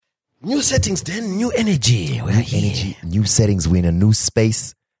New settings, then new energy. New energy, new settings. We're in a new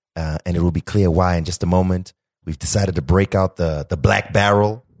space, and it will be clear why in just a moment. We've decided to break out the Black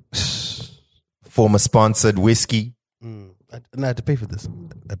Barrel, former sponsored whiskey. I had to pay for this.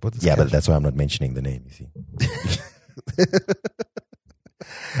 I bought this. Yeah, but that's why I'm not mentioning the name, you see.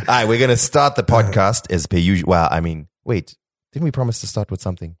 All right, we're going to start the podcast as per usual. Well, I mean, wait, didn't we promise to start with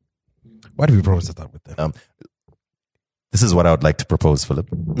something? Why did we promise to start with that? This is what I would like to propose, Philip.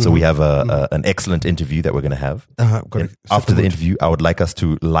 So we have an excellent interview that we're going to have. After the interview, I would like us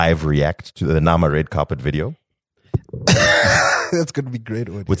to live react to the Nama red carpet video. That's going to be great.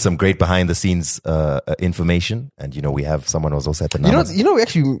 With some great behind the scenes information. And, we have someone who's also at the Nama.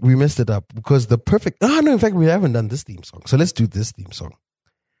 We messed it up because in fact, we haven't done this theme song. So let's do this theme song.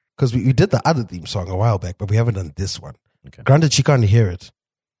 Because we did the other theme song a while back, but we haven't done this one. Okay. Granted, she can't hear it.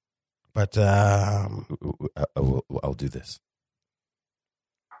 But I'll do this.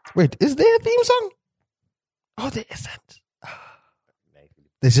 Wait, is there a theme song? Oh, there isn't.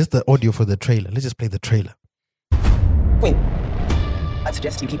 There's just the audio for the trailer. Let's just play the trailer. Wait, I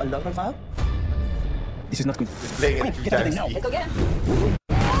suggest you keep a low profile. This is not good. Get everything now. Let's go get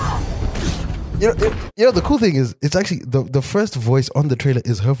it. The cool thing is, it's actually the first voice on the trailer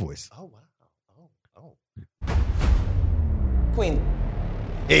is her voice. Oh, wow. Queen.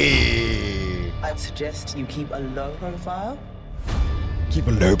 Hey. I suggest you keep a low profile. Keep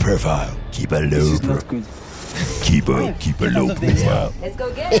a low profile. Keep a low This is not good. Keep a low profile. Let's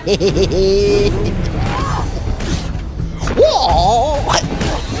go get it.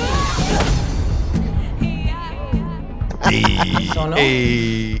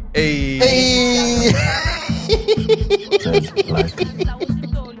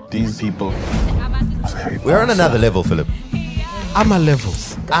 These people. We're on another level, Philip. Amma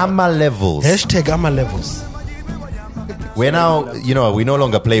levels. Hashtag Amma levels. We're now, we no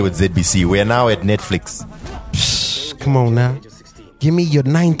longer play with ZBC. We're now at Netflix. Come on now. Give me your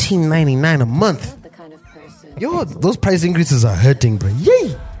 $19.99 a month. Yo, those price increases are hurting, bro.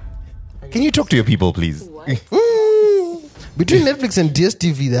 Yay! Can you talk to your people, please? Between Netflix and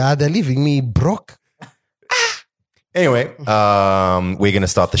DSTV, they're leaving me broke. Anyway, we're gonna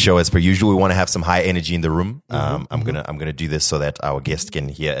start the show as per usual. We want to have some high energy in the room. I'm gonna do this so that our guest can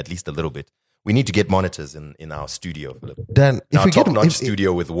hear at least a little bit. We need to get monitors in our studio, Philip. Dan, if we get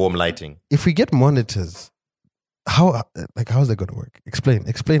studio with warm lighting. If we get monitors, how's that going to work? Explain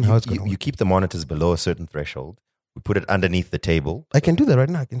how it's going to work. You keep the monitors below a certain threshold. We put it underneath the table. I can do that right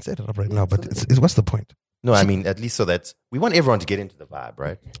now. I can set it up right now. But it's what's the point? No, I mean, at least so that we want everyone to get into the vibe,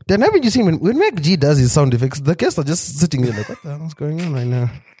 right? Dan, haven't you seen when Mac G does his sound effects, the guests are just sitting there like, what the hell's going on right now?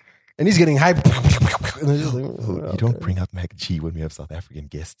 And he's getting hyped. You don't bring up Mac G when we have South African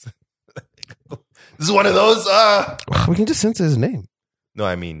guests. This is one of those. We can just censor his name. No,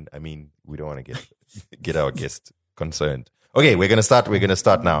 I mean, we don't want to get our guest concerned. Okay, we're gonna start. We're gonna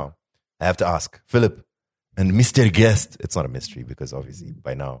start now. I have to ask Philip and Mr. Guest. It's not a mystery because obviously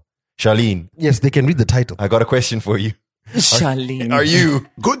by now, Charlene. Yes, they can read the title. I got a question for you. Charlene. Are you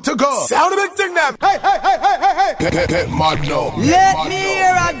Good to go. Sound a big thing now. Hey. Get mad now. Let me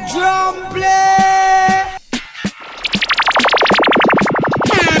hear a drum play.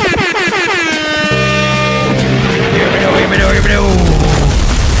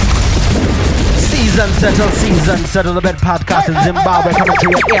 Season settle the bed podcast in Zimbabwe coming to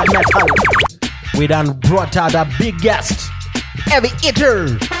your air metal. We done brought out a big guest, Heavy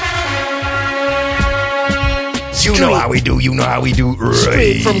Hitter. You know how we do. Right.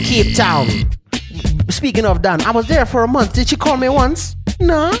 Straight from Cape Town. Speaking of Dan, I was there for a month. Did she call me once?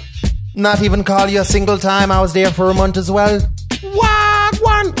 No. Not even call you a single time. I was there for a month as well.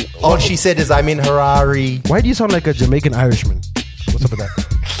 One. All she said is I'm in Harare. Why do you sound like a Jamaican Irishman? What's up with that?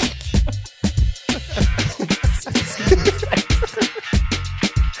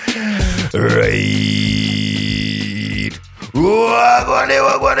 Right.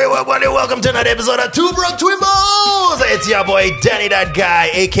 Welcome to another episode of Two Broke Twimbos. It's your boy Danny That Guy,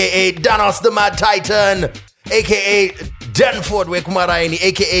 aka Danos the Mad Titan, aka Danford Wekumaraini,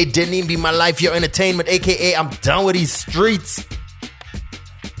 aka Denimbi My Life Your Entertainment, aka I'm done with these streets.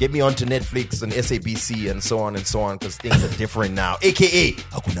 Get me onto Netflix and SABC and so on because things are different now, aka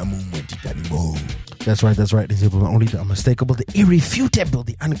Hakuna Movement anymore. That's right. Only the unmistakable, the irrefutable,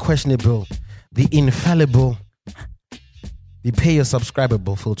 the unquestionable, the infallible, the pay your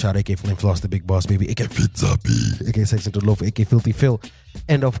subscribable Phil Chad, aka Flame Floss, the big boss, baby, aka Fitzappy, aka Sex into Loaf, aka Filthy Phil,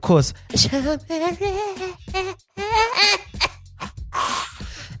 and of course,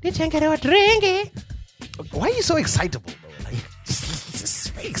 why are you so excitable, bro? Like,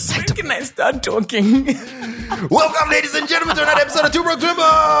 just very excitable. When can I start talking? Welcome, ladies and gentlemen, to another episode of Two Broke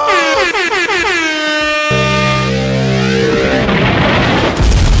Twimbos.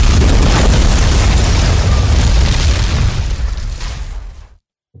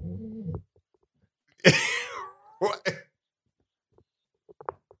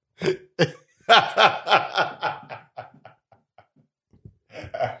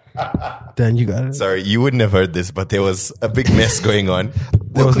 Dan, you got it. Sorry, you wouldn't have heard this, but there was a big mess going on.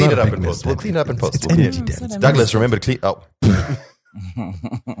 We'll was clean not it a up big in mess, post. We'll man. clean it up in post. It's We'll clean energy, it. Dan. Douglas, remember to clean. Oh,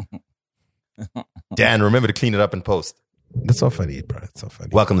 Dan, remember to clean it up in post. That's so funny, bro. It's so funny.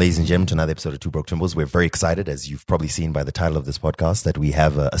 Welcome, ladies and gentlemen, to another episode of Two Broke Twimbos. We're very excited, as you've probably seen by the title of this podcast, that we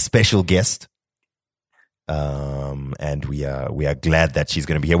have a special guest. And we are glad that she's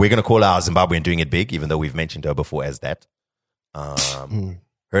going to be here. We're going to call her our Zimbabwean doing it big, even though we've mentioned her before as that.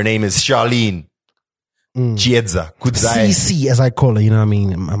 Her name is Charlene Chiedza Kudzai CC, as I call her, you know what I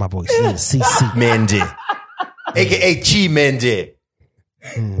mean? My voice. CC. Mende, aka Chi Mende.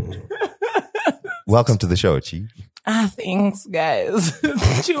 Welcome to the show, Chi. Thanks, guys.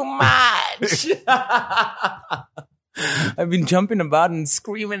 It's too much. I've been jumping about and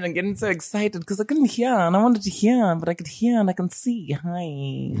screaming and getting so excited because I couldn't hear and I wanted to hear, but I could hear and I can see.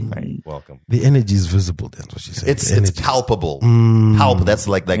 Hi. Right, welcome. The energy is visible, that's what she said. It's palpable. Palpable. That's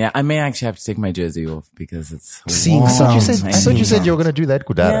like Yeah, I may actually have to take my jersey off because it's Seeing warm. sounds. I thought you said you were going to do that,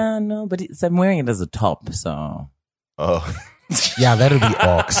 Kudara. Yeah, no, but I'm wearing it as a top, so. Oh, Yeah, that'll be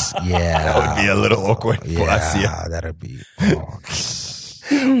ox. Yeah. that would be a little awkward for us here. Yeah, that'll be ox.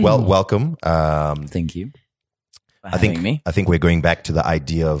 Well, welcome. Thank you for having me. I think we're going back to the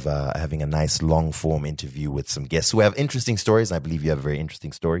idea of having a nice long form interview with some guests who have interesting stories. And I believe you have a very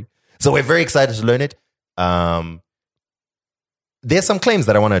interesting story. So we're very excited to learn it. There's some claims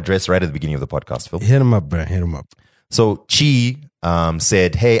that I want to address right at the beginning of the podcast, Phil. Hit him up, bro. Hit him up. So Chi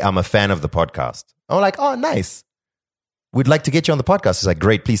said, "Hey, I'm a fan of the podcast." I'm like, "Oh, nice. We'd like to get you on the podcast." She's like,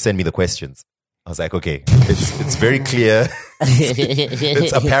 "Great, please send me the questions." I was like, "Okay, it's very clear.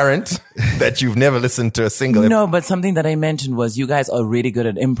 It's apparent that you've never listened to a single No, but something that I mentioned was you guys are really good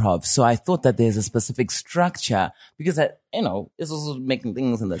at improv. So I thought that there's a specific structure because this is making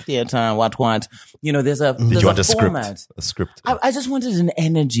things in the theater, what. There's a Did you want a format. script? A script. I just wanted an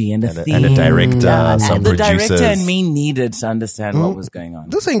energy and a theme. And a director, some the producers. director and me needed to understand what was going on.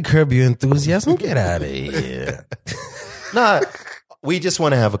 This ain't Curb Your Enthusiasm. Get out of here. No, we just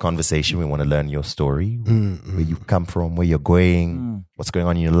want to have a conversation. We want to learn your story, where you come from, where you're going, what's going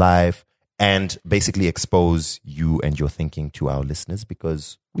on in your life, and basically expose you and your thinking to our listeners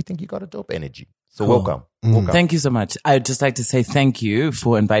because we think you got a dope energy. So welcome. Thank you so much. I'd just like to say thank you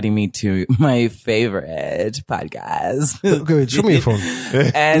for inviting me to my favorite podcast. Okay, wait, show me your phone.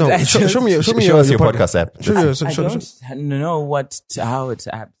 And No, I show me Show us your podcast app. Show me your, I don't know how it's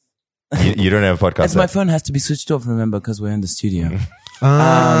app. You don't have a podcast As my app? phone has to be switched off, remember, because we're in the studio.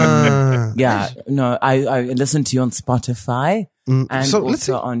 Yeah, no, I listen to you on Spotify and So let's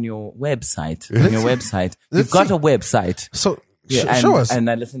also see. on your website. You've got see. a website. So, Yeah, show us. And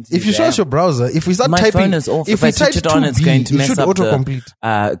I listen to If you show there. us your browser, if we start My typing, phone is off. If we I switch type it on, it's 2B, going to it mess should up autocomplete.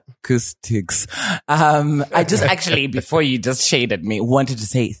 the acoustics. I just actually, before you just shaded me, wanted to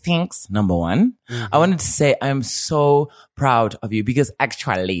say thanks, number one. I wanted to say I'm so proud of you because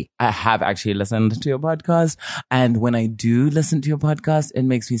actually, I have actually listened to your podcast. And when I do listen to your podcast, it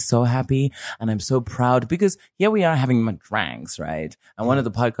makes me so happy. And I'm so proud because here we are having my drinks, right? And one of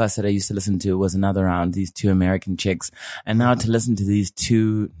the podcasts that I used to listen to was another round, these two American chicks. And now to listen to these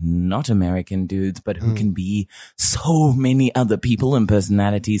two not American dudes, but who can be so many other people and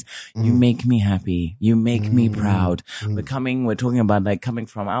personalities, you make me happy. You make me proud. We're talking about like coming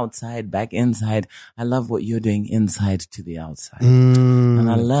from outside back inside. I love what you're doing inside to the outside. And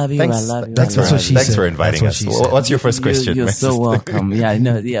I love you. Thanks, I love you. that's I what love she you. Thanks said. for inviting That's us. what she said. What's your first question? You're my so sister? welcome.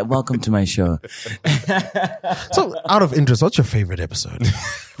 Yeah, welcome to my show. So, out of interest, what's your favorite episode?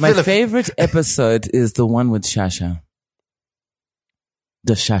 My favorite episode is the one with Shasha.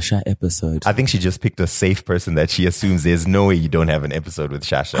 The Shasha episode. I think she just picked a safe person that she assumes there's no way you don't have an episode with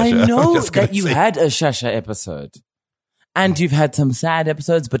Shasha. I I'm know just gonna that you say- had a Shasha episode. And you've had some sad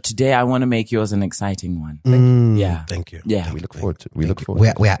episodes, but today I want to make yours an exciting one. Yeah. Thank you. Yeah. We look forward to it. We look forward to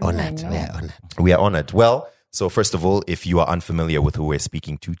it. We are honored. We are honored. We are honored. Well, so first of all, if you are unfamiliar with who we're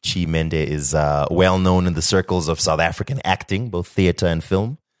speaking to, Chi Mende is well known in the circles of South African acting, both theater and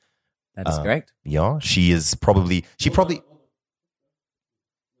film. That is correct. Yeah, she probably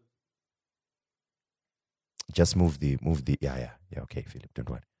just move the yeah, okay, Philip, don't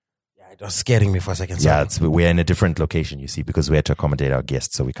worry. It was scaring me for a second. Yeah, Sorry. we're in a different location, you see, because we had to accommodate our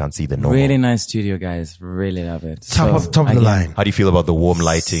guests, so we can't see the normal. Really nice studio, guys. Really love it. Top of the again, line. How do you feel about the warm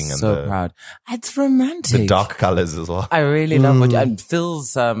lighting and So proud. It's romantic. the dark colors as well? I really love what and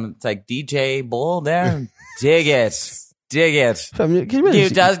Phil's it's like DJ ball there. Dig it. Dig it. Fam, can you You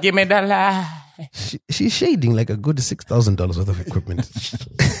imagine? just give me the lie. She's shading like a good $6,000 worth of equipment.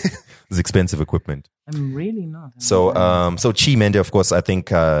 It's expensive equipment. I'm really not. So Chi Mende, of course, I think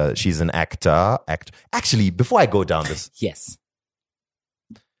she's an actor. Actually, before I go down this, Yes.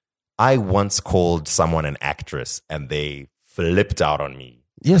 I once called someone an actress, and they flipped out on me.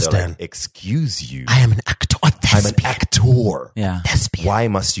 Yes, They're Dan. like, excuse you. I am an actor. I'm an actor. Yeah. Why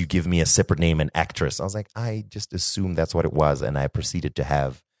must you give me a separate name, an actress? I was like, I just assumed that's what it was, and I proceeded to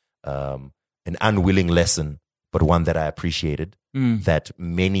have an unwilling lesson, but one that I appreciated. That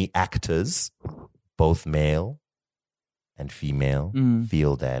many actors, both male and female,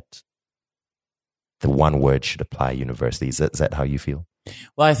 feel that the one word should apply universally. Is that how you feel?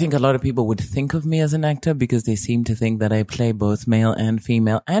 Well, I think a lot of people would think of me as an actor because they seem to think that I play both male and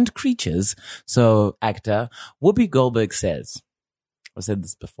female and creatures. So, actor. Whoopi Goldberg says, I've said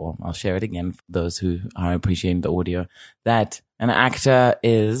this before, I'll share it again for those who are appreciating the audio, that an actress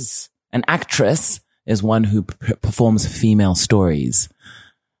is one who performs female stories.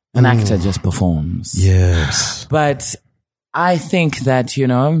 An actor just performs. Yes. But I think that,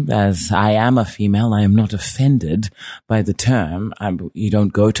 as I am a female, I am not offended by the term. You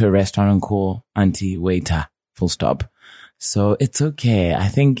don't go to a restaurant and call auntie waiter, full stop. So it's okay. I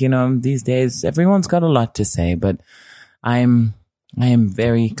think, these days everyone's got a lot to say, but I am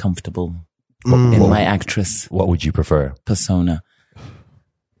very comfortable in my actress What would you prefer? persona.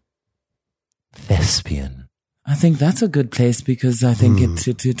 Thespian. I think that's a good place because I think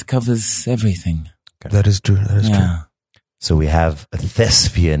it covers everything. That is true. That is true. Yeah. So we have a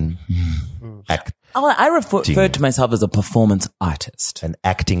thespian act, I refer to myself as a performance artist. an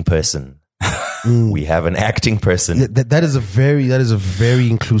acting person. We have an acting person. Yeah, that is a very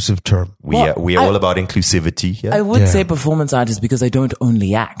inclusive term. We are all about inclusivity here. I would Yeah. say performance artist because I don't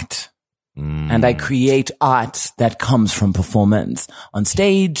only act. And I create art that comes from performance on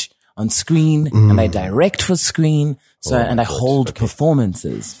stage, on screen, and I direct for screen. So, and I hold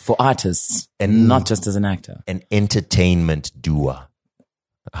performances for artists and not just as an actor. An entertainment doer.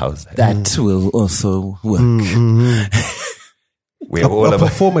 How's that? That will also work. We're all A about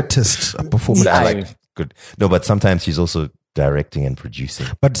performatist. A performatist. Yeah. I like good. No, but sometimes she's also directing and producing.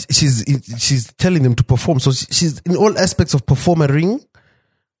 But she's telling them to perform. So she's in all aspects of performing.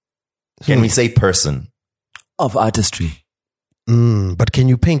 Can we say person? Of artistry. But can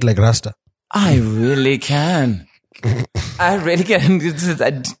you paint like Rasta? I really can. I really can.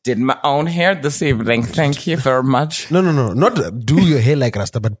 I did my own hair this evening. Thank you very much. No. Not do your hair like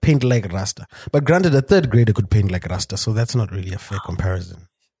Rasta, but paint like Rasta. But granted, a third grader could paint like Rasta, so that's not really a fair comparison.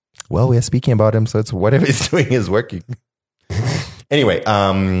 Well, we're speaking about him, so it's whatever he's doing is working. Anyway,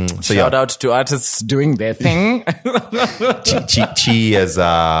 so Shout out to artists doing their thing. Chi is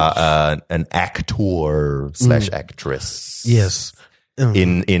an actor / actress. Yes.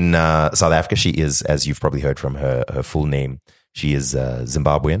 In South Africa, she is, as you've probably heard from her full name, she is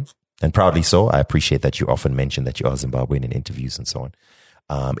Zimbabwean, and proudly so. I appreciate that you often mention that you are Zimbabwean in interviews and so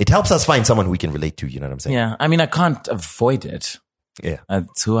on. It helps us find someone who we can relate to. You know what I'm saying? Yeah, I mean, I can't avoid it. Yeah.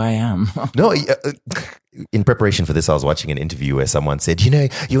 That's who I am. No, in preparation for this, I was watching an interview where someone said,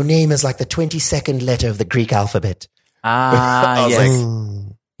 your name is like the 22nd letter of the Greek alphabet. I was Yes.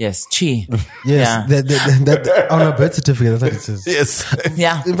 like, Yes, Chi. Yes. Yeah. That on her birth certificate, that's what it says. yes.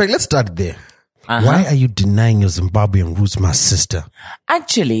 Yeah. In fact, let's start there. Why are you denying your Zimbabwean roots, my sister?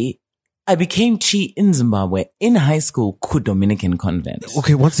 Actually, I became Chi in Zimbabwe in high school, Ku Dominican Convent.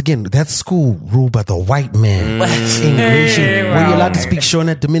 Okay, once again, that school ruled by the white man. Immigration. Were you allowed to speak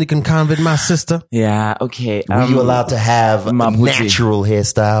Shona at Dominican Convent, my sister? Yeah, okay. Were you allowed to have Mapuche. natural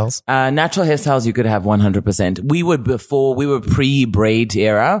hairstyles? Natural hairstyles you could have 100%. We were pre-braid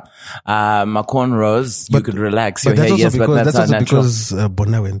era. My cornrows, you could relax your But hair, that's yes, also but that's because, not natural. because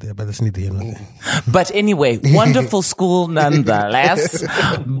Bona went there, but that's neither here nor there. But anyway, wonderful school nonetheless.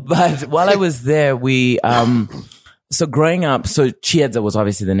 But while I was there, we, so growing up, so Chiedza was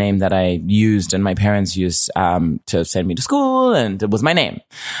obviously the name that I used and my parents used, to send me to school, and it was my name.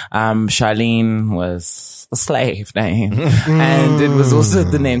 Charlene was a slave name. And it was also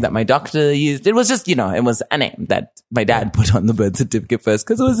the name that my doctor used. It was just, it was a name that my dad put on the birth certificate first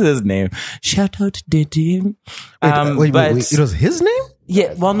because it was his name. Shout out to Diddy. Wait, but it was his name?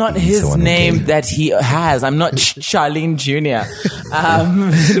 Yeah, well, not He's the his one who name gave. that he has. I'm not Charlene Jr.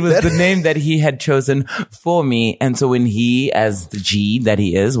 It was the name that he had chosen for me. And so when he, as the G that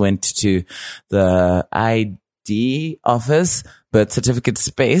he is, went to the ID office, birth certificate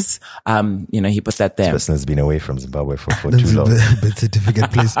space, he put that there. Person has been away from Zimbabwe for That's too long. the birth certificate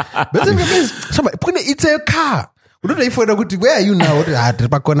place. Birth certificate place. Somebody, it's a car. Where are you now?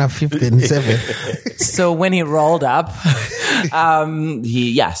 Corner 5th and 7th. So when he rolled up,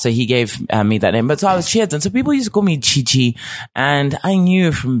 he gave me that name. But so I was Chids, and so people used to call me Chichi, and I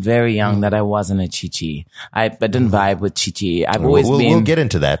knew from very young that I wasn't a Chichi. I didn't vibe with Chichi. I've always been. We'll get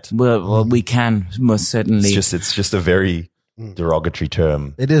into that. Well, we can most certainly. It's just a very derogatory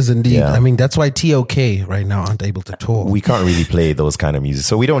term. It is indeed. Yeah. I mean, that's why TOK right now aren't able to talk. We can't really play those kind of music,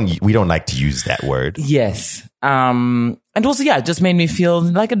 so we don't like to use that word. Yes. And also, it just made me feel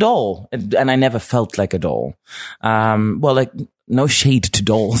like a doll. And I never felt like a doll. No shade to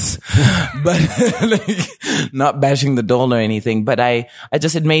dolls, but not bashing the doll or anything. But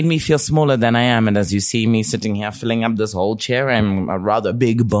it made me feel smaller than I am. And as you see me sitting here filling up this whole chair, I'm a rather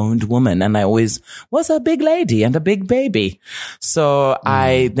big boned woman. And I always was a big lady and a big baby. So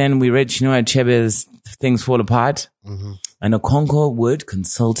then we read Chinua Achebe's Things Fall Apart. Mm-hmm. And Okonkwo would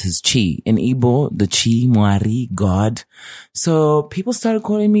consult his chi. In Igbo, the chi, Mwari, God. So people started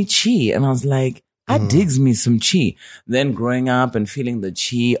calling me Chi. And I was like, that digs me some chi. Then growing up and feeling the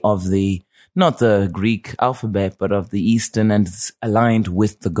chi of not the Greek alphabet, but of the Eastern, and it's aligned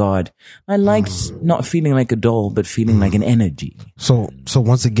with the God. I liked not feeling like a doll, but feeling like an energy. So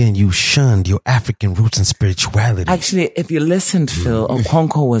once again, you shunned your African roots and spirituality. Actually, if you listened, Phil,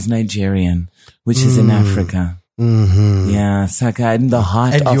 Okonkwo was Nigerian, which is in Africa. Mm-hmm. Yeah, Saka, in the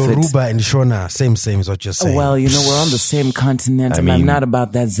heart and of Yoruba it. and Shona, same is what you're saying. Well, we're on the same continent, and I'm not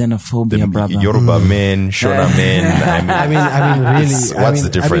about that xenophobia, brother. Yoruba men, Shona men. I mean, really. What's the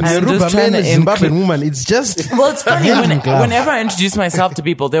difference? I'm Yoruba just trying man, to Zimbabwean woman. It's just. Well, it's funny. hand in glove. Whenever I introduce myself to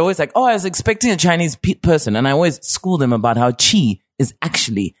people, they're always like, "Oh, I was expecting a Chinese person," and I always school them about how chi is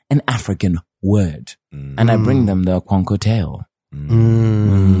actually an African word, and I bring them the Okonkwo tale.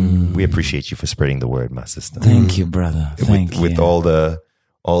 We appreciate you for spreading the word, my sister. Thank you, brother. Thank you. With all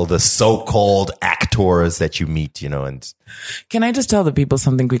the so-called actors that you meet, and Can I just tell the people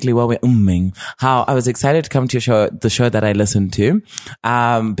something quickly while we're how I was excited to come to the show that I listened to,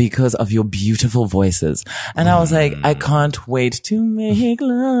 because of your beautiful voices. And I was like, I can't wait to make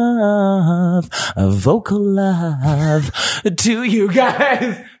love, a vocal love to you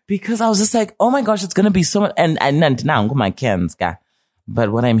guys. Because I was just like, oh my gosh, it's going to be so much. And now I'm my Ken's guy. But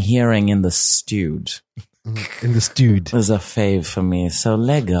what I'm hearing in the stewed is a fave for me. So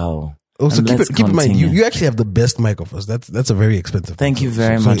let go. Also, keep in mind, you actually have the best mic of us. That's a very expensive. Thank you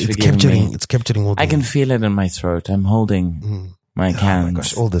very much for giving me. It's capturing all. I can feel it in my throat. I'm holding my cans. Oh my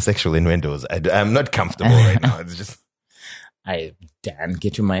gosh, all the sexual innuendos. I'm not comfortable right now. It's just. Dan,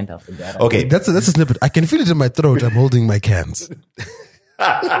 get your mind off of that. Okay, that's a snippet. I can feel it in my throat. I'm holding my cans.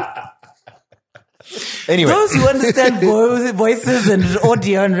 Anyway, those who understand voices and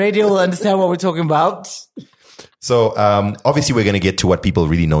audio and radio will understand what we're talking about. So, obviously we're going to get to what people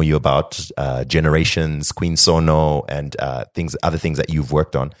really know you about, Generations, Queen Sono, and other things that you've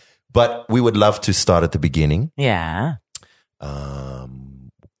worked on. But we would love to start at the beginning. Yeah.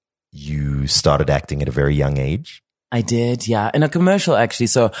 You started acting at a very young age. I did, yeah. In a commercial, actually.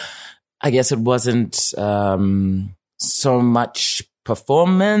 So I guess it wasn't so much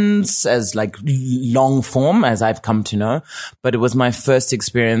performance as like long form as I've come to know, but it was my first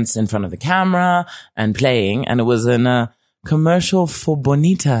experience in front of the camera and playing, and it was in a commercial for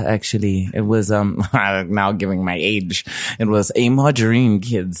Bonita, actually. It was now giving my age. It was a margarine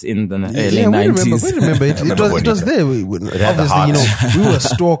kids in the early 90s. We remember it was there. Obviously, we were a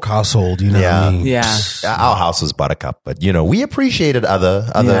stork household, what I mean? Yeah. Our house was Buttercup, but we appreciated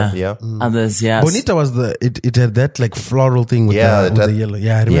others, yeah. Bonita was it had that like floral thing with the yellow.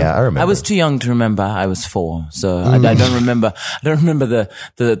 Yeah, I remember. Yeah, I remember. I was too young to remember. I was 4, so I don't remember. I don't remember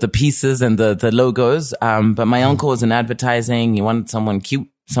the pieces and the logos. But my uncle was an advertiser. He wanted someone cute,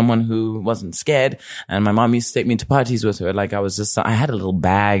 someone who wasn't scared. And my mom used to take me to parties with her. Like I had a little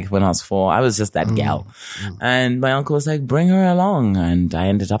bag when I was 4. I was just that gal. And my uncle was like, bring her along. And I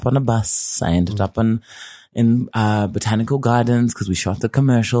ended up on a bus. I ended up in Botanical Gardens because we shot the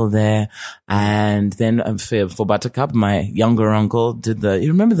commercial there. And then for Buttercup, my younger uncle did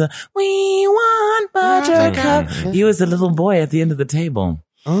you remember we want Buttercup? He was the little boy at the end of the table.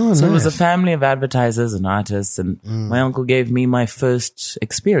 Oh, so nice. It was a family of advertisers and artists, and my uncle gave me my first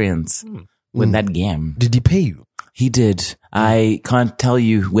experience with that game. Did he pay you? He did. I can't tell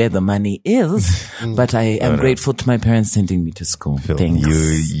you where the money is, but I am grateful to my parents sending me to school. Phil,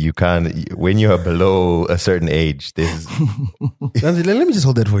 Thanks. you can't, when you are below a certain age, there's Let me just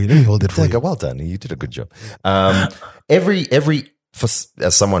hold that for you. Let me hold it for you. well done. You did a good job. As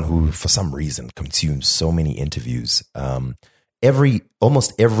someone who, for some reason, consumes so many interviews,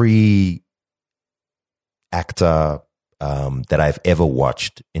 almost every actor that I've ever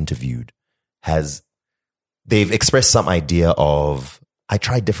watched interviewed they've expressed some idea of, I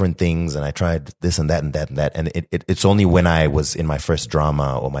tried different things and I tried this and that and that and that. And it's only when I was in my first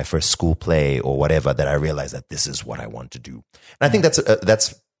drama or my first school play or whatever that I realized that this is what I want to do. And I think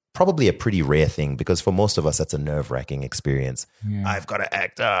that's probably a pretty rare thing, because for most of us, that's a nerve-wracking experience. Yeah. I've got to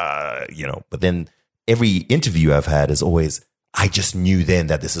act, but then every interview I've had is always, I just knew then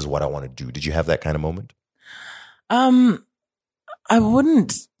that this is what I want to do. Did you have that kind of moment? I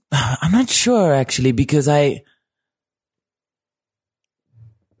wouldn't, I'm not sure actually, because I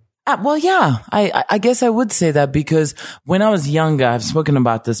guess I would say that, because when I was younger, I've spoken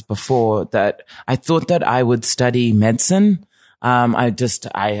about this before, that I thought that I would study medicine. I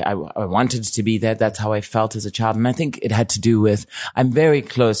wanted to be there. That's how I felt as a child. And I think it had to do with, I'm very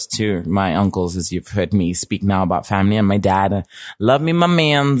close to my uncles, as you've heard me speak now about family, and my dad. Love me, my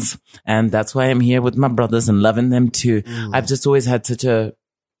mans. And that's why I'm here with my brothers and loving them too. I've just always had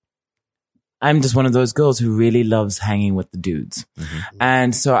I'm just one of those girls who really loves hanging with the dudes.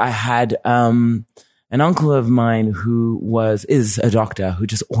 And so I had, an uncle of mine who is a doctor who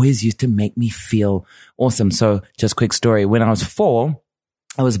just always used to make me feel awesome. So just quick story. When I was 4,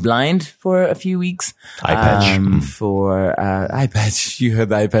 I was blind for a few weeks. Eye patch. Eye patch. You heard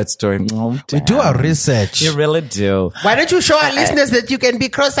the eye patch story. Oh, We do our research. You really do. Why don't you show our listeners that you can be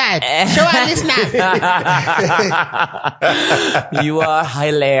cross-eyed? Show our listeners. You are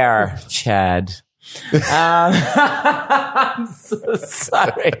hilarious, Chad. I'm so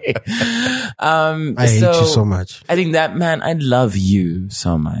sorry. I hate you so much. I think that man, I love you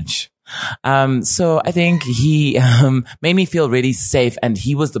so much. So I think he made me feel really safe, and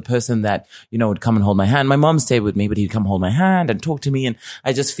he was the person that, would come and hold my hand. My mom stayed with me, but he'd come hold my hand and talk to me, and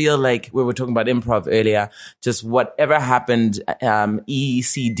I just feel like, we were talking about improv earlier, just whatever happened,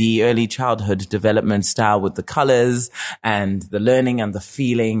 ECD, early childhood development style, with the colors and the learning and the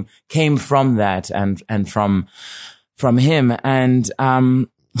feeling came from that and from him. And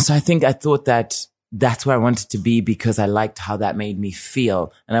so I thought that that's where I wanted to be, because I liked how that made me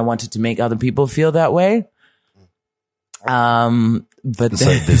feel, and I wanted to make other people feel that way. But so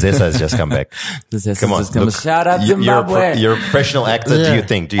Zesa has just come back. Come on, look, shout out Zimbabwe. You're a professional actor. Yeah.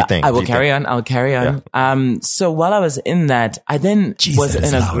 Do you think? I will carry on. I'll carry on. Yeah. So while I was in that, I then was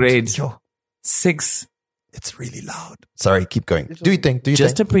in a grade 6. It's really loud. Sorry, keep going. Do you think?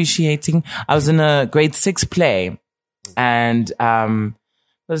 Just appreciating. I was in a grade 6 play, and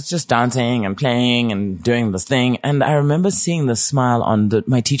was just dancing and playing and doing this thing. And I remember seeing the smile on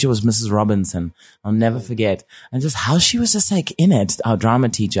my teacher was Mrs. Robinson. I'll never forget. And just how she was just like in it, our drama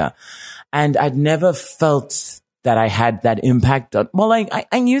teacher. And I'd never felt that I had that impact on,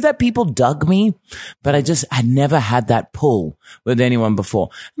 I knew that people dug me, but I'd never had that pull with anyone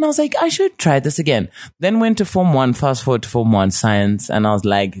before. And I was like, I should try this again. Then went to Form 1, fast forward to Form 1 science. And I was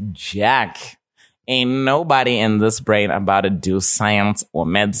like, Jack, ain't nobody in this brain about to do science or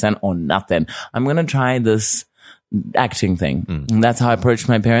medicine or nothing. I'm going to try this acting thing. And that's how I approached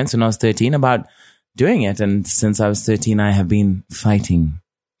my parents when I was 13 about doing it. And since I was 13, I have been fighting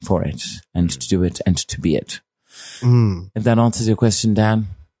for it and to do it and to be it. If that answers your question, Dan.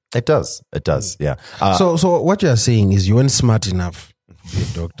 It does. Yeah. So what you're saying is you weren't smart enough to be a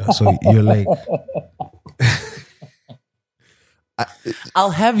doctor. So you're like...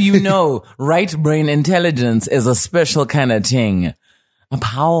 I'll have you know, right brain intelligence is a special kind of thing. A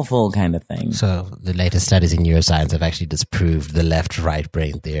powerful kind of thing. So the latest studies in neuroscience have actually disproved the left-right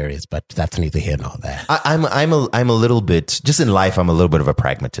brain theories, but that's neither here nor there. I'm a little bit, just in life, I'm a little bit of a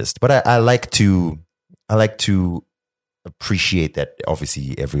pragmatist, but I like to appreciate that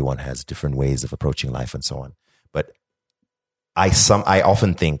obviously everyone has different ways of approaching life and so on. But I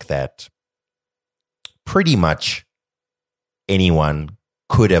often think that pretty much anyone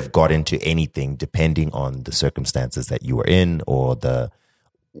could have got into anything depending on the circumstances that you were in or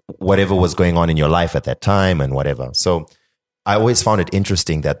whatever was going on in your life at that time and whatever. So I always found it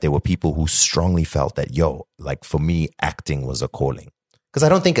interesting that there were people who strongly felt that, like for me, acting was a calling. Because I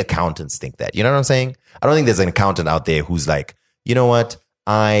don't think accountants think that. You know what I'm saying? I don't think there's an accountant out there who's like, you know what?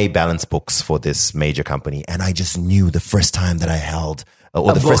 I balance books for this major company, and I just knew the first time that I held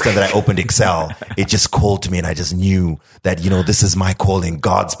or the first time that I opened Excel, it just called to me and I just knew that, this is my calling.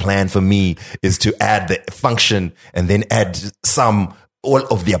 God's plan for me is to add the function and then add some, all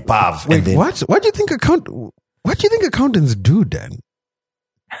of the above. Wait, and then, what? What do you think accountants do, Dan?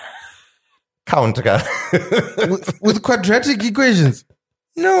 Count. With quadratic equations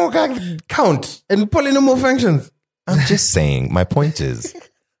No, count. and polynomial functions. I'm just saying, my point is,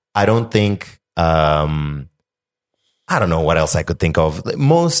 I don't think, I don't know what else I could think of.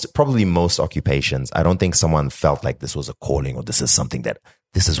 Probably most occupations, I don't think someone felt like this was a calling or this is something that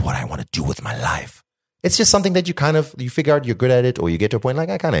this is what I want to do with my life. It's just something that you figure out you're good at it, or you get to a point like,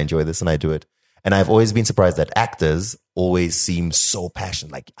 I kind of enjoy this and I do it. And I've always been surprised that actors always seem so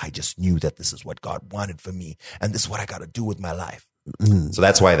passionate. Like, I just knew that this is what God wanted for me and this is what I got to do with my life. So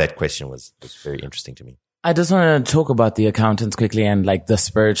that's why that question was very interesting to me. I just want to talk about the accountants quickly and like the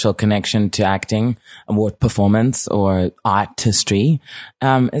spiritual connection to acting or performance or artistry.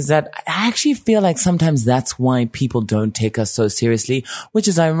 Is that I actually feel like sometimes that's why people don't take us so seriously, which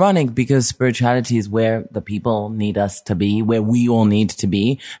is ironic because spirituality is where the people need us to be, where we all need to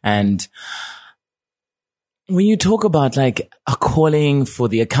be. And when you talk about like a calling for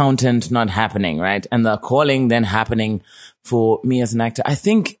the accountant not happening, right? And the calling then happening for me as an actor, I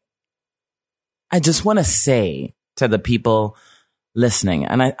think I just want to say to the people listening,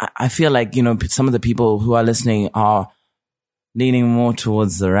 and I feel like, some of the people who are listening are leaning more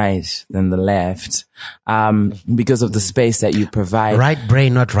towards the right than the left, because of the space that you provide. Right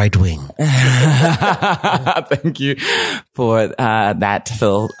brain, not right wing. Thank you for that,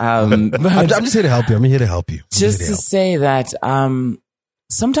 Phil. I'm just here to help you. I'm here to help you. Just to say that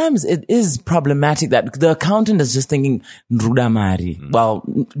sometimes it is problematic that the accountant is just thinking Rudamari. Well,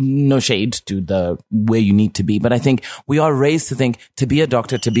 no shade to where you need to be, but I think we are raised to think to be a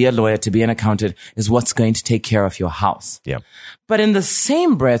doctor, to be a lawyer, to be an accountant is what's going to take care of your house. Yeah. But in the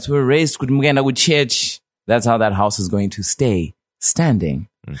same breath, we're raised with church. That's how that house is going to stay standing.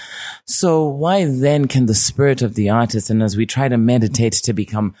 So why then can the spirit of the artist, and as we try to meditate to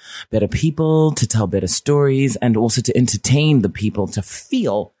become better people, to tell better stories, and also to entertain the people to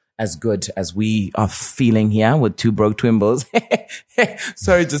feel as good as we are feeling here with Two Broke Twimbos.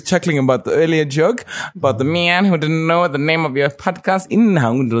 Sorry, just chuckling about the earlier joke about the man who didn't know the name of your podcast.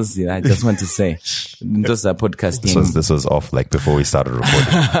 I just want to say, just a podcast. This was off like before we started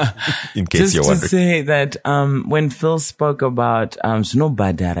recording, in case you're wondering. Just to say that when Phil spoke about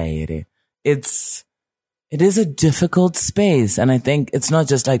it is a difficult space. And I think it's not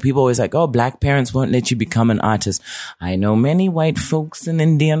just like people always like, oh, black parents won't let you become an artist. I know many white folks and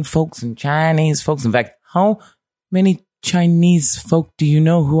Indian folks and Chinese folks. In fact, how many Chinese folk do you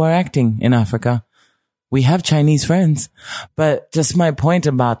know who are acting in Africa? We have Chinese friends. But just my point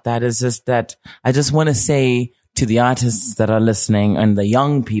about that is just that I just want to say to the artists that are listening and the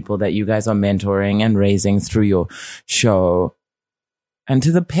young people that you guys are mentoring and raising through your show, and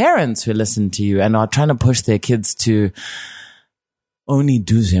to the parents who listen to you and are trying to push their kids to only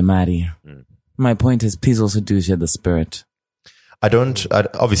do Mari. My point is, please also do the spirit.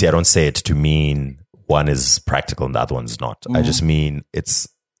 Obviously I don't say it to mean one is practical and the other one's not. I just mean it's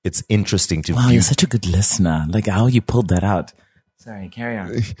interesting to Wow, view. you're such a good listener. Like how you pulled that out. Sorry, carry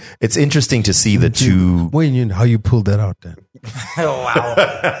on. It's interesting to see the two. How you pulled that out then? Oh, wow.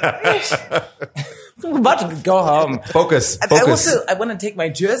 I'm about to go home. Focus. I want to take my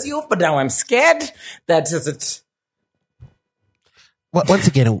jersey off, but now I'm scared. That is it. Well, once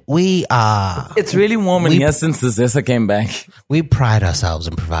again, we are. It's really warm in here since the Zessa came back. We pride ourselves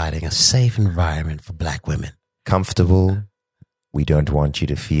in providing a safe environment for black women. Comfortable. We don't want you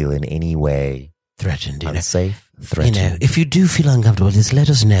to feel in any way Threatened, unsafe. Threatened. If you do feel uncomfortable, just let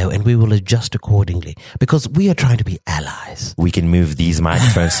us know and we will adjust accordingly because we are trying to be allies. We can move these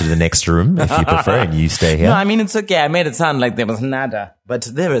microphones to the next room if you prefer, and you stay here. No, I mean, it's okay. I made it sound like there was nada, but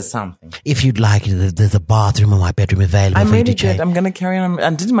there is something. If you'd like, there's a bathroom or my bedroom available I for you made to it good. change. I'm going to carry on.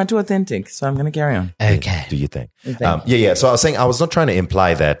 I did my too authentic, so I'm going to carry on. Okay. Do you think? Yeah. So I was saying, I was not trying to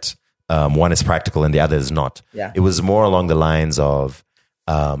imply that one is practical and the other is not. Yeah. It was more along the lines of,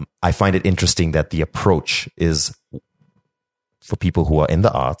 I find it interesting that the approach is for people who are in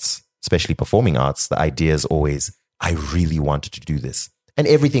the arts, especially performing arts, the idea is always, I really wanted to do this. And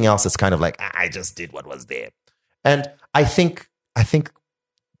everything else is kind of like, I just did what was there. And I think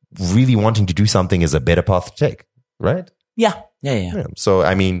really wanting to do something is a better path to take, right? Yeah. So,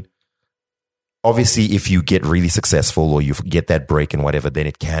 I mean, obviously, if you get really successful or you get that break and whatever, then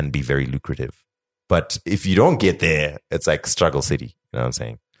it can be very lucrative. But if you don't get there, it's like struggle city. You know what I'm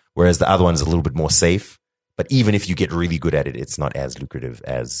saying? Whereas the other one is a little bit more safe. But even if you get really good at it, it's not as lucrative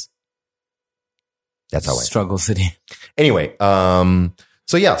as That's how I Struggle City. Anyway,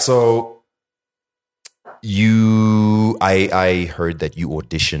 so I heard that you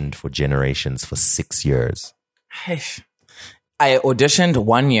auditioned for Generations for 6 years. I auditioned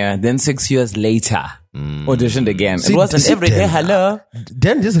 1 year, then 6 years later, auditioned again. See, it wasn't see, every day. Dan, Hello.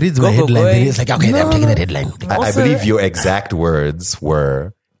 Dan just reads my Go, headline. go. Then he's like, okay, I'm taking that headline. I Also- believe your exact words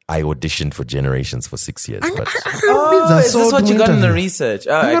were, I auditioned for Generations for 6 years. But Oh, is this what you got in the research?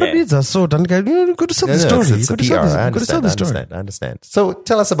 Oh, I got okay. a sword and you got to sell the story. It's You a got to PR. sell this- I you got to sell understand. the I story. understand. So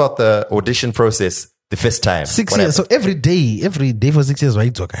tell us about the audition process the first time. 6 What years. So happened? every day for 6 years,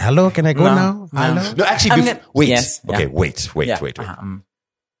 right? Okay. Hello, can I go No, now? no. Hello. No, actually, I'm gonna- wait. Yes, Okay, yeah. wait. Yeah.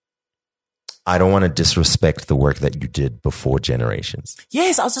 I don't want to disrespect the work that you did before Generations.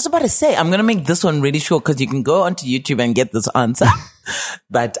 Yes, I was just about to say, I'm going to make this one really short because you can go onto YouTube and get this answer.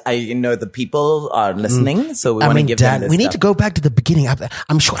 But I know the people are listening, so we I want to mean, give them Dan, this we need stuff. to go back to the beginning.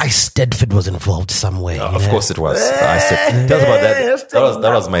 I'm sure Stedford was involved somewhere. Of course it was. I said, tell us about that.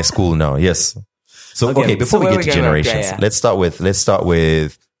 That was my school now. Yes. So, okay, before so we where get we to going? Generations, Yeah. let's start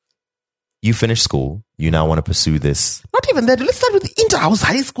with you finished school. You now want to pursue this. Not even that. Let's start with Interhouse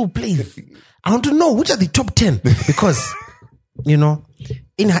High School, please. I want to know which are the top 10 because, in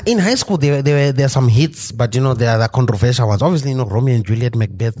high school there are some hits, but there are the controversial ones. Obviously, Romeo and Juliet,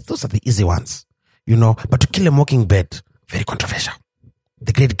 Macbeth. Those are the easy ones, But To Kill a Mockingbird, very controversial.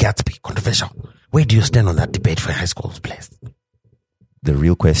 The Great Gatsby, controversial. Where do you stand on that debate for high school's place? The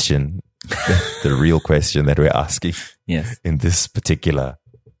real question that we're asking Yes. in this particular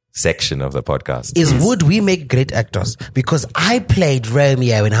section of the podcast Is would we make great actors? Because I played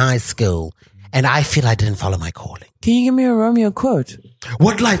Romeo in high school, and I feel I didn't follow my calling. Can you give me a Romeo quote?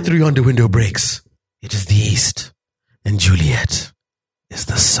 What light through yonder window breaks? It is the east, and Juliet is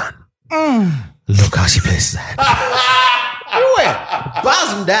the sun. Look how she places that.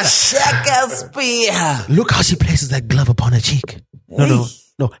 Shakespeare. Look how she places that glove upon her cheek.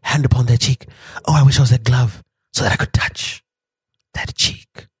 No, hand upon that cheek. Oh, I wish I was that glove so that I could touch that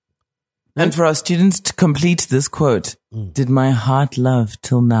cheek. And for our students to complete this quote, did my heart love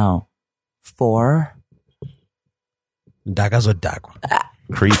till now? 4. Dagas or dagwa?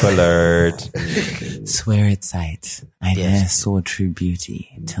 creep alert. Swear at sight, I never saw true beauty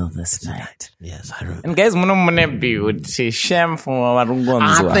till this night. Yes, I remember. And guys, mune beauty, shame for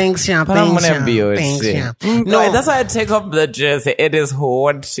warungonzwa. Thanks, yeah, But thanks, mune yeah, beauty. thanks, yeah. No, that's why I take off the jersey. It is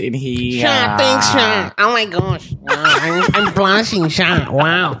hot in here. Sha, thanks, Sha. Oh my gosh. I'm blushing, Sha.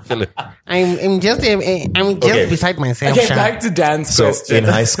 Wow. I'm just Okay. beside myself, Okay, Sha. back to Dan's So question. in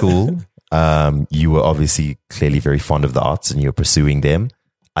high school, you were obviously clearly very fond of the arts and you were pursuing them.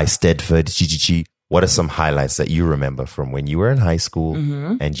 I Stedford, Chichichi. What are some highlights that you remember from when you were in high school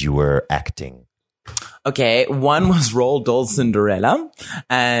and you were acting? Okay, one was Roald Dahl's Cinderella,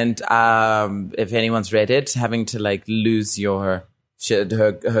 and if anyone's read it, having to like lose her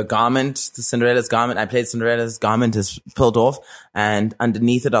garment, the Cinderella's garment. I played Cinderella's garment is pulled off, and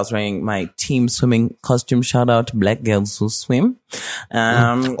underneath it, I was wearing my team swimming costume. Shout out to Black Girls Who Swim.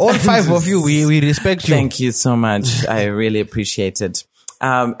 All five of you, we respect you. Thank you so much. I really appreciate it.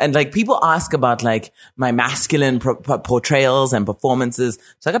 And like people ask about like my masculine portrayals and performances.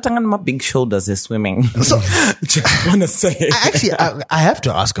 So I got my big shoulders is swimming. So just want to say. I have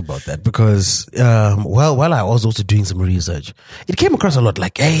to ask about that because, while I was also doing some research, it came across a lot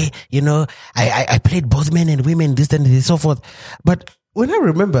like, hey, I played both men and women, this and so forth. But when I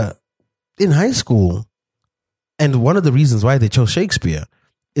remember in high school, and one of the reasons why they chose Shakespeare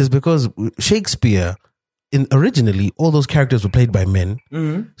is because Shakespeare, originally, all those characters were played by men.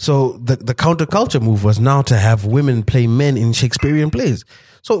 Mm-hmm. So the counterculture move was now to have women play men in Shakespearean plays.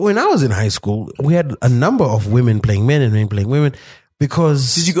 So when I was in high school, we had a number of women playing men and men playing women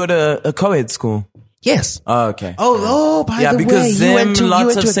because... Did you go to a co-ed school? Yes. Oh, okay. By the way, because you went to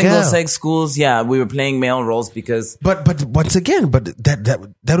lots of a single girl. sex schools, we were playing male roles because But once again,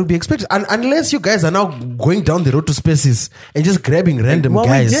 that would be expected. Unless you guys are now going down the road to spaces and just grabbing random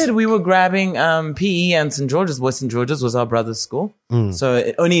guys. we did. We were grabbing PE and St. George's. St. George's was our brother's school.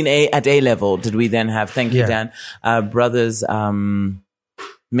 So only at A level did we then have, thank you, Yeah. Dan, brothers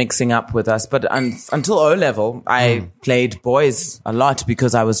mixing up with us. But until O level, I played boys a lot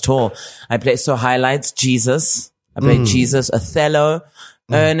because I was tall. I played highlights, Jesus. I played Jesus, Othello,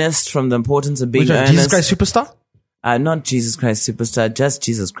 Ernest from The Importance of Being Which one? Earnest. Jesus Christ Superstar? Not Jesus Christ Superstar, just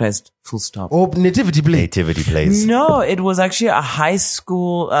Jesus Christ, full stop. Or Nativity Play? Nativity plays. No, it was actually a high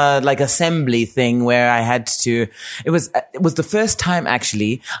school, like assembly thing where I had to, it was the first time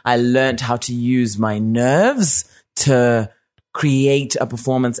actually I learned how to use my nerves to create a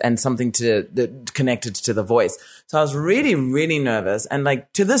performance and something connected to the voice. So I was really, really nervous. And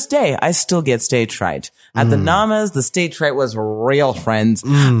like to this day, I still get stage fright. At the Namas, the stage fright was real, friends.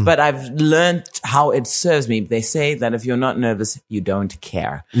 But I've learned how it serves me. They say that if you're not nervous, you don't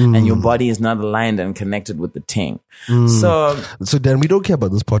care. And your body is not aligned and connected with the ting. So then we don't care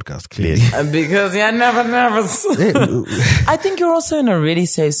about this podcast, clearly. because you're never nervous. I think you're also in a really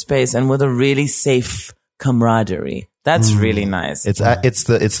safe space and with a really safe camaraderie. That's really nice. It's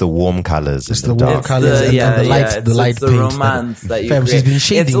the warm colors. It's the warm colors and the light it's the paint. romance that you Fam, she's create. been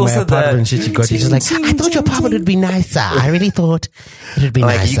shading It's my also apartment and shit. She got it. She's like, I thought your apartment would be nicer. I really thought it would be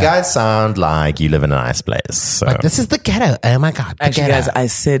Like, nicer. you guys sound like you live in a nice place. So. But this is the ghetto. Oh my God. The Actually, ghetto. guys, I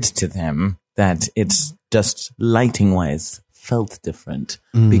said to them that it's just lighting wise felt different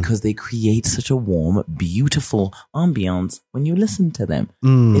because they create such a warm, beautiful ambience when you listen to them.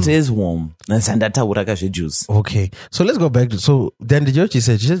 It is warm. Juice. Okay. So let's go back to, so then the judge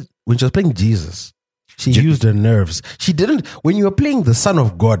said when she was playing Jesus, she used her nerves. She didn't, when you were playing the Son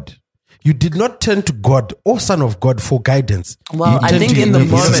of God, you did not turn to God or Son of God for guidance. Well, You I turned think to in the your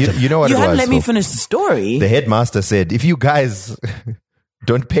nervous moment, system. You know what you it hadn't was, let me Phil? finish the story. The headmaster said, if you guys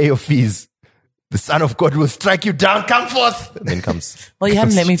don't pay your fees, the Son of God will strike you down. Come forth. And then comes. Well, you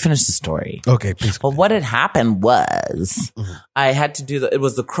hadn't let me finish the story. Okay, please. Well, what had happened was I had to do it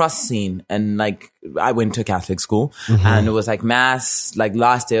was the cross scene, and like I went to Catholic school and it was like mass, like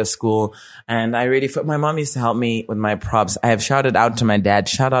last day of school. And my mom used to help me with my props. I have shouted out to my dad,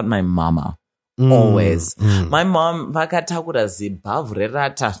 shout out my mama. Always. My mom, to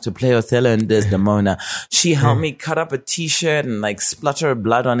play Othello and Desdemona, she helped me cut up a t-shirt and like splutter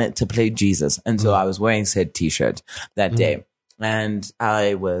blood on it to play Jesus. And so I was wearing said t-shirt that day. And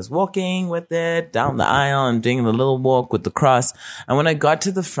I was walking with it down the aisle and doing the little walk with the cross. And when I got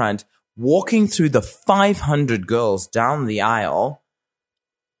to the front, walking through the 500 girls down the aisle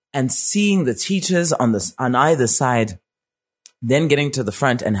and seeing the teachers on either side, then getting to the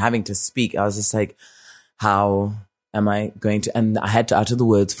front and having to speak, I was just like, how am I going to? And I had to utter the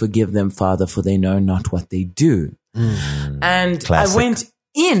words, forgive them, Father, for they know not what they do. And Classic. I went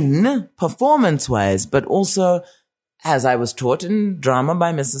in performance-wise, but also as I was taught in drama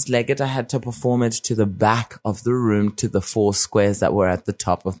by Mrs. Leggett, I had to perform it to the back of the room, to the 4 squares that were at the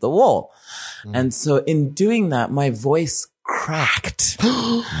top of the wall. And so in doing that, my voice cracked.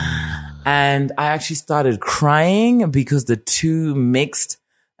 And I actually started crying because the two mixed,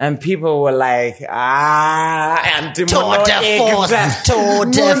 and people were like, Tour de force.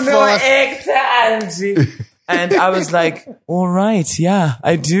 and I was like, all right, yeah,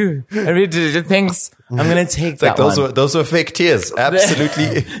 I do. I really did it. Thanks. I'm going to take that one. Those were fake tears.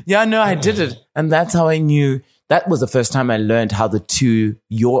 Absolutely. Yeah, no, I did it. And that's how I knew. That was the first time I learned how the two,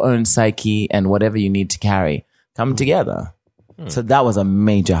 your own psyche and whatever you need to carry, come together. So that was a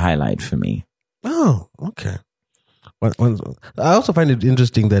major highlight for me. Oh, okay. I also find it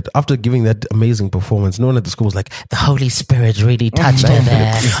interesting that after giving that amazing performance, no one at the school was like, the Holy Spirit really touched her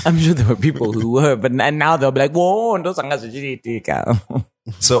there. I'm sure there were people who were, but now they'll be like, whoa,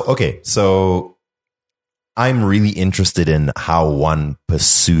 So I'm really interested in how one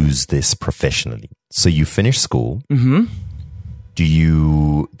pursues this professionally. So you finish school. Mm-hmm. Did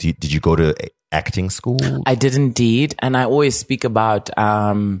you go to acting school? I did indeed. And I always speak about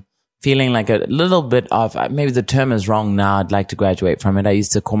feeling like a little bit of, maybe the term is wrong now, I'd like to graduate from it. I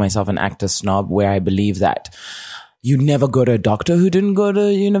used to call myself an actor snob, where I believe that you never go to a doctor who didn't go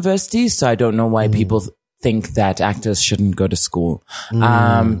to university. So I don't know why people think that actors shouldn't go to school.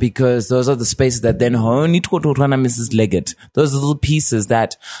 Because those are the spaces that then Mrs. Leggett. Those are little pieces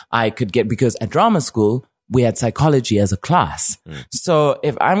that I could get, because at drama school, we had psychology as a class. So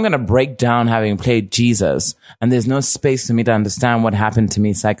if I'm going to break down having played Jesus and there's no space for me to understand what happened to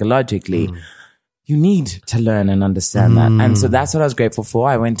me psychologically, you need to learn and understand that. And so that's what I was grateful for.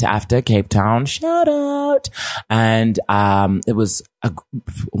 I went to AFTA Cape Town, shout out. And it was a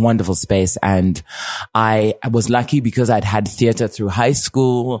wonderful space. And I was lucky because I'd had theater through high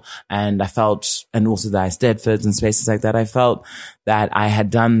school, and I felt, and also the Stedfords and spaces like that, I felt that I had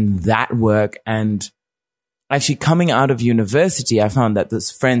done that work. And actually, coming out of university, I found that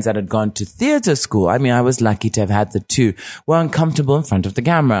those friends that had gone to theater school, I mean, I was lucky to have had the two, were uncomfortable in front of the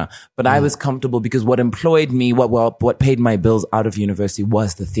camera. But I was comfortable because what employed me, what paid my bills out of university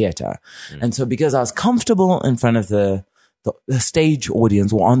was the theater. And so because I was comfortable in front of the stage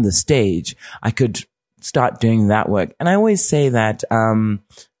audience, or on the stage, I could start doing that work. And I always say that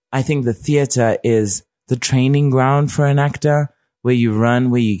I think the theater is the training ground for an actor, where you run,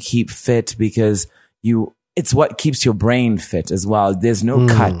 where you keep fit, because it's what keeps your brain fit as well. There's no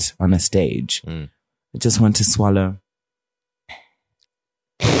cut on a stage. I just want to swallow.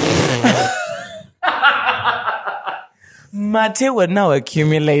 Mate, we're now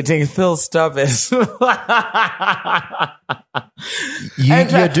accumulating. Phil, stop it.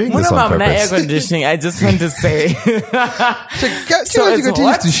 You're doing this on air purpose. conditioning. I just want to say. So it's continues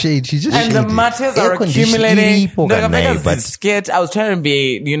what? to shade. She just And the shaded. matters Air are conditioning accumulating. po ka na, but- Skit. I was trying to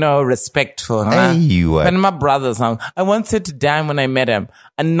be, respectful. Huh? Hey, you are- But my brother's now. I once said to Dan when I met him,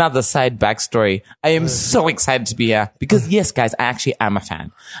 another side backstory. I am so excited to be here because yes, guys, I actually am a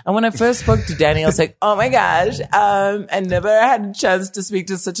fan. And when I first spoke to Danny, I was like, oh my gosh, I never had a chance to speak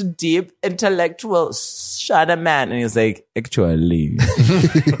to such a deep, intellectual Shana man. And he was like, actually.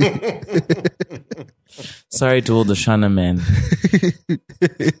 Sorry to all the Shana men.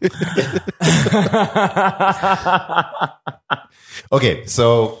 Okay,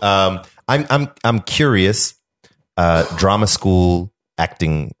 so I'm curious. Drama school,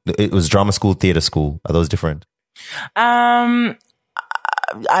 acting. It was drama school, theater school. Are those different? I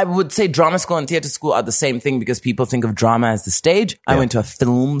would say drama school and theater school are the same thing because people think of drama as the stage. I went to a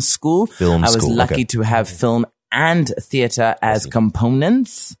film school. I was lucky to have film and theater as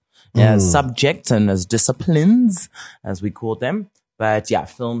components, subjects and as disciplines, as we call them. But yeah,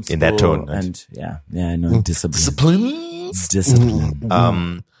 film school. In that tone, and disciplines.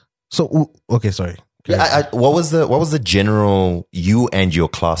 Discipline. So okay, sorry. Yeah, what was the general, you and your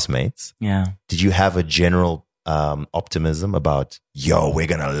classmates? Yeah. Did you have a general optimism about, we're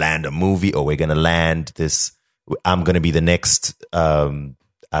going to land a movie or we're going to land this, I'm going to be the next, I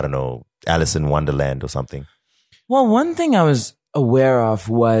don't know, Alice in Wonderland or something? Well, one thing I was aware of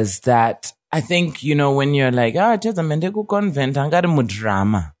was that I think, when you're like, just a mendeko convent, I got a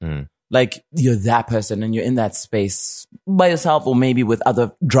drama. Like you're that person and you're in that space by yourself or maybe with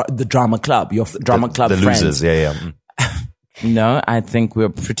other, the drama club, your drama club the friends. losers, yeah. No, I think we're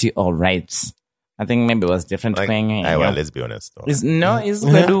pretty all right. I think maybe it was different. Well, let's be honest.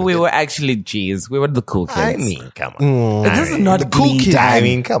 We were actually G's. We were the cool kids. I mean, come on. This is not the cool bleed. kid. I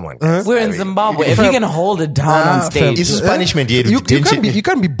mean, come on. guys. We're in Zimbabwe. If you can hold it down on stage. This is punishment. You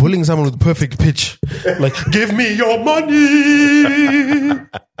can't be bullying someone with perfect pitch. Like, give me your money.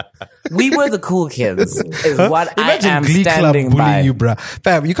 We were the cool kids, is what Imagine I am Glee Club standing bullying by. you, bruh.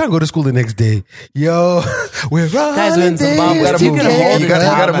 Fam, you can't go to school the next day. Yo, we're Guys, we're in Zimbabwe. You You can hold You it gotta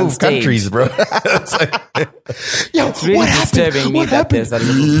down on move stage. countries, bro. Yo, It's really what happened? disturbing me What that happened? there's a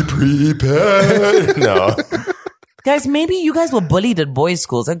little... Be prepared. No. Guys, maybe you guys were bullied at boys'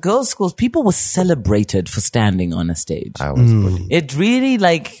 schools. At girls' schools, people were celebrated for standing on a stage. I was bullied. It really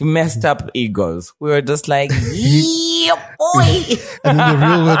messed up egos. We were just like, yeah, boy. And then the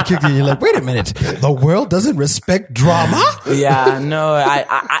real world kicked in. You're like, wait a minute. The world doesn't respect drama? Yeah, no,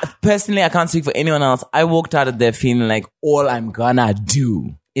 I personally, I can't speak for anyone else. I walked out of there feeling like all I'm gonna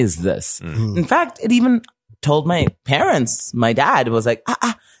do is this. In fact, it even told my parents, my dad was like,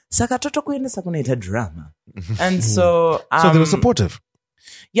 sakatoto kuendesa kunaita drama. And so, So they were supportive.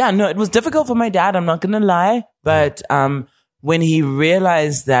 yeah, no, it was difficult for my dad. I'm not going to lie. But, when he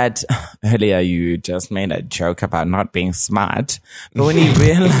realized that earlier you just made a joke about not being smart, but when he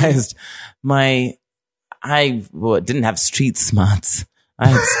realized I didn't have street smarts. I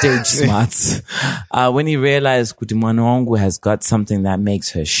had stage smarts. When he realized kuti mwana wangu has got something that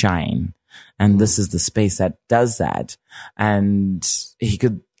makes her shine. And this is the space that does that. And he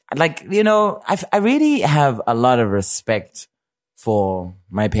could, I really have a lot of respect for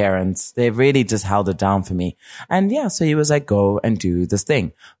my parents. They really just held it down for me. And yeah, so he was like, go and do this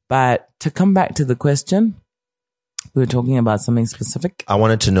thing. But to come back to the question, we were talking about something specific. I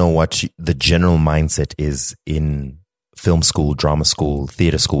wanted to know what the general mindset is in film school, drama school,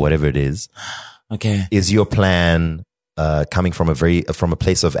 theater school, whatever it is. Okay. Is your plan coming from a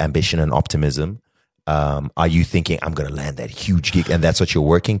place of ambition and optimism? Are you thinking I'm going to land that huge gig and that's what you're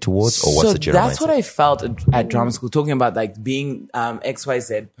working towards, or what's the general that's mindset? what I felt at drama school, talking about like being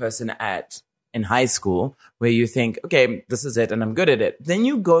XYZ person in high school, where you think, okay, this is it and I'm good at it. Then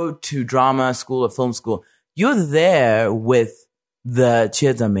you go to drama school or film school. You're there with the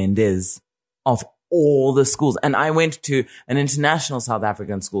Chieza Mendes of all the schools. And I went to an international South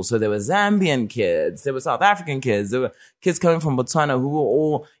African school. So there were Zambian kids, there were South African kids, there were kids coming from Botswana who were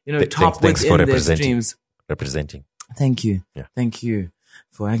all, top Thanks for within their streams. representing. Thank you. Yeah. Thank you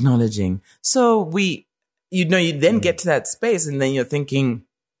for acknowledging. So you then get to that space and then you're thinking,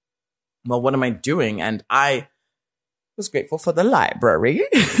 well, what am I doing? And I was grateful for the library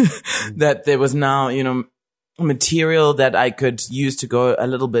that there was now, material that I could use to go a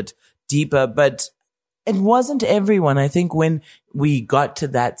little bit deeper, but it wasn't everyone. I think when we got to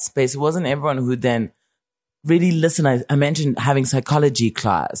that space, it wasn't everyone who then really listened. I mentioned having psychology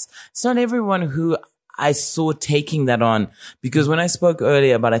class. It's not everyone who I saw taking that on, because when I spoke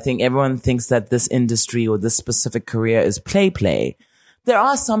earlier about, I think everyone thinks that this industry or this specific career is play. There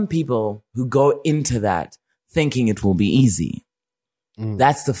are some people who go into that thinking it will be easy.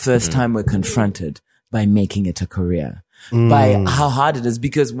 That's the first time we're confronted by making it a career, by how hard it is.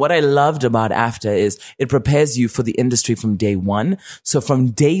 Because what I loved about AFTA is it prepares you for the industry from day one. So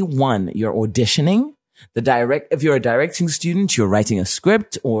from day one, you're auditioning. If you're a directing student, you're writing a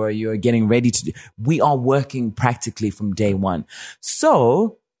script or you're getting ready we are working practically from day one.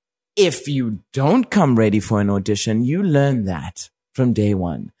 So if you don't come ready for an audition, you learn that from day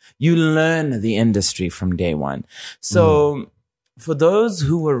one. You learn the industry from day one. So for those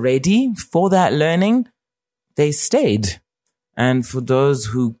who were ready for that learning, they stayed. And for those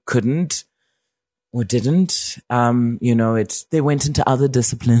who couldn't or didn't, they went into other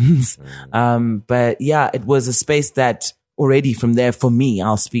disciplines. But yeah, it was a space that already from there, for me,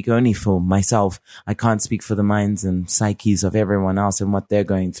 I'll speak only for myself. I can't speak for the minds and psyches of everyone else and what they're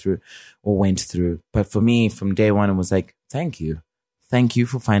going through or went through. But for me, from day one, it was like, thank you. Thank you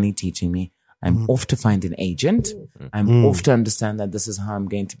for finally teaching me. I'm off to find an agent. I'm off to understand that this is how I'm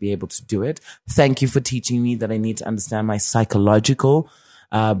going to be able to do it. Thank you for teaching me that I need to understand my psychological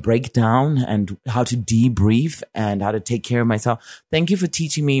breakdown and how to debrief and how to take care of myself. Thank you for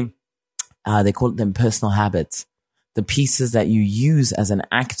teaching me, they call them personal habits, the pieces that you use as an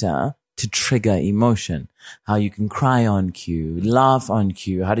actor to trigger emotion, how you can cry on cue, laugh on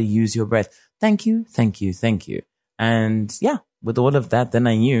cue, how to use your breath. Thank you, thank you, thank you. And yeah, with all of that, then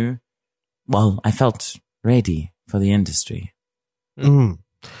I knew, I felt ready for the industry.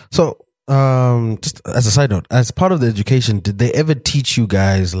 So, just as a side note, as part of the education, did they ever teach you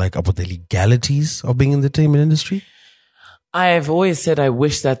guys like about the legalities of being in the entertainment industry? I've always said I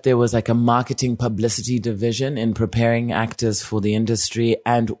wish that there was like a marketing publicity division in preparing actors for the industry,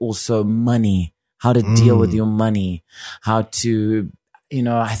 and also money, how to deal with your money, how to,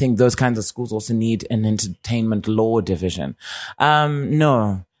 I think those kinds of schools also need an entertainment law division.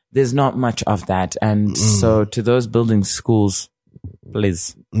 No, there's not much of that. And so to those building schools,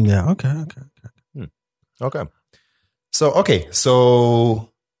 please. Yeah. Okay. Okay. So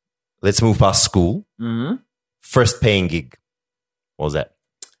let's move past school. First paying gig. What was that?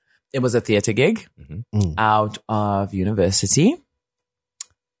 It was a theater gig out of university.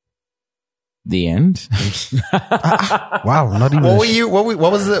 The end. Wow, not even. What were you? What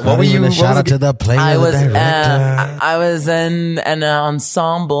was it? What were you? Shout out to the player. I was director. I was in an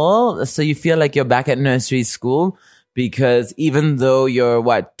ensemble, so you feel like you're back at nursery school, because even though you're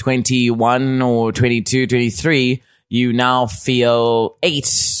 21 or 22, 23, you now feel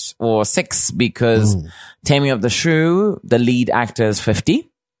 8 or 6 because Taming of the Shrew, the lead actor is 50.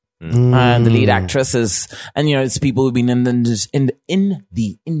 And the lead actress is, and it's people who've been in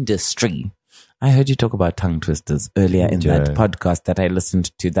the industry. I heard you talk about tongue twisters earlier in that podcast that I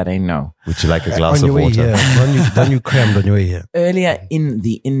listened to that I know. Would you like a glass on of your water? Way here. Then you crammed on your way here. Earlier in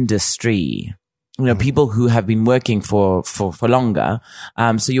the industry, people who have been working for longer.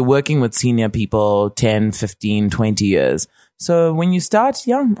 So you're working with senior people 10, 15, 20 years. So when you start,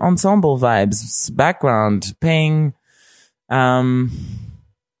 ensemble vibes, background, paying, a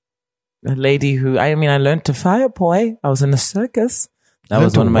lady who, I learned to firepoi. I was in a circus. That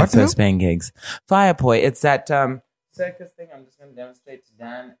was one of my first paying gigs. Firepoi. It's that circus thing. I'm just going to demonstrate to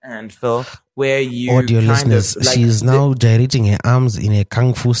Dan and Phil where you audio listeners, she is now gyrating her arms in a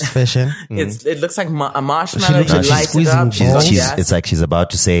kung fu fashion. It looks like a marshmallow. She looks like she's light squeezing it up. balls. It's like she's about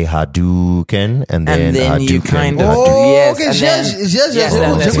to say Hadouken and then Hadouken. You kind of okay. Yes,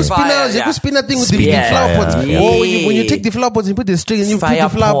 spinner thing with the flower pots. When you take the flower pots and put the string and you put the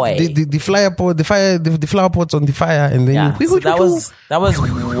flower pots on the fire and then you. So that was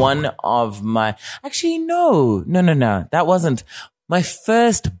one of my. Actually, no. That wasn't. My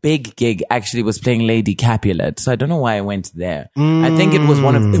first big gig actually was playing Lady Capulet. So I don't know why I went there. I think it was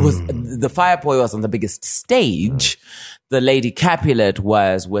the Firepoi was on the biggest stage. The Lady Capulet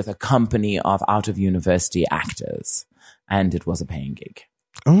was with a company of out of university actors, and it was a paying gig.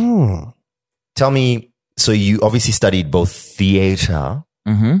 Oh. Tell me, so you obviously studied both theater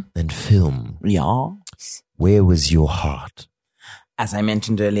and film. Yeah. Where was your heart? As I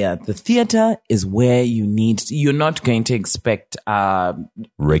mentioned earlier, the theater is where you're not going to expect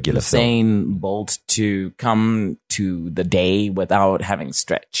regular Usain Bolt to come to the day without having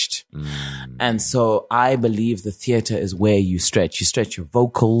stretched. And so I believe the theater is where you stretch. You stretch your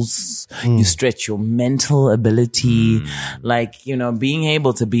vocals, you stretch your mental ability, being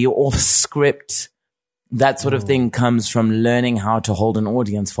able to be off script. That sort of thing comes from learning how to hold an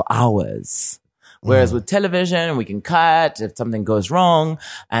audience for hours. Whereas with television, we can cut if something goes wrong.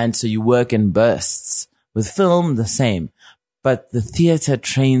 And so you work in bursts. With film, the same. But the theater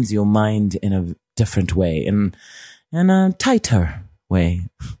trains your mind in a different way, in a tighter way.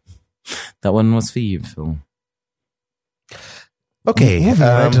 That one was for you, Phil. Okay, moving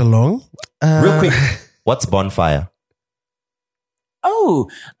right along. Real quick, what's Bonfire? Oh,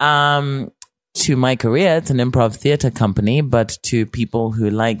 to my career, it's an improv theater company, but to people who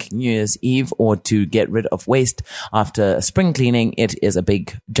like New Year's Eve or to get rid of waste after spring cleaning, it is a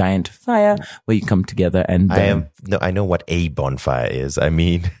big giant fire where you come together and burn. I know what a bonfire is. I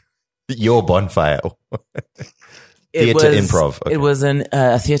mean, your bonfire. Theater improv. Okay. It was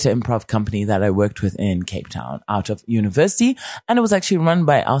a theater improv company that I worked with in Cape Town out of university, and it was actually run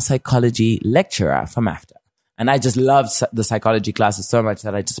by our psychology lecturer from AFTA. And I just loved the psychology classes so much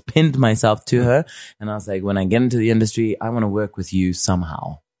that I just pinned myself to her. And I was like, when I get into the industry, I want to work with you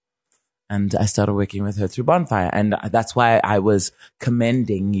somehow. And I started working with her through Bonfire. And that's why I was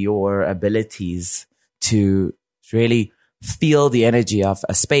commending your abilities to really feel the energy of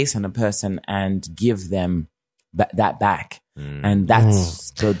a space and a person and give them that back. And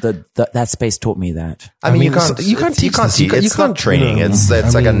that's that space taught me that. I mean, you can't teach. It's not training. It's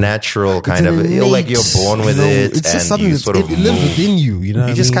like a natural kind of. Like you're born with it, it's just and something you that sort of it lives within you. You know,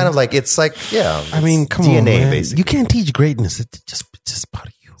 you just kind of like it's like I mean, come DNA, on, man. basically. You can't teach greatness. It's just part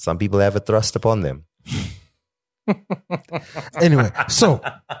of you. Some people have it thrust upon them. Anyway, so.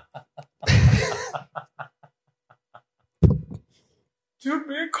 To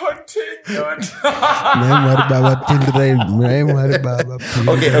be continued.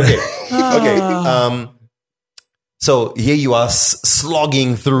 Okay. So here you are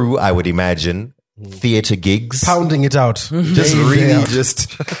slogging through, I would imagine, theater gigs. Pounding it out. Just really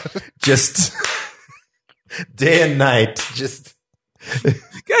just day and night. Just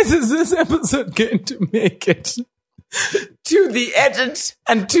Guys, is this episode going to make it to the edit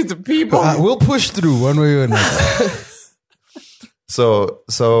and to the people? We'll push through one way or another. So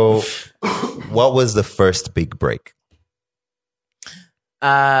what was the first big break?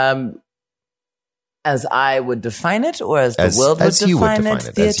 As I would define it, or as the world would define it,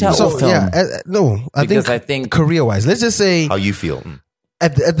 theater or film? I think career-wise, let's just say how you feel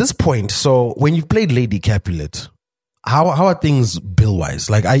at this point. So when you played Lady Capulet, how are things bill-wise?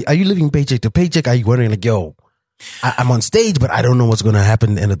 Like, are you living paycheck to paycheck? Are you wondering like, yo, I'm on stage, but I don't know what's going to happen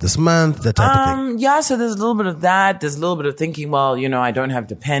at the end of this month, that type of thing? Yeah, so there's a little bit of that. There's a little bit of thinking, well, I don't have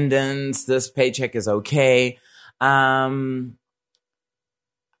dependents. This paycheck is okay. I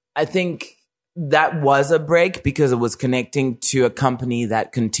think that was a break because it was connecting to a company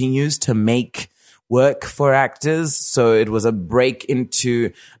that continues to make work for actors. So it was a break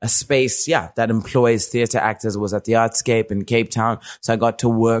into a space, that employs theater actors. It was at the Artscape in Cape Town. So I got to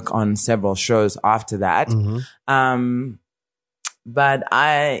work on several shows after that. Mm-hmm. But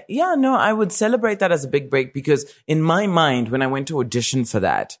I would celebrate that as a big break because in my mind, when I went to audition for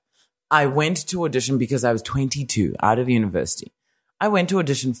that, I went to audition because I was 22 out of university. I went to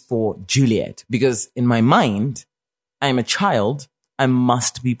audition for Juliet because in my mind, I'm a child. I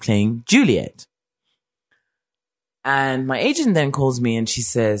must be playing Juliet. And my agent then calls me and she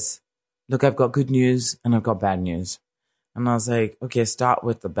says, look, I've got good news and I've got bad news. And I was like, okay, start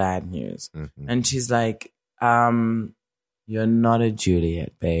with the bad news. Mm-hmm. And she's like, you're not a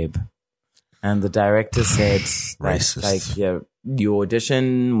Juliet, babe. And the director said, your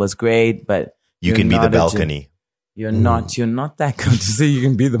audition was great, but you can be the balcony. You're not that good to say you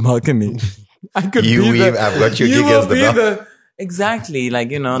can be the balcony. I've got your gig as the balcony. Exactly,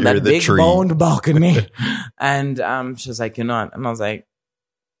 that big boned balcony. And she was like, you're not. And I was like,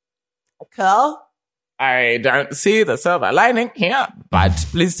 okay, I don't see the silver lining here, but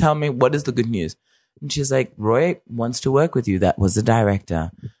please tell me, what is the good news? And she's like, Roy wants to work with you. That was the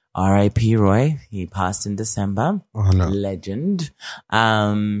director. R.I.P. Roy. He passed in December. Oh, no. Legend.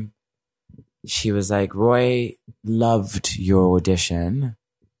 She was like, Roy loved your audition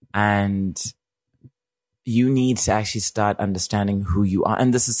and you need to actually start understanding who you are.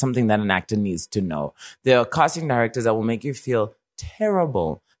 And this is something that an actor needs to know. There are casting directors that will make you feel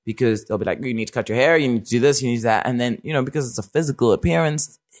terrible because they'll be like, you need to cut your hair, you need to do this, you need that. And then, because it's a physical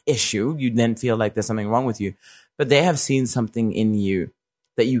appearance issue, you then feel like there's something wrong with you. But they have seen something in you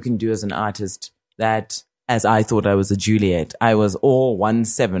that you can do as an artist that, as I thought I was a Juliet, I was all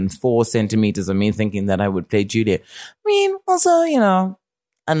 174 centimeters of me thinking that I would play Juliet. I mean, also,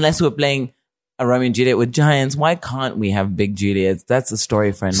 unless we're playing a Romeo and Juliet with giants, why can't we have big Juliets? That's a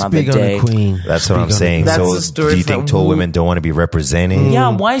story for another day. Queen. That's what I'm saying. So do you think tall women don't want to be represented? Yeah,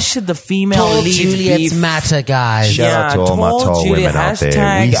 why should the female Tall lead Juliets be matter, guys. Shout out to all my tall women out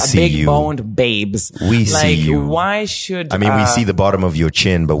there. We see big you. boned babes. We see you. Why should we see the bottom of your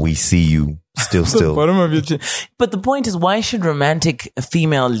chin, but we see you. Still. Bottom of your chin. But the point is, why should romantic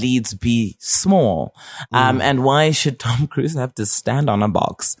female leads be small? And why should Tom Cruise have to stand on a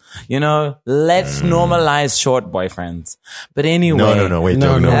box? Let's normalize short boyfriends. But anyway. No, wait.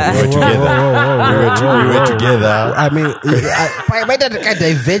 No, We were together. We were together. I mean, why that kind of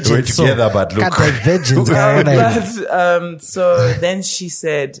divergence? We're together, but look. Kind of divergence, guy. So then she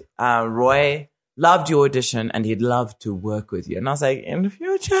said, Roy loved your audition and he'd love to work with you. And I was like, in the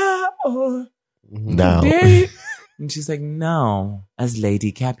future or Now. today? And she's like, no, as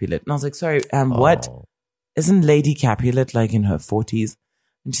Lady Capulet. And I was like, sorry, what? Isn't Lady Capulet like in her 40s?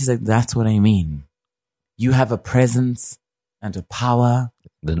 And she's like, that's what I mean. You have a presence and a power.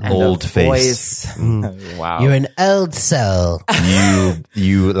 An and old a face. voice. Wow. You're an old soul.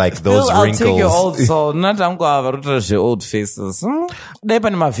 You like those Phil, I'll wrinkles. take your old soul. Not I'm going to your old faces. They're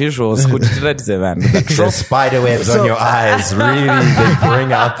my visuals. The spider webs on your eyes really they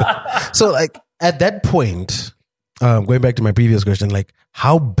bring out the... So, like, at that point, going back to my previous question, like,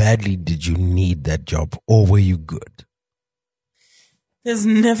 how badly did you need that job, or were you good? There's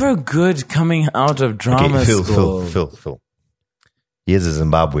never good coming out of drama school. Phil. Here's a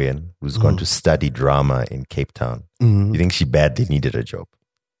Zimbabwean who's gone to study drama in Cape Town. You think she badly needed a job?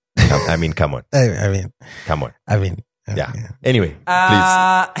 I mean, come on. Come on. Yeah. Anyway,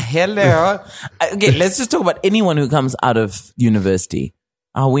 please. Hello. Okay, let's just talk about anyone who comes out of university.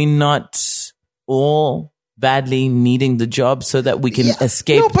 Are we not all badly needing the job so that we can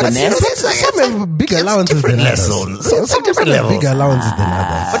escape the nest? Some have bigger allowances than others. Some have bigger allowances than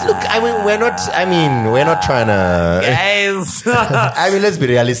others. But look, we're not trying to... Guys. let's be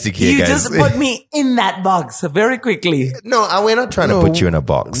realistic here, You guys. just put me in that box very quickly. No, we're not trying to put you in a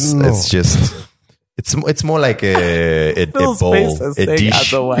box. No. It's just... It's more like a Phil's bowl, face is a saying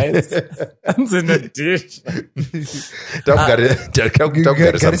dish. Otherwise, it's in a dish.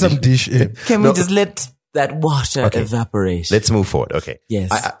 Get some dish in. Can we just let that water evaporate? Let's move forward. Okay.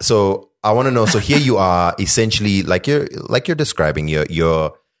 Yes. So I want to know. So here you are, essentially, like you're describing.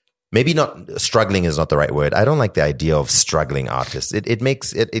 You're maybe not struggling is not the right word. I don't like the idea of struggling artists. It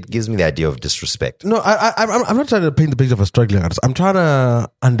gives me the idea of disrespect. No, I'm not trying to paint the picture of a struggling artist. I'm trying to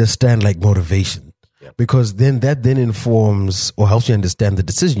understand like motivation, because then that informs or helps you understand the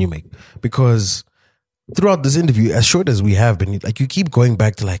decision you make. Because throughout this interview, as short as we have been, like you keep going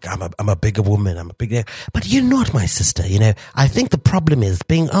back to like I'm a bigger woman, I'm a bigger, but you're not my sister. I think the problem is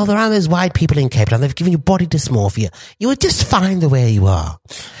being around those white people in Cape Town. They've given you body dysmorphia. You were just fine the way you are.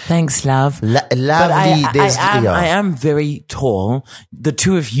 Thanks, love. Lovely. But I am very tall. The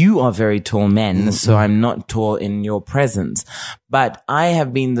two of you are very tall men, so I'm not tall in your presence. But I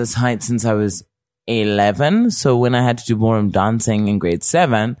have been this height since I was 11. So when I had to do ballroom dancing in grade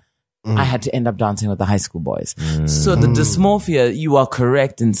 7, I had to end up dancing with the high school boys. So the dysmorphia, you are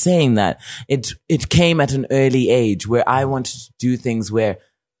correct in saying that. It came at an early age where I wanted to do things where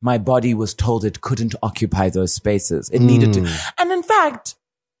my body was told it couldn't occupy those spaces. It needed to. And in fact,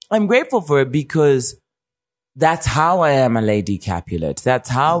 I'm grateful for it because that's how I am a Lady Capulet. That's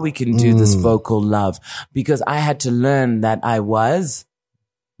how we can do this vocal love, because I had to learn that I was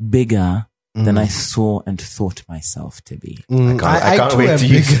bigger than I saw and thought myself to be. I can't wait to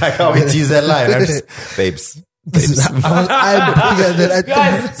use that line. I'm just, babes. I'm bigger than I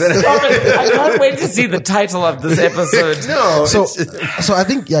Guys, stop it. I can't wait to see the title of this episode. No. So I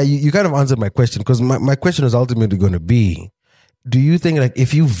think, you kind of answered my question, because my question is ultimately going to be, do you think like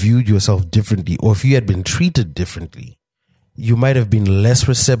if you viewed yourself differently, or if you had been treated differently, you might have been less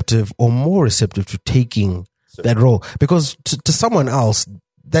receptive or more receptive to taking that role? Because to someone else,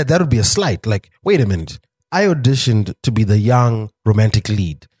 that would be a slight. Like, wait a minute, I auditioned to be the young romantic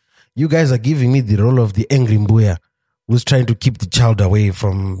lead. You guys are giving me the role of the angry mbuya who's trying to keep the child away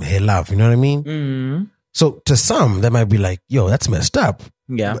from her love. You know what I mean? Mm-hmm. So to some, they might be like, yo, that's messed up.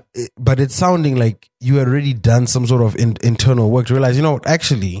 Yeah. But it's sounding like you had already done some sort of internal work to realize,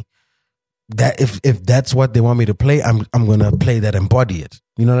 actually, that if that's what they want me to play, I'm going to play that, embody it.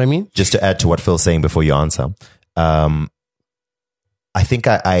 You know what I mean? Just to add to what Phil's saying before you answer, I think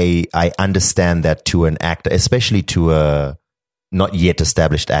I understand that to an actor, especially to a not yet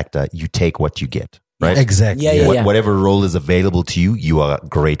established actor, you take what you get, right? Exactly. Yeah. Whatever role is available to you, you are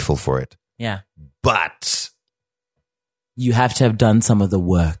grateful for it. Yeah. But you have to have done some of the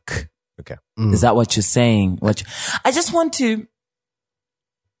work. Okay. Is that what you're saying? I just want to...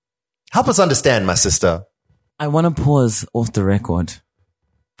 Help us understand, my sister. I want to pause off the record.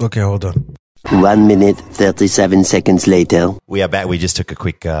 Okay, hold on. 1 minute, 37 seconds later. We are back. We just took a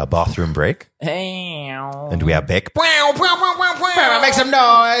quick bathroom break. And we are back. Make some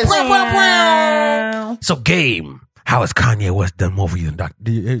noise. So, Game, how has Kanye West done more for you than Dr.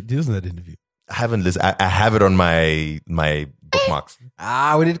 Did you listen to that interview? I haven't listened. I have it on my bookmarks.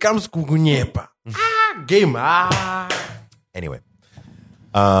 When it comes to Kunyepa. Game. Anyway.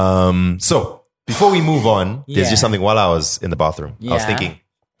 So before we move on, there's just something while I was in the bathroom. I was thinking.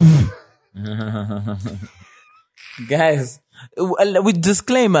 Guys, with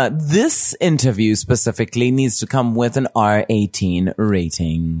disclaimer, this interview specifically needs to come with an R18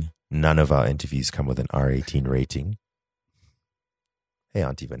 rating. None of our interviews come with an R18 rating. Hey,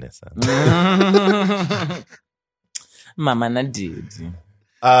 Auntie Vanessa. Mama Nadid.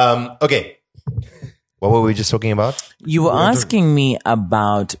 Okay. What were we just talking about? You were asking me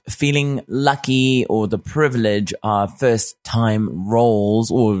about feeling lucky or the privilege of first-time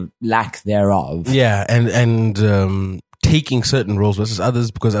roles or lack thereof. Yeah, and taking certain roles versus others,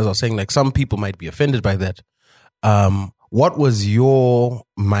 because as I was saying, like some people might be offended by that. What was your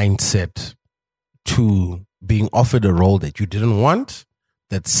mindset to being offered a role that you didn't want,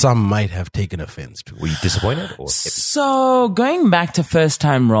 that some might have taken offense to? Were you disappointed? Or So going back to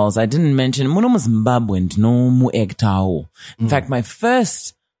first-time roles, I didn't mention in fact, my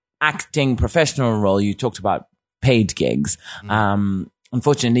first acting professional role, you talked about paid gigs.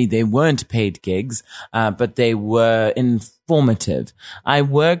 Unfortunately, they weren't paid gigs, but they were informative. I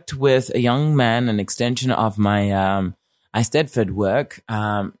worked with a young man, an extension of my Eisteddfod work.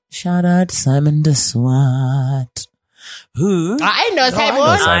 Shout out Simon de Swart. Who? I know Simon.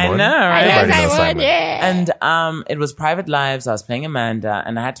 I know, right? Everybody knows Simon. Yeah. And it was Private Lives. I was playing Amanda,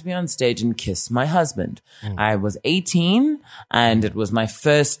 and I had to be on stage and kiss my husband. I was 18, and it was my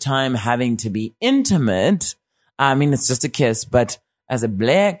first time having to be intimate. I mean, it's just a kiss, but as a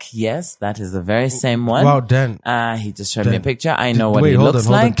black, yes, that is the very same one. Wow, Dan. He just showed me a picture. I know what Wait, he hold looks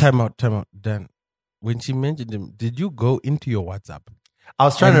on, like. Time out. Dan, when she mentioned him, did you go into your WhatsApp? I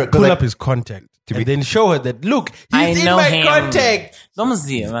was trying and to pull up his contact and then show her that, look, he's in my contact.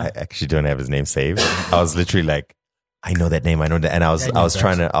 I actually don't have his name saved. I was literally like, I know that name. I know that. And I was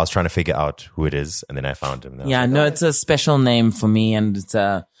trying to figure out who it is. And then I found him. Yeah, no, it's a special name for me, and it's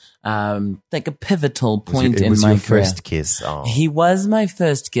a like a pivotal point it in was my your career. first kiss. Oh. He was my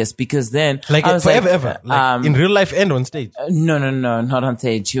first kiss because then Like I was forever, like, ever. Like in real life and on stage. No, not on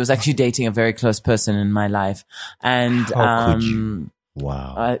stage. He was actually dating a very close person in my life, and How could you?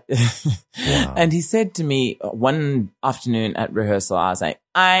 Wow. Wow. And he said to me one afternoon at rehearsal, I was like,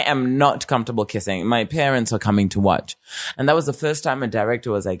 I am not comfortable kissing. My parents are coming to watch. And that was the first time a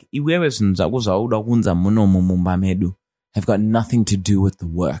director was like, have got nothing to do with the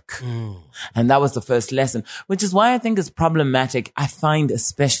work. And that was the first lesson, which is why I think it's problematic. I find,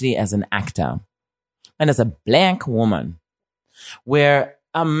 especially as an actor and as a black woman, where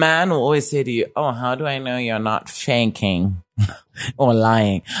a man will always say to you, oh, how do I know you're not faking or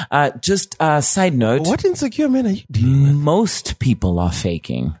lying? Just a side note. What insecure men are you dealing with? Most people are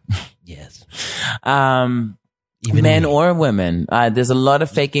faking. Yes. Men or women. There's a lot of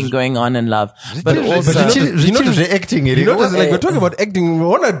faking going on in love. But also, acting it. You know, like we're talking about acting,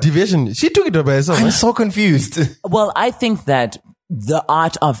 we're on a deviation. She took it by herself. I'm so confused. well, I think that the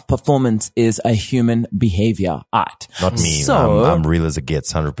art of performance is a human behavior art. Not me. So, I'm real as it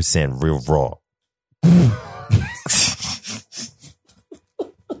gets, 100% real raw.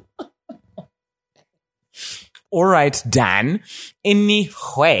 all right, Dan.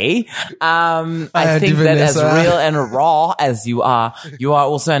 Anyway, I think that as Vanessa. real and raw as you are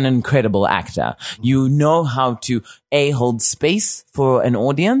also an incredible actor. You know how to hold space for an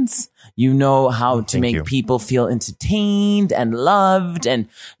audience. You know how to make people feel entertained and loved, and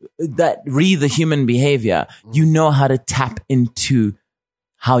that the human behavior. You know how to tap into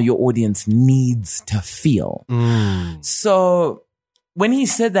how your audience needs to feel. So when he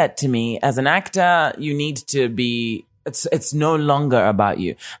said that to me, as an actor, you need to be, it's no longer about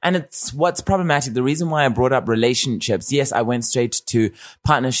you. And it's what's problematic. The reason why I brought up relationships. Yes, I went straight to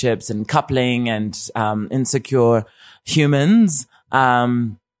partnerships and coupling and insecure humans.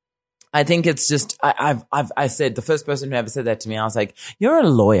 I think it's just, I said, the first person who ever said that to me, I was like, you're a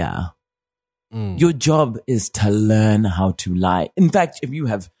lawyer. Your job is to learn how to lie. In fact, if you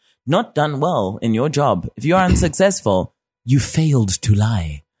have not done well in your job, if you are unsuccessful, you failed to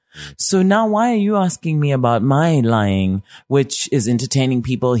lie. So now why are you asking me about my lying, which is entertaining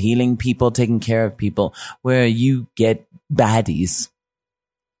people, healing people, taking care of people, where you get baddies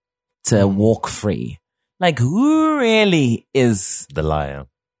to walk free? Like, who really is the liar?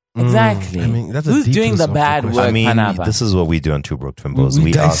 Exactly. I mean, that's a who's deep doing the philosophical bad question. work? I mean, Panapa? this is what we do on Two Broke Twimbles.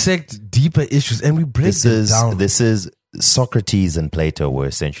 We ask, dissect deeper issues and we break them down. This is Socrates and Plato were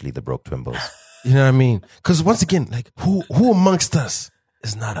essentially the Broke Twimbles. You know what I mean? Because once again, like who amongst us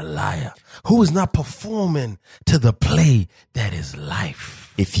is not a liar? Who is not performing to the play that is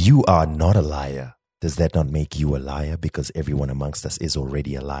life? If you are not a liar, does that not make you a liar? Because everyone amongst us is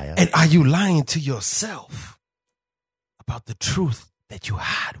already a liar. And are you lying to yourself about the truth that you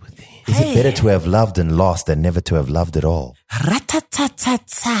had within? Is it better to have loved and lost than never to have loved at all?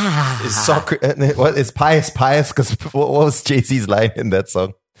 Ra-ta-ta-ta-ta. Is Socrates, what is pious? Because what was Jay-Z's line in that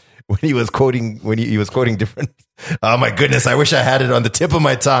song? When he was quoting different. Oh my goodness, I wish I had it on the tip of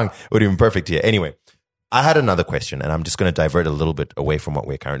my tongue. It would have been perfect here. Anyway, I had another question, and I'm just going to divert a little bit away from what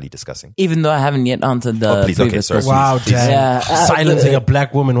we're currently discussing. Even though I haven't yet answered the Please, okay, previous sorry. question. Wow, Dan. Yeah, Silencing a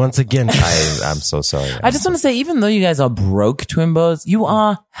black woman once again. I'm so sorry. I just want to say, even though you guys are broke, Twimbos, you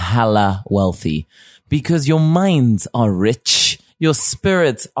are hella wealthy because your minds are rich. Your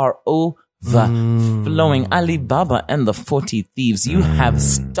spirits are overflowing. Alibaba and the 40 thieves, you have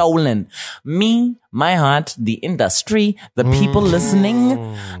stolen me, my heart, the industry, the people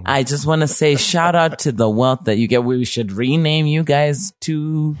listening. I just want to say shout out to the wealth that you get. We should rename you guys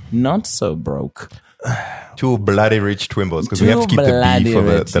to Not So Broke. Two bloody rich Twimbos, because we Two have to keep the bloody B for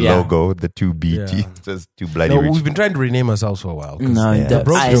rich, the yeah. logo, the 2BT. Yeah. Says two bloody No, rich. we've been trying to rename ourselves for a while. 'cause No, the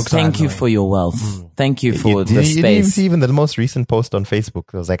broke I jokes are thank you annoying. for your wealth. Thank you for the You didn't even space. see even the most recent post on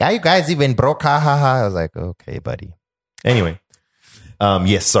Facebook. It was like, are you guys even broke? Ha ha ha. I was like, okay, buddy. Anyway.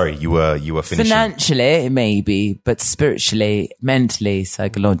 Yes, sorry, you were finishing. Financially, maybe, but spiritually, mentally,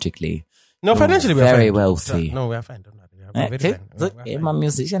 psychologically. No, financially we're Very fine. wealthy. No, we're fine. We're very fine. Look, I'm a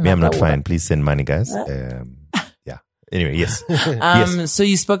musician. Me, I'm not that fine. Please send money, guys. Yeah. Anyway, yes. Yes. So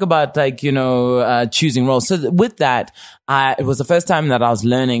you spoke about choosing roles. So with that, it was the first time that I was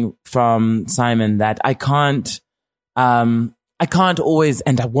learning from Simon that I can't always,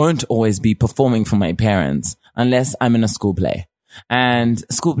 and I won't always be performing for my parents unless I'm in a school play. And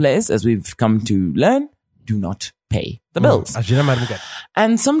school plays, as we've come to learn, do not pay the bills.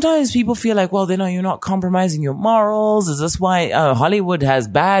 And sometimes people feel like, well, you're not compromising your morals. Is this why Hollywood has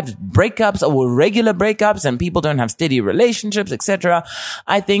bad breakups or regular breakups and people don't have steady relationships, etc.?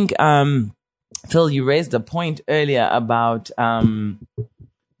 I think, Phil, you raised a point earlier about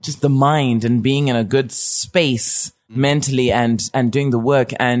just the mind and being in a good space mentally and doing the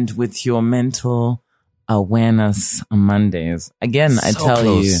work and with your mental awareness on Mondays. Again, I tell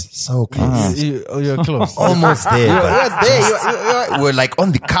you. So close. You're close. Almost there. But there. We're like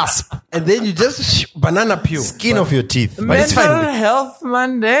on the cusp. And then you just banana peel. Skin of your teeth. But it's Mental fine. Health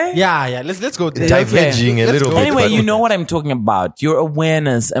Monday. Yeah. Let's go there. Diverging a Let's little go. bit. Anyway, but- you know what I'm talking about. Your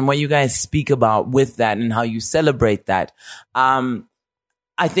awareness and what you guys speak about with that and how you celebrate that.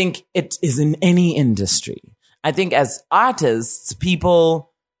 I think it is in any industry. I think as artists, people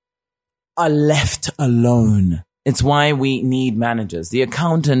are left alone. It's why we need managers. The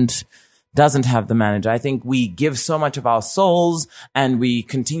accountant doesn't have the manager. I think we give so much of our souls and we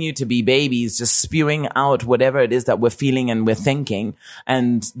continue to be babies, just spewing out whatever it is that we're feeling and we're thinking.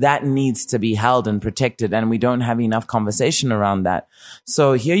 And that needs to be held and protected. And we don't have enough conversation around that.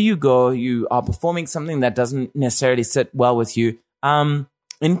 So here you go. You are performing something that doesn't necessarily sit well with you.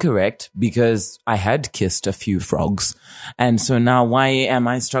 Incorrect, because I had kissed a few frogs. And so now why am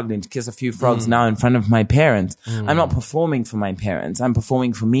I struggling to kiss a few frogs now in front of my parents? I'm not performing for my parents. I'm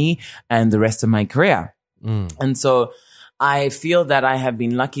performing for me and the rest of my career. And so I feel that I have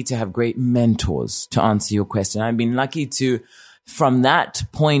been lucky to have great mentors, to answer your question. I've been lucky to, from that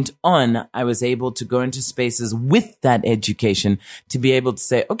point on, I was able to go into spaces with that education to be able to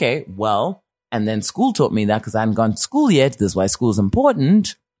say, okay, well, and then school taught me that because I hadn't gone to school yet. This is why school is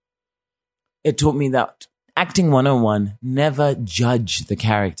important. It taught me that acting 101, never judge the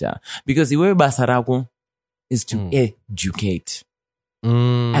character. Because the way Basarago is to educate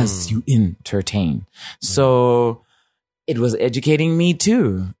as you entertain. So it was educating me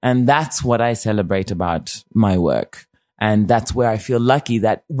too. And that's what I celebrate about my work. And that's where I feel lucky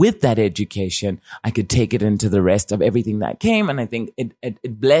that with that education, I could take it into the rest of everything that came. And I think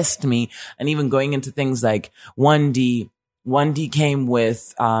it blessed me. And even going into things like 1D came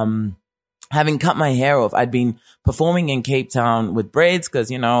with, having cut my hair off. I'd been performing in Cape Town with braids because,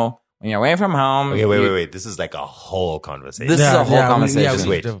 when you're away from home. Okay, wait. This is like a whole conversation. This is a whole conversation. Just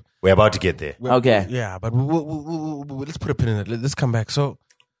wait. We're about to get there. Okay. Yeah, but let's put a pin in it. Let's come back. So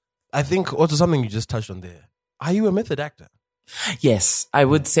I think also something you just touched on there. Are you a method actor? Yes, I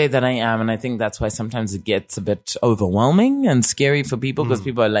would say that I am. And I think that's why sometimes it gets a bit overwhelming and scary for people because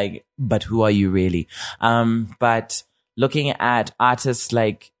people are like, but who are you really? But looking at artists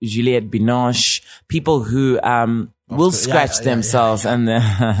like Juliette Binoche, people who will scratch themselves and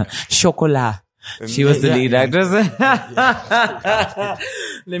the chocolat. She was the lead actress.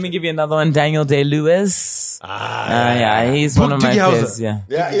 Let me give you another one. Daniel Day-Lewis. Yeah, he's one of my Doogie Howser. favorites. Yeah.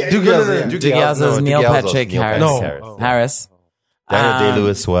 Doogie Howser's Neil Patrick Harris. No. Harris. Daniel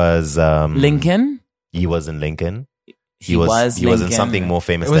Day-Lewis was Lincoln. He was in Lincoln. He was in Lincoln. something more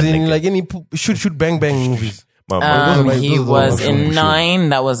famous It was than in Lincoln. like any shoot bang bang movies. He was in 9.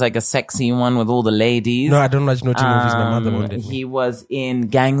 That was like a sexy one with all the ladies. No, I don't watch no teen movies. My mother wanted me. He was in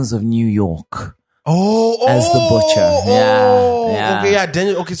Gangs of New York. Oh, as the butcher. Yeah. Okay, yeah,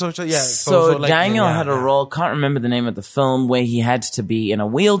 Daniel. Okay, so yeah. So like, Daniel yeah, had a role, can't remember the name of the film, where he had to be in a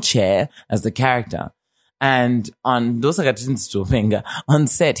wheelchair as the character. And on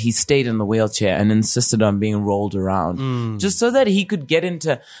set, he stayed in the wheelchair and insisted on being rolled around just so that he could get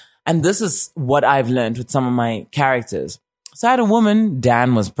into. And this is what I've learned with some of my characters. So I had a woman,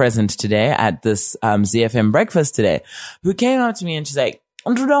 Dan was present today at this ZFM breakfast today, who came up to me and she's like,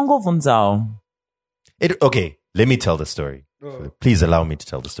 Okay, let me tell the story. Please allow me to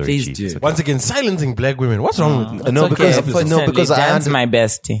tell the story. Please Chief. do. It's okay. Once again, silencing black women. What's wrong with you? No, because Dan's my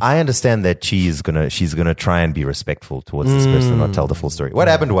bestie. I understand that she's gonna try and be respectful towards this person and not tell the full story. What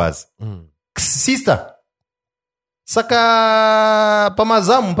happened was, sister, saka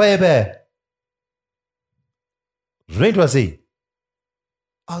pamazamu paepe.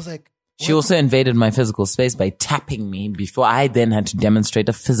 I was like, She also invaded my physical space by tapping me before I then had to demonstrate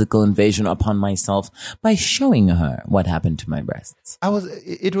a physical invasion upon myself by showing her what happened to my breasts.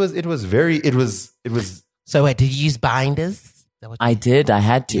 it was. So wait, did you use binders? I did. I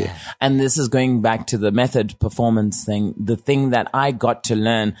had to. Yeah. And this is going back to the method performance thing, the thing that I got to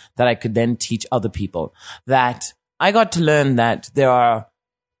learn that I could then teach other people. That I got to learn that there are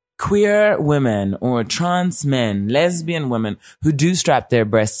queer women or trans men, lesbian women who do strap their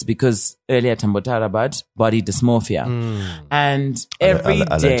breasts because earlier tambotara about body dysmorphia. And every day.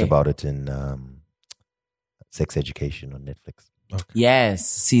 I learned about it in Sex Education on Netflix. Okay. Yes,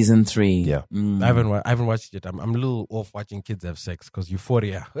 season 3. Yeah. I haven't watched it. I'm a little off watching kids have sex because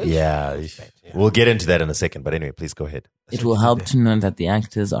Euphoria. Yeah. We'll get into that in a second. But anyway, please go ahead. It will help to know that the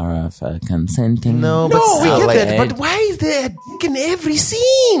actors are of consenting. No, No, we still, get like, that. But why is there a dick in every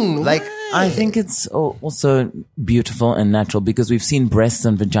scene? Like, I think it's also beautiful and natural because we've seen breasts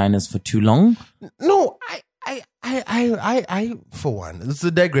and vaginas for too long. No, I, for one, this is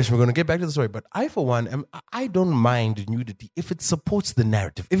a digression. We're going to get back to the story, but I, for one, I don't mind nudity if it supports the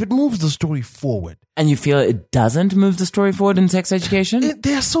narrative, if it moves the story forward. And you feel it doesn't move the story forward in Sex Education?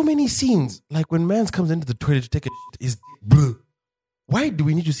 There are so many scenes, like when Mans comes into the toilet to take a shit, is bleh. Why do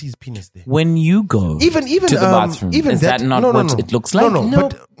we need to see his penis there? When you go Even to the bathroom, even is that not no, what it looks like?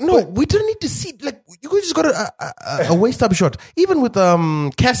 No, we don't need to see. Like you just got a waist up shot. Even with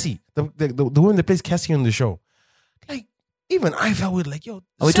Cassie, the woman that plays Cassie on the show, like even I felt weird. Like, yo,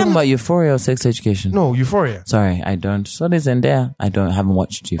 Are we talking about Euphoria or Sex Education? No, Euphoria. Sorry, I don't. So there's Zendaya. Haven't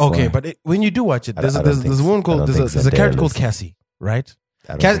watched Euphoria. Okay, but when you do watch it, there's I don't a think woman called there's a character called Zendaya Cassie, right?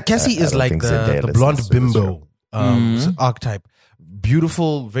 I don't think- Cassie I is don't like think the Zendaya blonde listens to this bimbo show. archetype.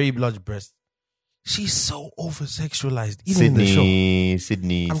 Beautiful, very large breasts. She's so over sexualized, even in the show.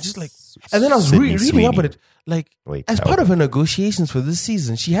 Sydney. I'm just like, and then I was Sydney reading up on Sweeney. it. Like, Wait, as part of her negotiations for this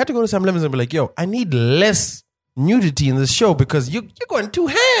season, she had to go to Sam Lemons and be like, yo, I need less nudity in this show because you're going too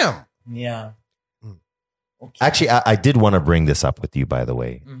ham. Yeah. Actually, I did want to bring this up with you, by the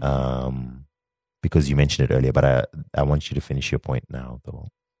way, because you mentioned it earlier, but I want you to finish your point now, though.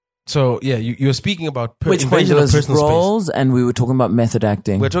 So, yeah, you're speaking about Which point? invasion There of was personal space. roles, and we were talking about method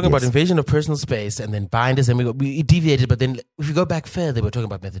acting. We're talking about Yes. invasion of personal space and then binders, and we deviated, but then if you go back further, we're talking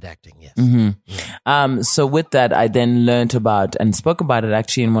about method acting, yes. So with that, I then learned about and spoke about it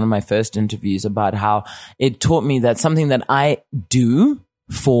actually in one of my first interviews about how it taught me that something that I do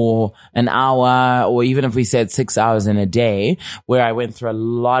for an hour, or even if we said 6 hours in a day, where I went through a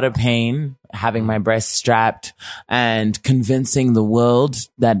lot of pain, having my breasts strapped and convincing the world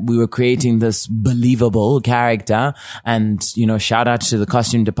that we were creating this believable character. And, shout out to the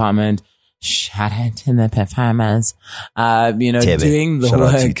costume department. Shout out to the performers. Tebe. Doing the Shout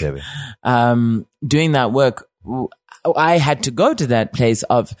out to work. Tebe. Doing that work, I had to go to that place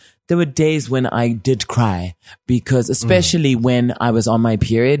of, there were days when I did cry because especially when I was on my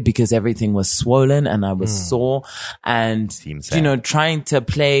period, because everything was swollen and I was sore and, Seems sad. trying to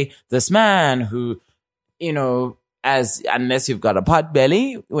play this man who, unless you've got a pot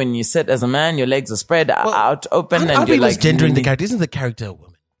belly, when you sit as a man, your legs are spread out open and I'll you're be like misgendering the character. Isn't the character a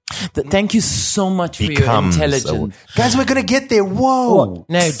woman? Thank you so much for your becomes intelligence. Guys, we're gonna get there. Whoa.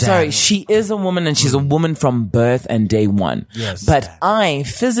 No, Dan. Sorry, she is a woman and she's a woman from birth and day one. Yes, but Dan. I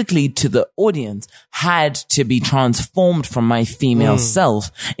physically to the audience had to be transformed from my female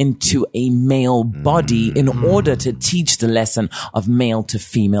self into a male body in order to teach the lesson of male to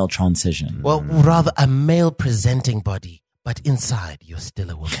female transition. Well, rather a male presenting body, but inside you're still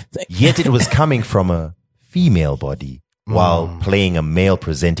a woman. Yet it was coming from a female body while playing a male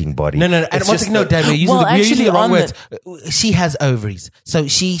presenting body. No. And It's one just thing, no, Dan, we're using, Well, we're using actually, the wrong on words. She has ovaries, so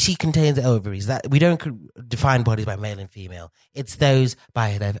she contains ovaries. That we don't define bodies by male and female. It's those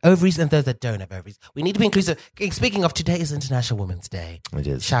by their ovaries and those that don't have ovaries. We need to be inclusive. Speaking of, today is International Women's Day. It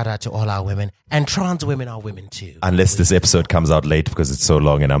is. Shout out to all our women, and trans women are women too. Unless this episode comes out late because it's so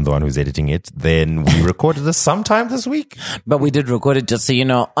long and I'm the one who's editing it, then we recorded this sometime this week. But we did record it, just so you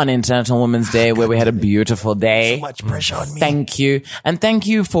know, on International Women's Day, where we had a beautiful day. So much pressure on me. Thank you. And thank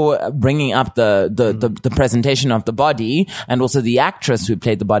you for bringing up the presentation of the body and also the actress who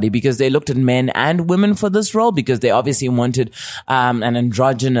played the body, because they looked at men and women for this role, because they obviously wanted an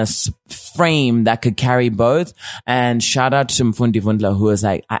androgynous frame that could carry both. And shout out to Mfundi Vundla, who was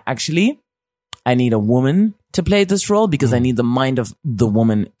like, I need a woman to play this role because I need the mind of the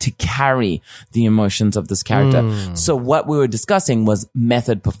woman to carry the emotions of this character. So what we were discussing was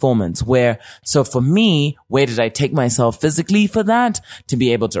method performance, so for me, where did I take myself physically for that to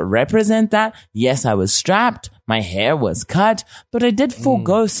be able to represent that? Yes, I was strapped. My hair was cut, but I did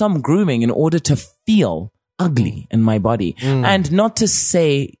forego some grooming in order to feel ugly in my body. And not to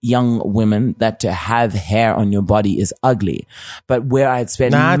say, young women, that to have hair on your body is ugly, but where I had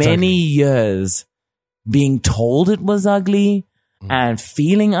spent many years being told it was ugly and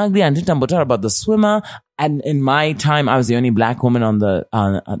feeling ugly. And I'm talking about the swimmer. And in my time, I was the only black woman on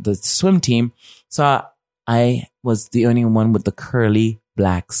the swim team. So I was the only one with the curly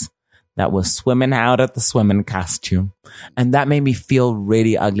blacks that was swimming out at the swimming costume. And that made me feel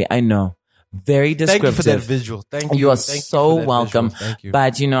really ugly. I know. Very descriptive. Thank you for that visual. Thank you. You are Thank you so for that welcome. visual. Thank you.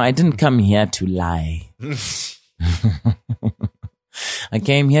 But I didn't come here to lie. I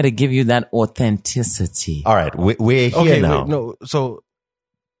came here to give you that authenticity. All right, we're here now. Wait, no. So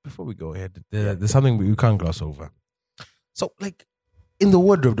before we go ahead, there's something we can't gloss over. So, like, in the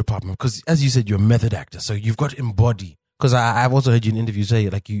wardrobe department, because as you said, you're a method actor, so you've got to embody. Because I've also heard you in interviews say,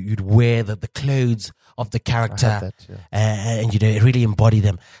 like, you'd wear the clothes of the character, and really embody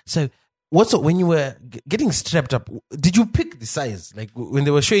them. So, when you were getting strapped up, did you pick the size? Like, when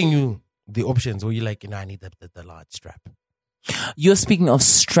they were showing you the options, were you like, I need the large strap? You're speaking of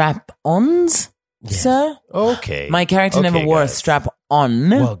strap-ons, sir? Okay. My character never wore a strap-on.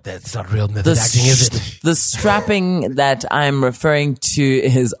 Well, that's not real method acting, is it? The strapping that I'm referring to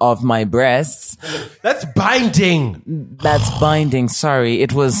is of my breasts. That's binding. That's binding. Sorry.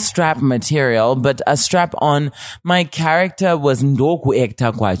 It was strap material, but a strap-on. My character was Ndoku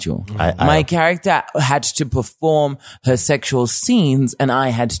Ekta Kwachu. My character had to perform her sexual scenes, and I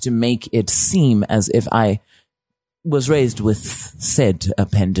had to make it seem as if I was raised with said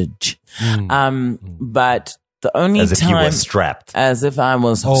appendage. But the only as if time... you were strapped. As if I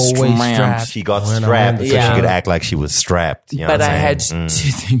was Always strapped. She got strapped so she could act like she was strapped. You know But what I I'm had saying? two,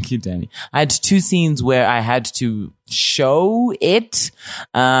 thank you, Danny. I had two scenes where I had to show it,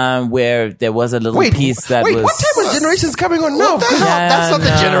 where there was a little piece that was... what type of generation's coming on now? That's not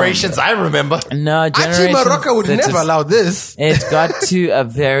the generations I remember. No, Actually, generations Morocco would that never just- allow this. It got to a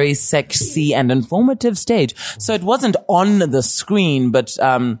very sexy and informative stage. So it wasn't on the screen, but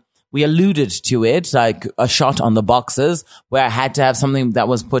we alluded to it, like a shot on the boxes where I had to have something that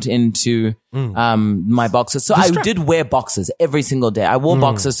was put into my boxes. So I did wear boxes every single day. I wore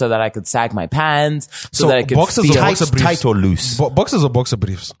boxes so that I could sag my pants, so that I could boxes feel or boxer briefs? Tight or loose? Boxers or boxer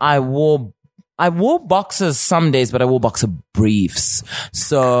briefs? I wore boxers some days, but I wore boxer briefs.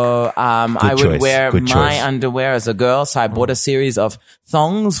 So I would choice. wear Good my choice. underwear as a girl. So I bought a series of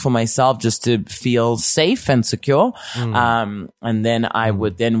thongs for myself just to feel safe and secure. And then I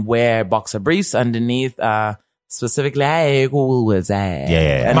would then wear boxer briefs underneath. Specifically, Yeah. And Those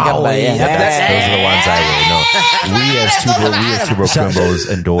are the ones I wear. No, we as Tubro Quimbos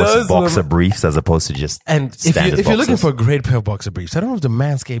endorse Those boxer briefs as opposed to just And standard if you're looking boxers. for a great pair of boxer briefs, head over to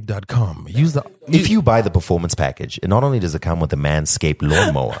manscaped.com. Use the... If you buy the performance package, it not only does it come with the Manscaped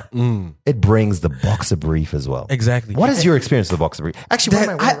lawnmower, it brings the boxer brief as well. Exactly. What is your experience with the boxer brief? Actually,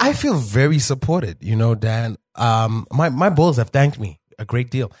 Dan, I feel very supported, Dan. My balls have thanked me a great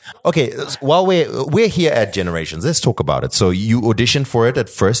deal. Okay, while we're here at Generations, let's talk about it. So you auditioned for it at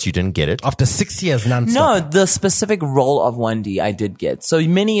first, you didn't get it. After 6 years nonstop. No, the specific role of Wendy I did get. So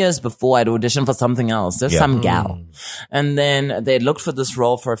many years before, I'd auditioned for something else. There's some gal. And then they looked for this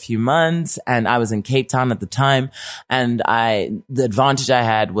role for a few months, and I was in Cape Town at the time. And the advantage I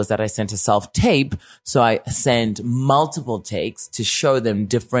had was that I sent a self-tape. So I sent multiple takes to show them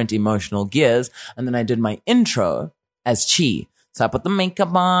different emotional gears. And then I did my intro as Chi. So I put the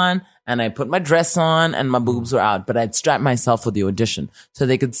makeup on and I put my dress on and my boobs were out, but I'd strap myself for the audition so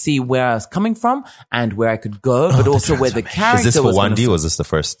they could see where I was coming from and where I could go, but also where the character was. Is this for gonna 1D or was this the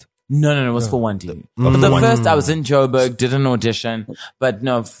first? No, it was for 1D. But the first, I was in Joburg, did an audition. But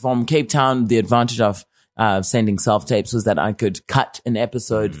no, from Cape Town, the advantage of sending self-tapes was that I could cut an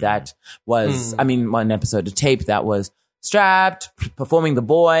episode that was, an episode of tape that was strapped, performing the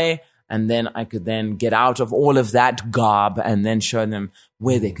boy, and then I could then get out of all of that garb and then show them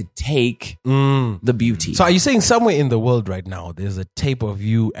where they could take the beauty. So are you saying somewhere in the world right now, there's a tape of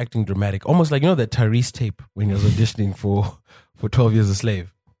you acting dramatic, almost like, that Tyrese tape when he was auditioning for 12 Years a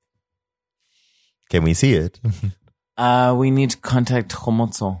Slave? Can we see it? We need to contact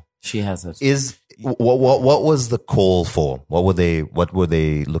Khomotso. She has it. What was the call for? What were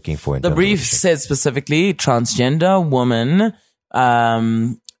they looking for? The brief said specifically transgender woman,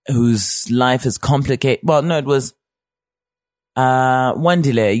 whose life is complicated. Well, no, it was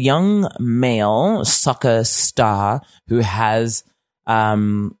Wandile, a young male soccer star who has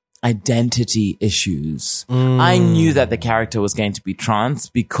identity issues. I knew that the character was going to be trans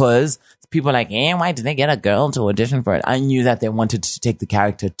because people are like, why did they get a girl to audition for it? I knew that they wanted to take the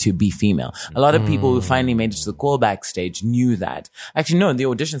character to be female. A lot of people who finally made it to the callback stage knew that. Actually, no, the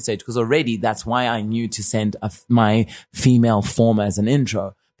audition stage, because already that's why I knew to send my female form as an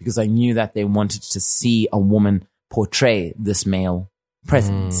intro, because I knew that they wanted to see a woman portray this male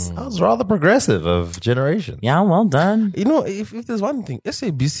presence. That was rather progressive of Generation. Yeah, well done. If there's one thing,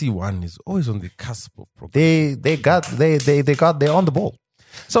 SABC One is always on the cusp of progress. They're on the ball.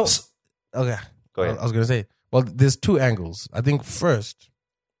 So okay, go ahead. I was going to say, well, there's two angles. I think first,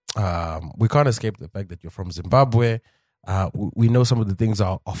 we can't escape the fact that you're from Zimbabwe. We know some of the things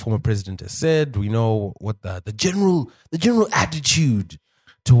our former president has said. We know what the general attitude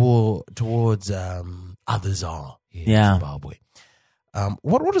towards others are here in Zimbabwe.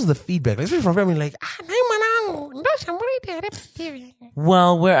 What is the feedback? Like, especially from family, like,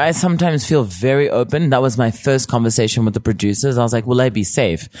 well, where I sometimes feel very open. That was my first conversation with the producers. I was like, will I be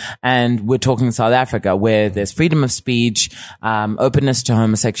safe? And we're talking South Africa, where there's freedom of speech, openness to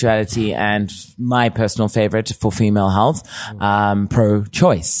homosexuality, and my personal favorite for female health,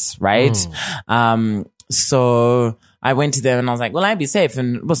 pro-choice, right? So I went to them and I was like, will I be safe?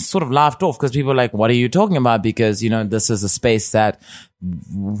 And it was sort of laughed off because people were like, what are you talking about? Because, this is a space that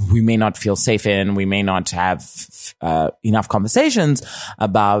we may not feel safe in. We may not have enough conversations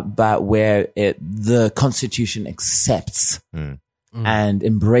about, but where the Constitution accepts and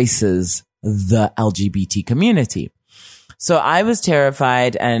embraces the LGBT community. So I was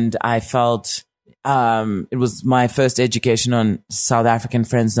terrified, and I felt it was my first education on South African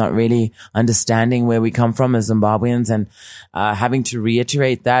friends not really understanding where we come from as Zimbabweans, and having to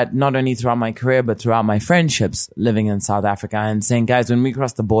reiterate that not only throughout my career but throughout my friendships living in South Africa, and saying, guys, when we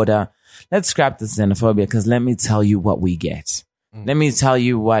cross the border, let's scrap the xenophobia, because let me tell you what we get. Let me tell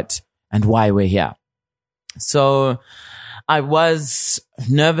you what and why we're here. So I was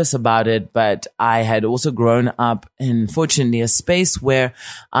nervous about it, but I had also grown up in, fortunately, a space where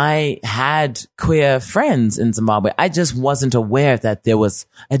I had queer friends in Zimbabwe. I just wasn't aware that there was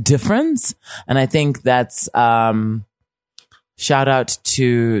a difference. And I think that's shout out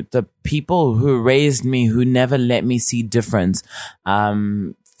to the people who raised me, who never let me see difference,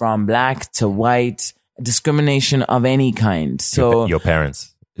 from black to white, discrimination of any kind. So your parents.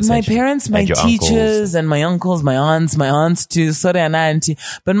 My parents, my teachers, and my uncles, my aunts too. Sorry, and auntie.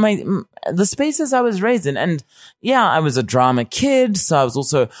 But the spaces I was raised in, and yeah, I was a drama kid, so I was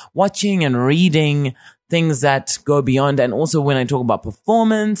also watching and reading things that go beyond. And also, when I talk about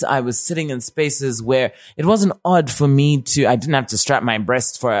performance, I was sitting in spaces where it wasn't odd for me I didn't have to strap my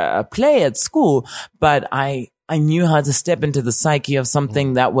breast for a play at school, but I knew how to step into the psyche of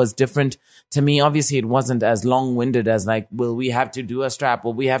something that was different to me. Obviously, it wasn't as long-winded as like, will we have to do a strap?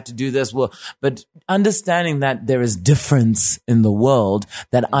 Will we have to do this? But understanding that there is difference in the world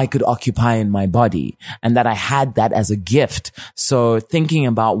that I could occupy in my body, and that I had that as a gift. So thinking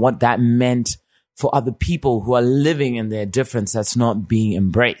about what that meant for other people who are living in their difference that's not being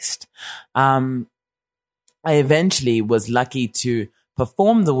embraced. I eventually was lucky to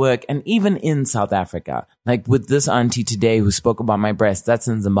perform the work, and even in South Africa, like with this auntie today who spoke about my breast, that's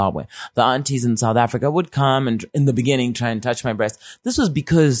in Zimbabwe. The aunties in South Africa would come and in the beginning try and touch my breast. This was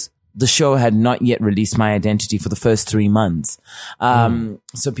because the show had not yet released my identity for the first 3 months.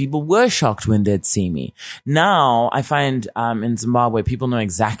 So people were shocked when they'd see me. Now I find, in Zimbabwe, people know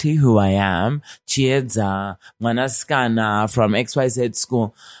exactly who I am. Chiedza, Mwanaskana from XYZ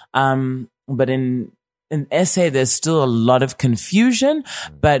school. But in SA, there's still a lot of confusion,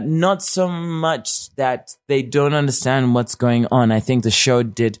 but not so much that they don't understand what's going on. I think the show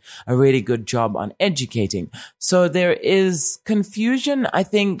did a really good job on educating. So there is confusion. I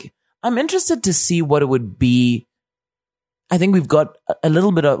think I'm interested to see what it would be. I think we've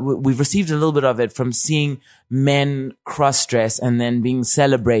received a little bit of it from seeing men cross-dress and then being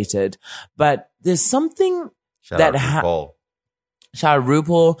celebrated. But there's something Shout out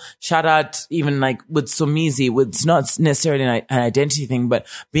RuPaul, shout out even like with Somizi, it's not necessarily an identity thing, but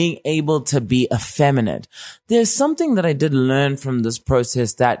being able to be effeminate. There's something that I did learn from this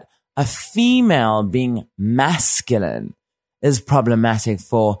process, that a female being masculine is problematic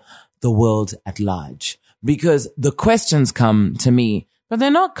for the world at large, because the questions come to me, but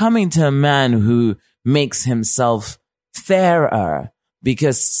they're not coming to a man who makes himself fairer,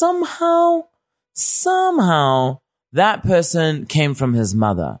 because somehow that person came from his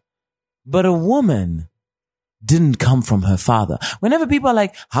mother, but a woman didn't come from her father. Whenever people are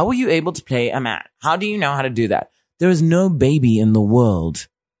like, how were you able to play a man? How do you know how to do that? There is no baby in the world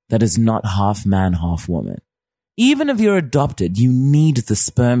that is not half man, half woman. Even if you're adopted, you need the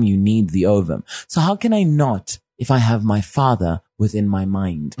sperm, you need the ovum. So how can I not, if I have my father within my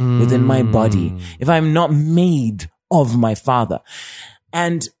mind, within my body, if I'm not made of my father?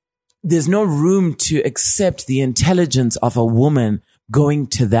 And there's no room to accept the intelligence of a woman going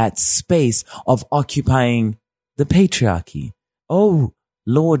to that space of occupying the patriarchy. Oh,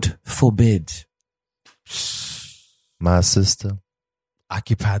 Lord forbid. My sister,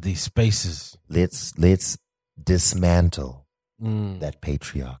 Occupy these spaces. let's dismantle that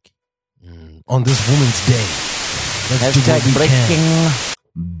patriarchy. On this Women's Day, let's do what we breaking can.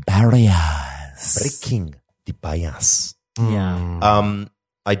 barriers. Breaking the bias. Yeah.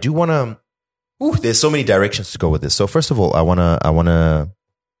 I do want to. There's so many directions to go with this. So first of all, I want to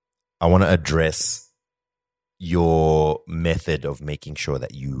address your method of making sure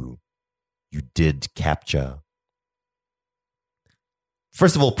that you did capture.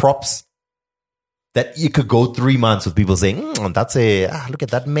 First of all, props that you could go 3 months with people saying, "That's look at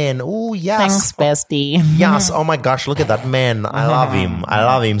that man. Oh yes, Thanks, bestie. yes. Oh my gosh, look at that man. I love him. I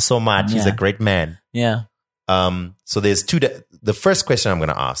love him so much. He's a great man." Yeah. So there's two. The first question I'm going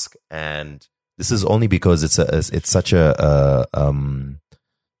to ask, and this is only because it's such a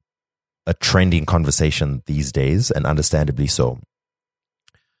trending conversation these days, and understandably so.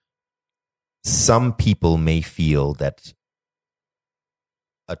 Some people may feel that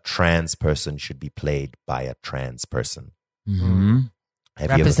a trans person should be played by a trans person. Mm-hmm.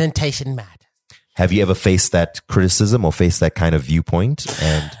 Representation matters. Have you ever faced that criticism or faced that kind of viewpoint?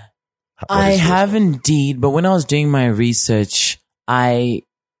 And I have indeed, but when I was doing my research, I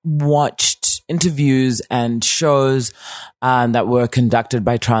watched interviews and shows that were conducted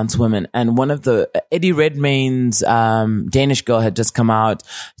by trans women. And one of Eddie Redmayne's Danish Girl had just come out.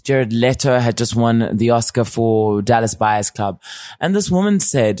 Jared Leto had just won the Oscar for Dallas Buyers Club. And this woman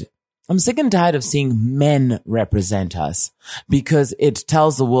said, I'm sick and tired of seeing men represent us because it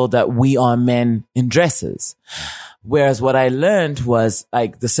tells the world that we are men in dresses. Whereas what I learned was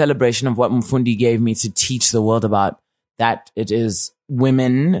like the celebration of what Mfundi gave me to teach the world about that it is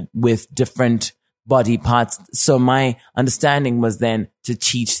women with different body parts. So my understanding was then to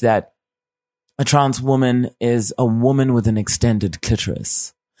teach that a trans woman is a woman with an extended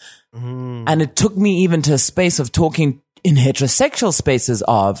clitoris. And it took me even to a space of talking in heterosexual spaces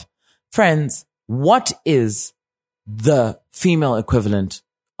of, friends, what is the female equivalent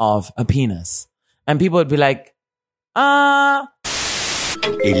of a penis? And people would be like, A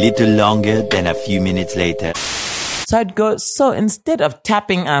little longer than a few minutes later. So I'd go, so instead of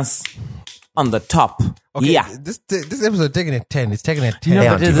tapping us on the top, Okay, yeah. This episode taking it 10. It's taking it 10. No, Hey,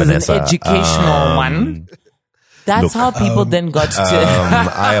 but Auntie this is Vanessa, an educational one. That's how people then got to...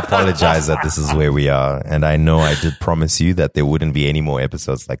 I apologize that this is where we are. And I know I did promise you that there wouldn't be any more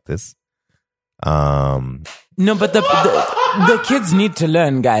episodes like this. No, but the kids need to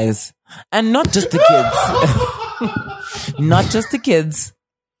learn, guys. And not just the kids. Not just the kids.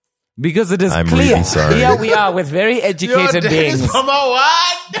 Because it is I'm clear. really sorry. Here we are with very educated beings.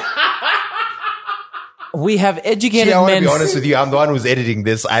 We have educated I want to men. be honest with you. I'm the one who's editing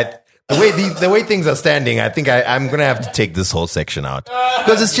this. the way things are standing, I think I'm gonna have to take this whole section out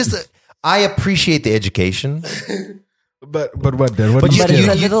because it's just I appreciate the education, But what then? What But do you But do? it's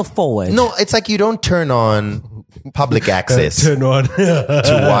a little forward. no, it's like you don't turn on public access Turn on.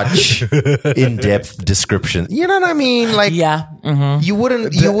 to watch in-depth description. You know what I mean? Like Yeah. you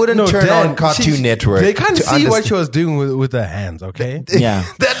wouldn't turn Dan, on Cartoon Network. They can't to see what understand- she was doing with her hands. Okay. Yeah.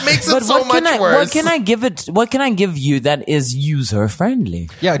 That makes it But so much worse. What can I give it? What can I give you that is user friendly?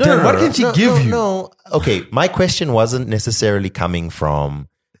 Yeah. No, Dan, no, what no, can she no, give no, you? No. Okay, my question wasn't necessarily coming from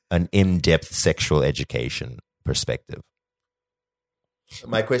an in-depth sexual education perspective.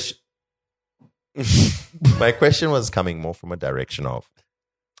 My question was coming more from a direction of,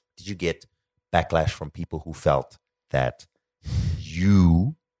 did you get backlash from people who felt that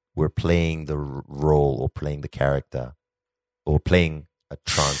you were playing the role or playing the character or playing a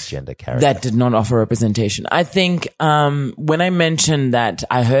transgender character? That did not offer representation. I think when I mentioned that,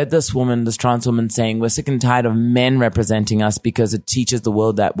 I heard this trans woman saying, we're sick and tired of men representing us because it teaches the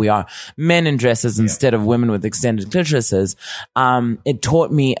world that we are men in dresses instead of women with extended clitorises. It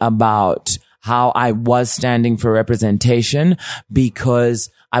taught me about how I was standing for representation because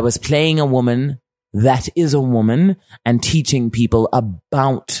I was playing a woman that is a woman and teaching people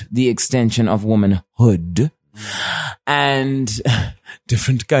about the extension of womanhood. And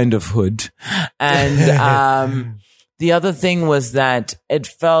different kind of hood. And the other thing was that it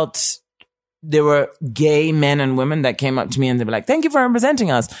felt there were gay men and women that came up to me and they'd be like, thank you for representing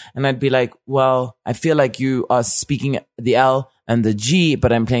us. And I'd be like, well, I feel like you are speaking the L and the G,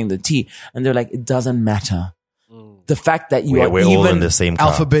 but I'm playing the T. And they're like, it doesn't matter. The fact that you are we're even all in the same car.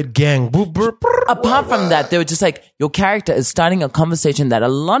 Alphabet gang. Boop, boop, boop. apart from that, they were just like, your character is starting a conversation that a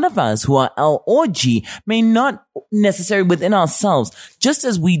lot of us who are L or G may not necessarily within ourselves, just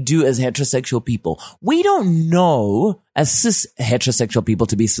as we do as heterosexual people. We don't know, as cis heterosexual people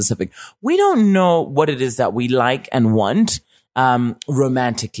to be specific, we don't know what it is that we like and want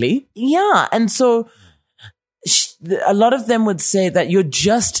romantically. Yeah. And so a lot of them would say that you're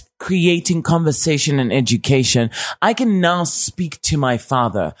just creating conversation and education. I can now speak to my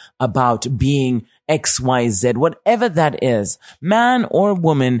father about being XYZ, whatever that is, man or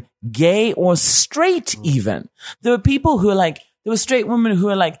woman, gay or straight even. There were people who are like, there were straight women who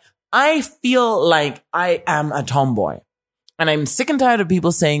are like, I feel like I am a tomboy. And I'm sick and tired of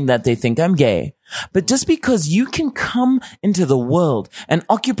people saying that they think I'm gay. But just because you can come into the world and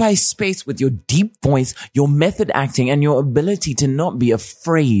occupy space with your deep voice, your method acting, and your ability to not be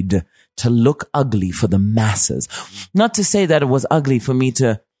afraid to look ugly for the masses. Not to say that it was ugly for me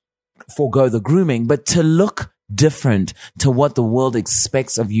to forego the grooming, but to look different to what the world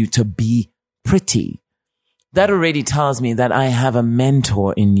expects of you to be pretty. That already tells me that I have a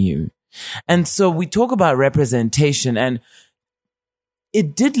mentor in you. And so we talk about representation, and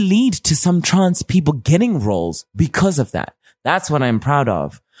it did lead to some trans people getting roles because of that. That's what I'm proud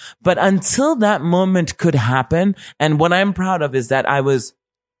of. But until that moment could happen, and what I'm proud of is that I was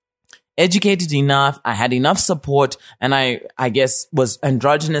educated enough, I had enough support, and I guess was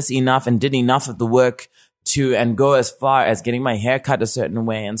androgynous enough and did enough of the work to and go as far as getting my hair cut a certain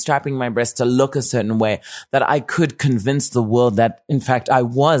way and strapping my breasts to look a certain way that I could convince the world that, in fact, I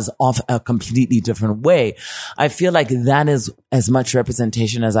was of a completely different way. I feel like that is as much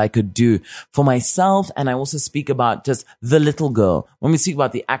representation as I could do for myself. And I also speak about just the little girl. When we speak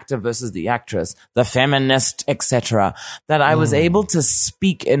about the actor versus the actress, the feminist, etc., that I was able to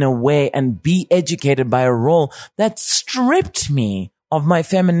speak in a way and be educated by a role that stripped me of my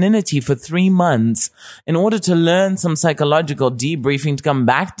femininity for 3 months in order to learn some psychological debriefing to come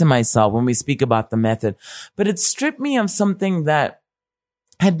back to myself when we speak about the method. But it stripped me of something that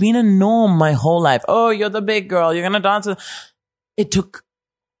had been a norm my whole life. Oh, you're the big girl. You're going to dance. It took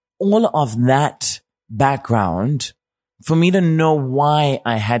all of that background for me to know why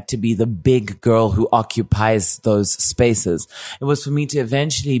I had to be the big girl who occupies those spaces. It was for me to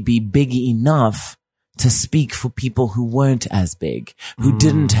eventually be big enough to speak for people who weren't as big, who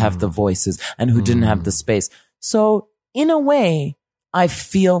didn't have the voices and who didn't have the space. So in a way, I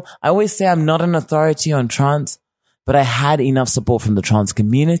always say I'm not an authority on trans, but I had enough support from the trans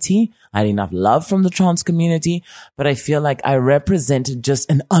community. I had enough love from the trans community, but I feel like I represented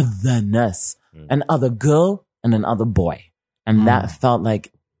just an otherness, an other girl and an other boy. And that felt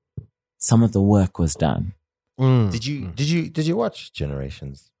like some of the work was done. Did you watch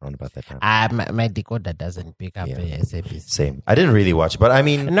Generations around about that time? My decoder doesn't pick up SABC. Same. I didn't really watch, but I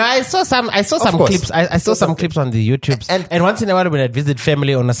mean, No, I saw some course. clips. I saw some clips on the YouTubes. And once in a while when I'd visit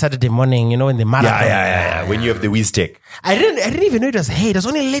family on a Saturday morning, in the marathon. yeah. When you have the Wii stick, I didn't even know it was it was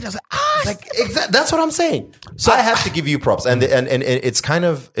only late. I was like, that's what I'm saying. So I have to give you props, and it's kind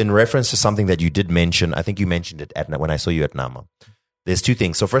of in reference to something that you did mention. I think you mentioned it when I saw you at Nama. There's two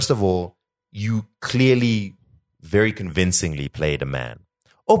things. So first of all, you clearly, very convincingly played a man.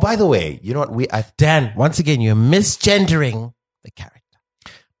 Oh, by the way, you know what? Dan, once again, you're misgendering the character.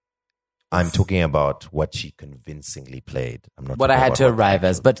 I'm talking about what she convincingly played. I'm not What I talking had about to what arrive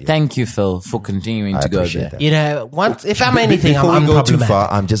as. But thank you, Phil, for continuing to go appreciate there. that. Once if I'm anything, Before I'm we go too unproblematic.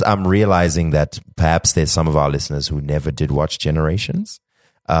 far, I'm realizing that perhaps there's some of our listeners who never did watch Generations.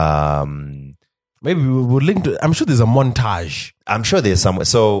 Maybe we'll link to. I'm sure there's a montage. I'm sure there's somewhere.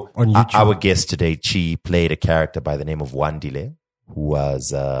 So On YouTube. our guest today, Chi, played a character by the name of Wandile, who was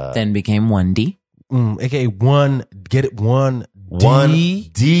Then became 1D. AKA one. Get it? 1D.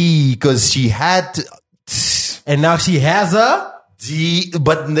 1D, because she had to, And now she has a. D,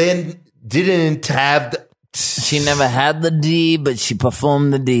 but then didn't have the, She never had the D, but she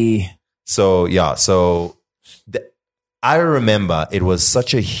performed the D. So yeah, I remember it was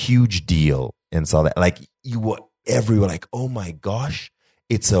such a huge deal in South Africa. Like everyone like, oh my gosh,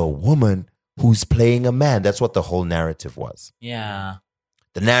 it's a woman who's playing a man. That's what the whole narrative was. Yeah.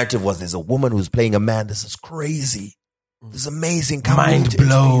 The narrative was there's a woman who's playing a man. This is crazy. This is amazing. Mind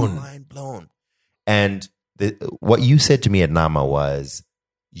blown. Mind blown. And what you said to me at Nama was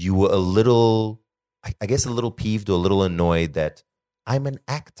you were a little, I guess, a little peeved or a little annoyed that I'm an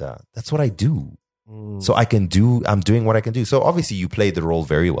actor. That's what I do. So I'm doing what I can do. So obviously you played the role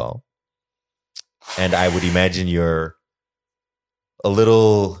very well. And I would imagine you're a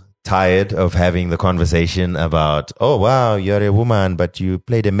little tired of having the conversation about, oh, wow, you're a woman, but you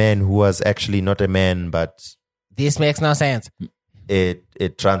played a man who was actually not a man, but This makes no sense. it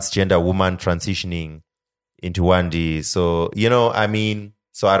transgender woman transitioning into 1D. So,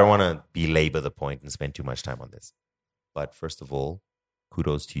 so I don't want to belabor the point and spend too much time on this. But first of all,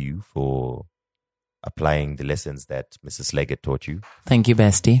 kudos to you for applying the lessons that Mrs. Leggett taught you. Thank you,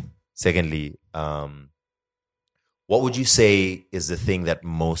 bestie. Secondly, what would you say is the thing that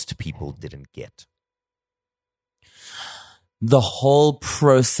most people didn't get? The whole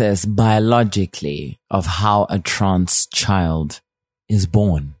process biologically of how a trans child is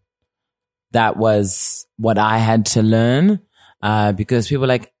born. That was what I had to learn because people were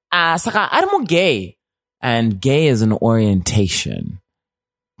like, Saka, I'm gay. And gay is an orientation.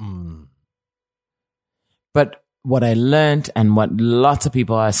 But what I learned and what lots of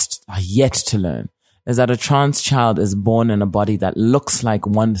people are yet to learn is that a trans child is born in a body that looks like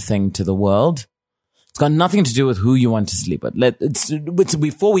one thing to the world. It's got nothing to do with who you want to sleep with. It's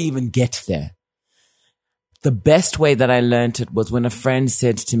before we even get there. The best way that I learned it was when a friend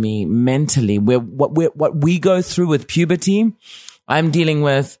said to me mentally, what we go through with puberty, I'm dealing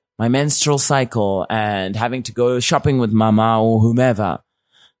with my menstrual cycle and having to go shopping with mama or whomever.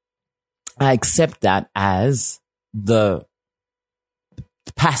 I accept that as the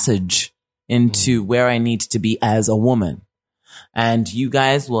passage into where I need to be as a woman. And you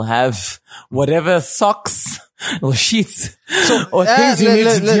guys will have whatever socks or sheets or things you need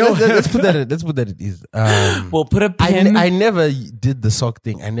to deal with. Let's put that it is. We'll put a pin. I never did the sock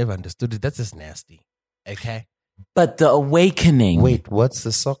thing. I never understood it. That's just nasty. Okay. But the awakening. Wait, what's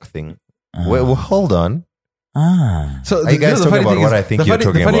the sock thing? Well, hold on. So Are you guys talking about what I think you're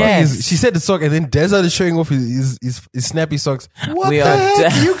talking the funny about? thing is, she said the sock, and then Deza is showing off his snappy socks. What We the are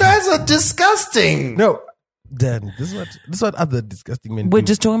heck? You guys are disgusting. No, Dan, this is what other disgusting men We're do.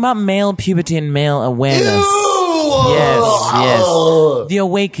 just talking about male puberty and male awareness. Ew. Yes. The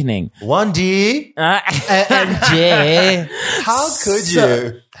awakening. 1D. MJ. How could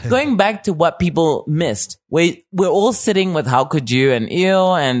you? Going back to what people missed, we're all sitting with how could you and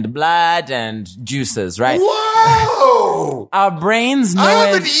eel and blood and juices, right? Whoa! Our brains know I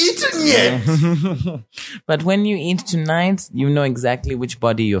haven't it. eaten yet. But when you eat tonight, you know exactly which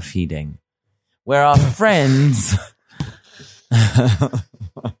body you're feeding. Where our friends...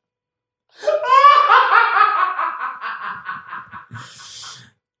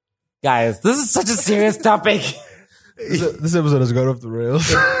 Guys, this is such a serious topic. This episode has gone off the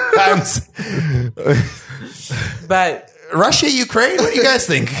rails. But Russia, Ukraine. What do you guys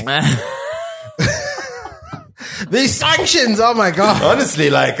think? These sanctions, oh my God. Honestly,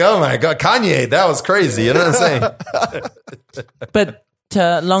 oh my God, Kanye, that was crazy. You know what I'm saying? But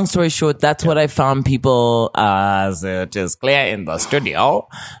long story short, that's what I found people, as it is clear in the studio,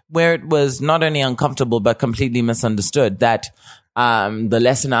 where it was not only uncomfortable but completely misunderstood. That the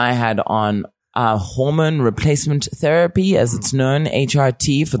lesson I had on hormone replacement therapy, as it's known,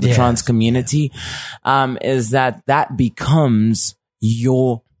 HRT for the trans community, is that becomes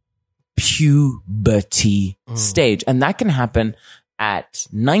your puberty stage, and that can happen at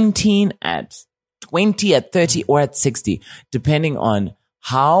 19, at 20, at 30, or at 60, depending on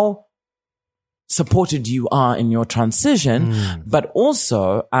how supported you are in your transition. But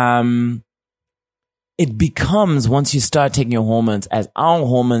also, it becomes, once you start taking your hormones, as our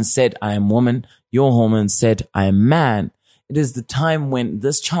hormones said, I am woman, your hormones said, I am man. It is the time when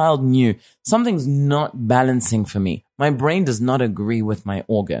this child knew something's not balancing for me. My brain does not agree with my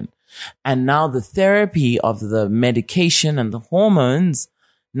organ. And now the therapy of the medication and the hormones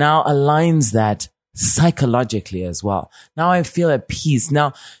now aligns that psychologically as well. Now I feel at peace.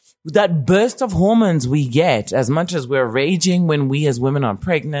 Now, that burst of hormones we get, as much as we're raging when we as women are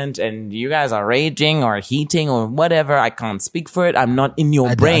pregnant, and you guys are raging or heating or whatever, I can't speak for it. I'm not in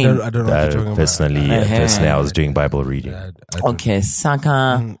your brain. I don't know what you're talking Personally, I was doing Bible reading. Okay,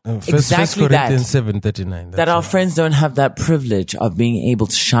 Saka. Exactly First Corinthians that. 7:39. That our friends don't have that privilege of being able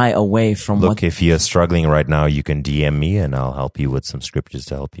to shy away from Look, what. if you're struggling right now, you can DM me and I'll help you with some scriptures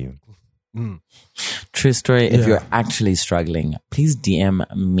to help you. True story. If you're actually struggling, please DM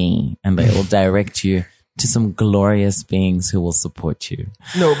me and I will direct you to some glorious beings who will support you.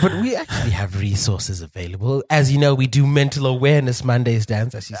 No, but we actually have resources available. As you know, we do Mental Awareness Mondays,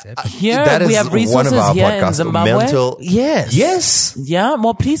 dance, as you said. Here, That we is have resources one of our here in podcasts. Zimbabwe. Mental. Yes. Yeah,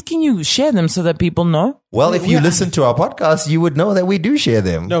 well, please can you share them so that people know? Well, if you listen to our podcast, you would know that we do share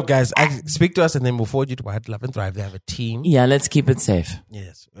them. No, guys, speak to us and then we'll forward you to White Love and Thrive. They have a team. Yeah, let's keep it safe.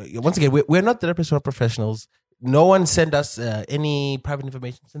 Yes. Once again, we're not therapists or professionals. No one send us any private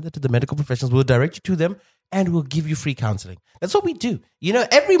information. Send it to the medical professionals. We'll direct you to them and we'll give you free counseling. That's what we do. You know,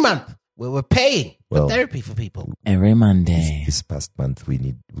 every month we're paying for therapy for people. Every Monday. This past month, we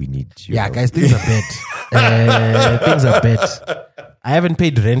need you. Yeah, guys, things are bad. Things are bad. I haven't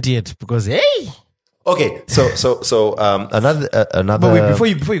paid rent yet because, hey. Okay, so another. But wait,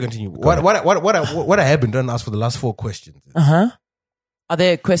 before you continue, what I have been done ask for the last 4 questions. Are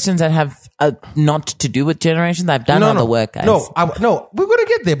there questions that have not to do with generations? I've done all the work, guys. No, we're gonna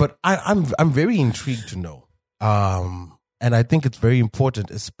get there, but I'm very intrigued to know, and I think it's very important,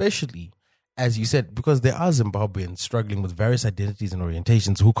 especially as you said, because there are Zimbabweans struggling with various identities and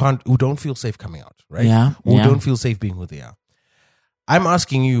orientations who don't feel safe coming out, right? Yeah, who yeah. don't feel safe being who they are. I'm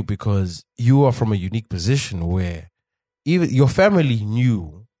asking you because you are from a unique position where even your family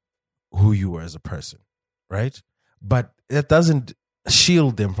knew who you were as a person, right? But that doesn't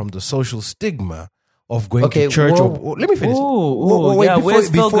shield them from the social stigma of going to church. Let me finish.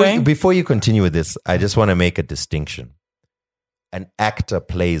 Wait, before you continue with this, I just want to make a distinction. An actor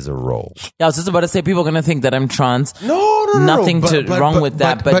plays a role. Yeah, I was just about to say people are going to think that I'm trans. No. Nothing wrong with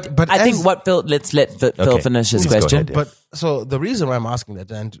that. But I think what Phil, let's let Phil finish his question. But so the reason why I'm asking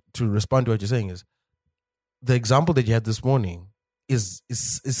that and to respond to what you're saying is the example that you had this morning is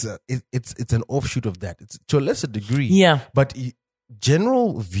it's an offshoot of that. It's to a lesser degree. Yeah. But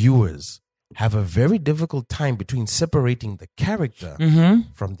general viewers have a very difficult time between separating the character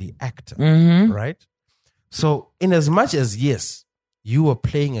from the actor, right? So, in as much as, yes, you are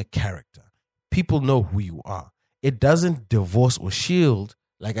playing a character, people know who you are. It doesn't divorce or shield,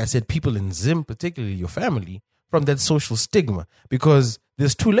 like I said, people in Zim, particularly your family, from that social stigma. Because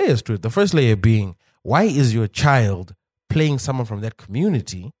there's 2 layers to it. The first layer being, why is your child playing someone from that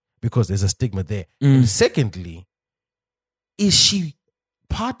community? Because there's a stigma there. And secondly, is she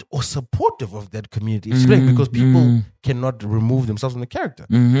part or supportive of that community? Because people cannot remove themselves from the character.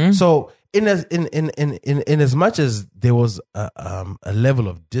 So in as much as there was a level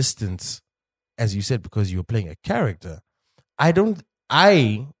of distance, as you said, because you were playing a character, I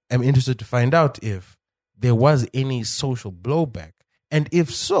am interested to find out if there was any social blowback, and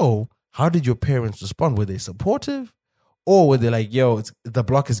if so, how did your parents respond? Were they supportive, or were they like, "Yo, the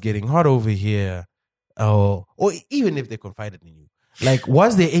block is getting hot over here," or even if they confided in you? Like,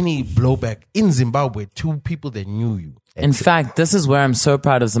 was there any blowback in Zimbabwe to people that knew you? In fact, this is where I'm so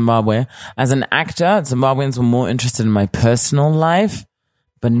proud of Zimbabwe. As an actor, Zimbabweans were more interested in my personal life,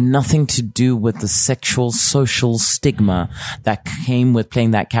 but nothing to do with the sexual social stigma that came with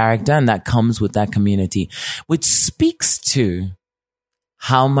playing that character and that comes with that community, which speaks to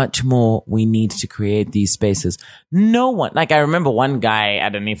how much more we need to create these spaces. No one, like I remember one guy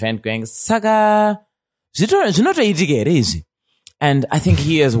at an event going, "Saga, and I think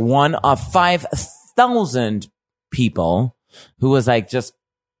he is one of 5,000 people who was like just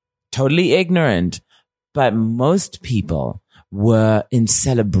totally ignorant. But most people were in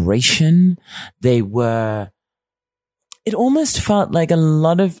celebration. It almost felt like a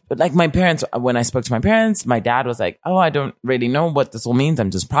lot of, like my parents, when I spoke to my parents, my dad was like, oh, I don't really know what this all means. I'm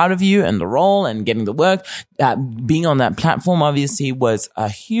just proud of you and the role and getting the work. Being on that platform obviously was a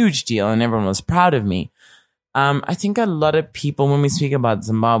huge deal and everyone was proud of me. I think a lot of people, when we speak about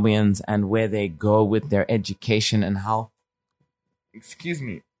Zimbabweans and where they go with their education and how,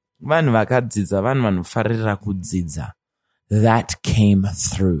 that came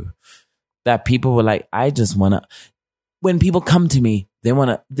through. That people were like, I just want to, when people come to me,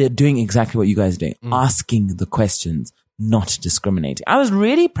 they're doing exactly what you guys are doing, asking the questions, not discriminating. I was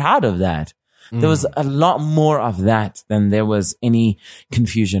really proud of that. There was a lot more of that than there was any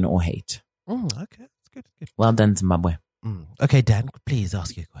confusion or hate. Okay, that's good. Well done, Zimbabwe. Okay, Dan, please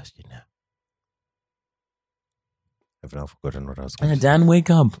ask your question now. I've now forgotten what I was going to say. Dan, wake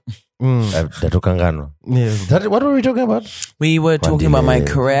up. Yeah. What were we talking about? We were talking about my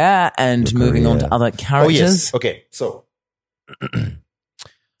career and moving on to other characters. Oh, yes. Okay, so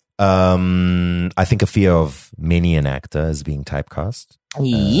I think a fear of many an actor is being typecast.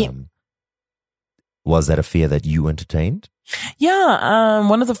 Was that a fear that you entertained? Yeah,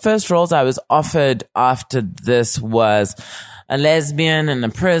 one of the first roles I was offered after this was a lesbian in a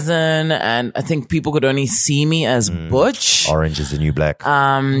prison, and I think people could only see me as butch. Orange is the New Black.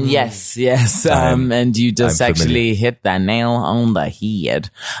 Yes. And you just actually hit that nail on the head.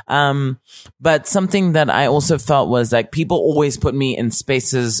 But something that I also felt was like people always put me in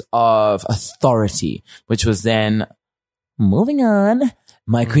spaces of authority, which was then moving on.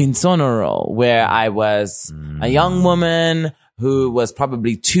 My Queen Sono role, where I was a young woman who was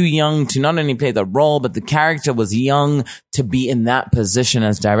probably too young to not only play the role, but the character was young to be in that position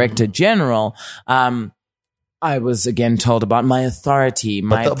as director general. I was again told about my authority,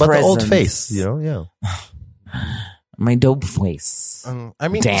 my presence. But the old face, yeah. My dope face. I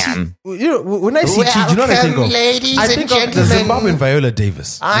mean, Dan. When I see Chi, do you know what I think of? Ladies I and think of the gentlemen. Zimbabwean Viola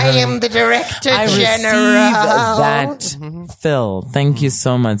Davis. I am the director I general. received that, Phil. Thank you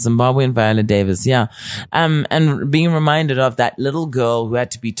so much. Zimbabwean Viola Davis. Yeah. And being reminded of that little girl who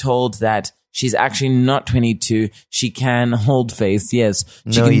had to be told that she's actually not 22. She can hold face. Yes.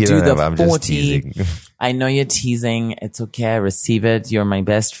 She can do the I'm 40. just teasing. I know you're teasing. It's okay. I receive it. You're my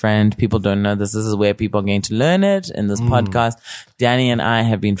best friend. People don't know this. This is where people are going to learn it in this podcast. Danny and I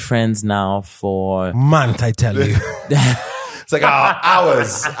have been friends now for Month, I tell you. It's like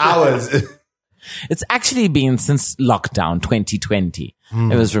hours. It's actually been since lockdown 2020.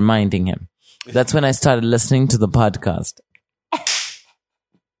 I was reminding him. That's when I started listening to the podcast.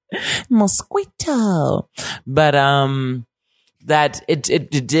 Mosquito. But that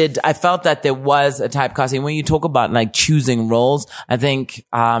it did, I felt that there was a typecasting. When you talk about like choosing roles, I think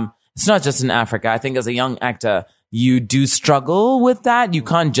it's not just in Africa. I think as a young actor, you do struggle with that. You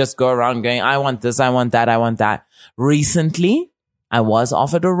can't just go around going, I want this, I want that, I want that. Recently, I was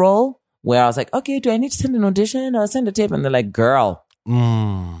offered a role where I was like, okay, do I need to send an audition or send a tape? And they're like, girl,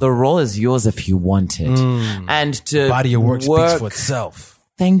 the role is yours if you want it. And to Body of work speaks for itself.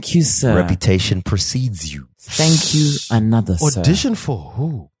 Thank you, sir. Reputation precedes you. Thank you, another sir. Audition for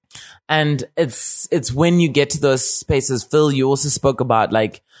who? And it's when you get to those spaces, Phil, you also spoke about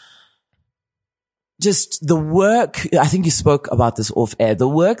like just the work. I think you spoke about this off air, the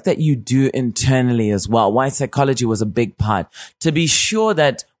work that you do internally as well. Why psychology was a big part to be sure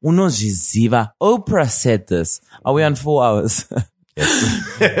that unozviziva. Oprah said this. Are we on 4 hours?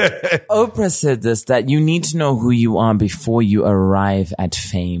 Oprah said this, that you need to know who you are before you arrive at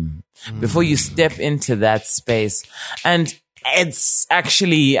fame, before you step into that space. And it's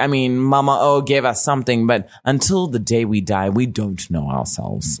actually, I mean, Mama O gave us something, but until the day we die, we don't know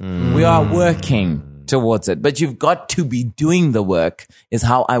ourselves. We are working towards it, but you've got to be doing the work is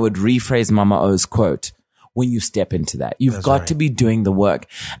how I would rephrase Mama O's quote. When you step into that, you've got to be doing the work.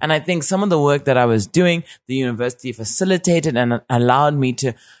 And I think some of the work that I was doing, the university facilitated and allowed me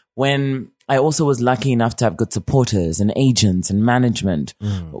to, when I also was lucky enough to have good supporters and agents and management,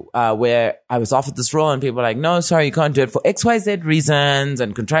 where I was offered this role and people were like, no, sorry, you can't do it for XYZ reasons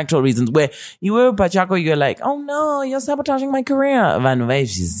and contractual reasons, where you were, Pachako, you're like, oh no, you're sabotaging my career.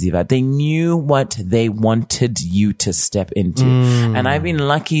 They knew what they wanted you to step into. And I've been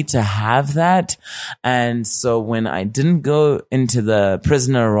lucky to have that. And so when I didn't go into the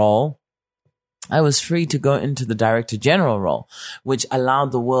prisoner role, I was free to go into the director general role, which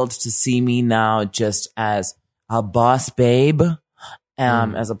allowed the world to see me now just as a boss babe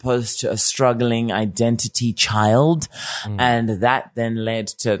as opposed to a struggling identity child. And that then led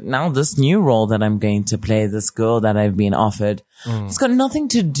to now this new role that I'm going to play, this girl that I've been offered. It's got nothing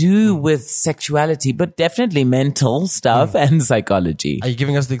to do with sexuality, but definitely mental stuff and psychology. Are you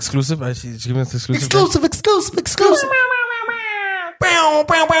giving us the exclusive? She's giving us the exclusive. Exclusive.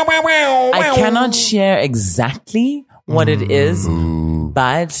 I cannot share exactly what it is,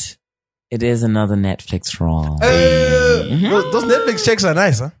 but it is another Netflix role. Those Netflix checks are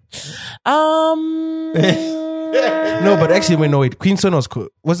nice, huh? No, but actually, wait. Queen Sono was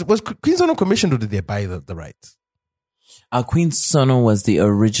Queen Sono commissioned, or did they buy the rights? Queen Sono was the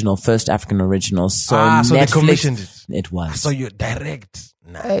original, first African original. So so they Netflix, commissioned it. It was. So you're direct.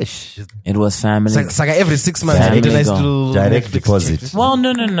 Nice. It was family. It's like every 6 months, Family you get a nice go. little Direct Netflix deposit. check. Well,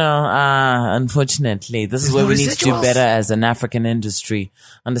 no. Unfortunately, this is where no we need to do residuals. better as an African industry,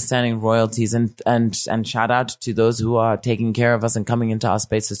 understanding royalties and shout out to those who are taking care of us and coming into our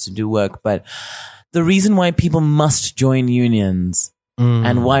spaces to do work. But the reason why people must join unions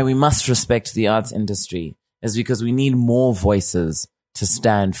and why we must respect the arts industry is because we need more voices to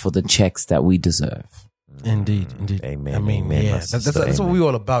stand for the checks that we deserve. Indeed. Amen, I mean, amen, yeah, my that's sister, what amen. we're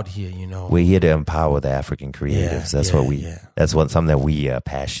all about here, you know. We're here to empower the African creatives. That's what we. yeah. That's something that we are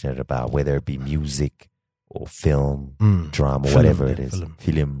passionate about. Whether it be music or film, drama, Film, whatever yeah, it is,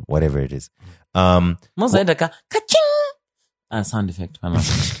 film. whatever it is. Ka-ching! Sound effect. I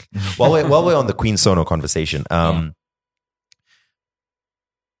love it. While we're on the Queen Sono conversation,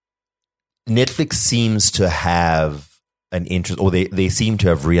 Netflix seems to have an interest, or they seem to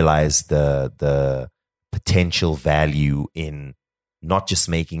have realized the potential value in not just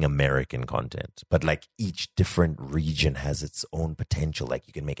making American content, but like each different region has its own potential. Like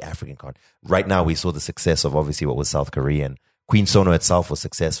you can make African content. Right now, we saw the success of obviously what was South Korean. Queen Sono itself was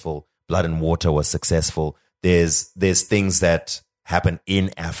successful. Blood and Water was successful. There's things that happen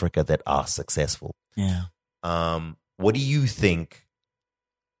in Africa that are successful. Yeah. What do you think,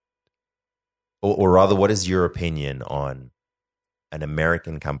 or rather, what is your opinion on an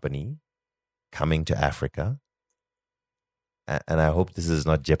American company coming to Africa? And I hope this is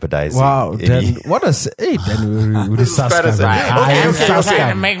not jeopardizing. Wow, any- Dan, what a hey, Dan, with the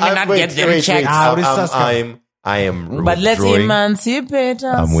Saska. Make me not get them checked. I am But let's withdrawing- emancipate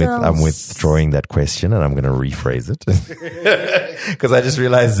ourselves. I'm withdrawing that question, and I'm going to rephrase it because I just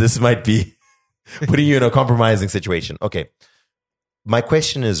realized this might be putting you in a compromising situation. Okay, my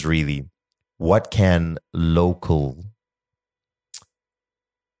question is really, what can local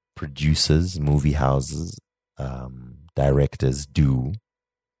producers, movie houses, directors do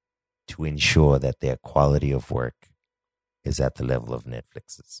to ensure that their quality of work is at the level of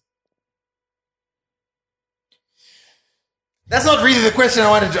Netflix's? That's not really the question I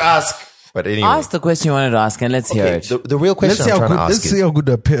wanted to ask. But anyway. Ask the question you wanted to ask and let's hear it. The real question I'm trying to ask Let's see how good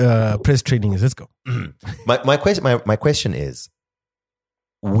the press training is. Let's go. my question is,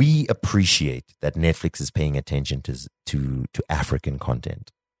 we appreciate that Netflix is paying attention to African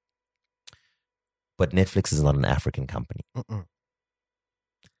content. But Netflix is not an African company.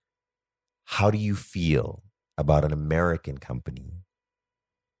 How do you feel about an American company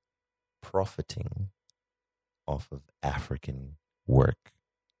profiting off of African work?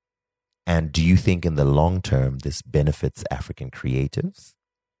 And do you think in the long term this benefits African creatives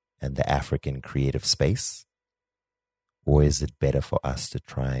and the African creative space? Or is it better for us to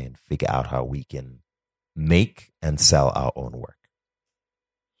try and figure out how we can make and sell our own work?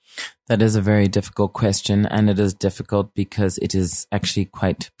 That is a very difficult question, and it is difficult because it is actually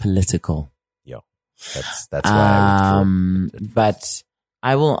quite political. Yeah, that's why I withdrew. But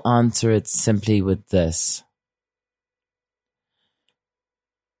I will answer it simply with this.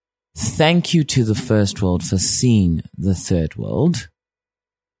 Thank you to the first world for seeing the third world.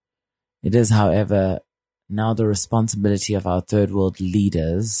 It is, however, now the responsibility of our third world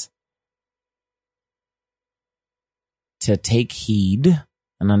leaders to take heed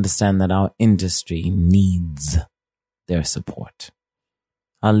and understand that our industry needs their support.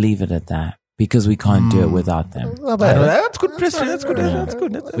 I'll leave it at that because we can't do it without them. That's good press. That's good. That's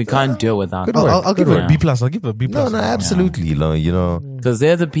good. We can't do it without them. I'll give it a Yeah. B plus. I'll give it a B No, plus. absolutely. You know, Because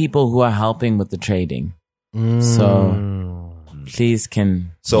they're the people who are helping with the trading. So please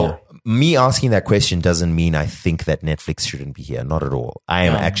can. So me asking that question doesn't mean I think that Netflix shouldn't be here. Not at all. I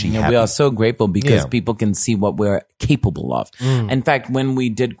am actually happy. We are so grateful because Yeah. people can see what we're capable of. In fact, when we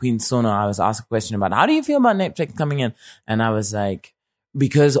did Queen Sono, I was asked a question about how do you feel about Netflix coming in? And I was like,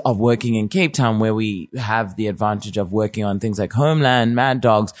 because of working in Cape Town, where we have the advantage of working on things like Homeland, Mad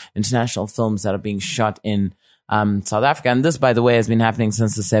Dogs, international films that are being shot in South Africa. And this, by the way, has been happening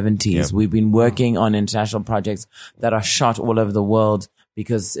since the 70s. We've been working on international projects that are shot all over the world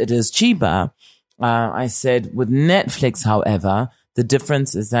because it is cheaper. I said with Netflix, however, the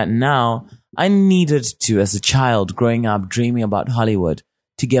difference is that now I needed to, as a child growing up, dreaming about Hollywood,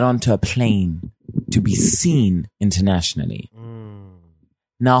 to get onto a plane, to be seen internationally.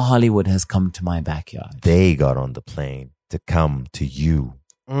 Now Hollywood has come to my backyard. They got on the plane to come to you.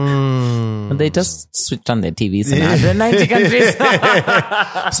 And they just switched on their TVs in 190 countries.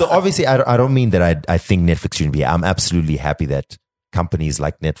 So obviously, I don't mean that I think Netflix shouldn't be here. I'm absolutely happy that companies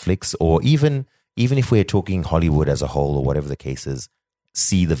like Netflix, or even if we're talking Hollywood as a whole or whatever the case is,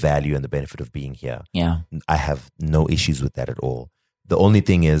 see the value and the benefit of being here. Yeah. I have no issues with that at all. The only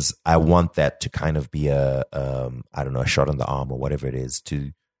thing is I want that to kind of be a shot on the arm or whatever it is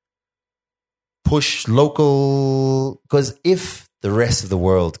to push local, because if the rest of the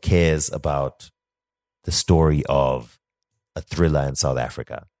world cares about the story of a thriller in South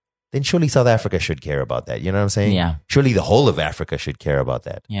Africa, then surely South Africa should care about that. You know what I'm saying? Yeah. Surely the whole of Africa should care about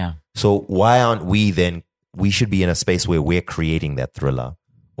that. Yeah. So why aren't we then, we should be in a space where we're creating that thriller,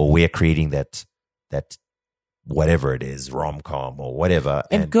 or we're creating that whatever it is, rom-com or whatever.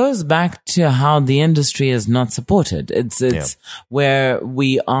 It goes back to how the industry is not supported. It's where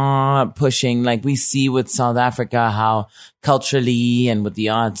we are pushing, like we see with South Africa, how culturally and with the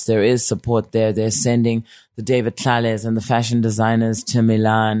arts, there is support there. They're sending the David Tlales and the fashion designers to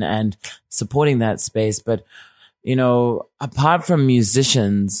Milan and supporting that space. But, you know, apart from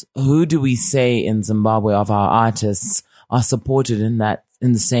musicians, who do we say in Zimbabwe of our artists are supported in the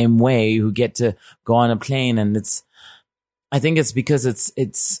same way, who get to go on a plane? And I think it's because it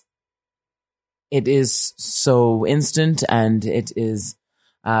is so instant and it is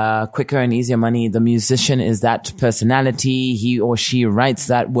quicker and easier money. The musician is that personality. He or she writes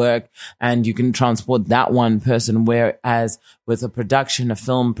that work and you can transport that one person. Whereas with a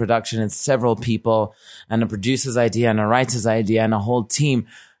film production, it's several people and a producer's idea and a writer's idea and a whole team.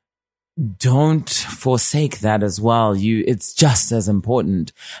 Don't forsake that as well. It's just as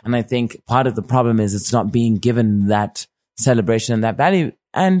important. And I think part of the problem is it's not being given that celebration and that value.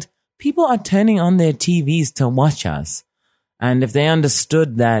 And people are turning on their TVs to watch us. And if they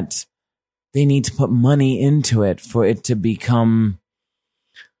understood that they need to put money into it for it to become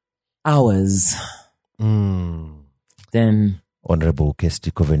ours, then... Honorable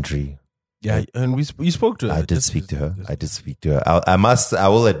Kirsty Coventry. Yeah, and you spoke to her. I did speak to her. I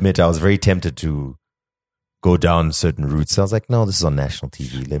will admit, I was very tempted to go down certain routes. I was like, no, this is on national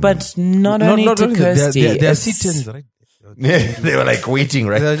TV. But not only to Kirsty. They're sit-ins, right? They were like waiting,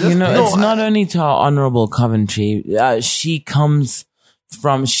 right? It's not only to our Honorable Coventry. She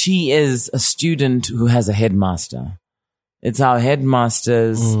is a student who has a headmaster. It's our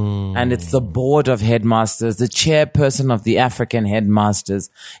headmasters and it's the board of headmasters, the chairperson of the African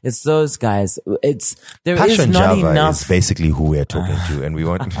headmasters. It's those guys. There Passion is not Java enough. is basically who we're talking to, and we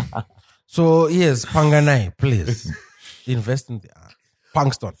want. So yes, Panganai, please invest in the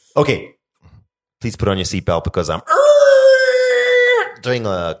Punkston. Okay, please put on your seatbelt because I'm doing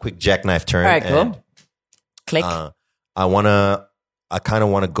a quick jackknife turn. All right, cool. Click. I kind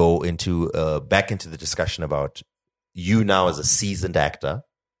of want to go into back into the discussion about you now as a seasoned actor.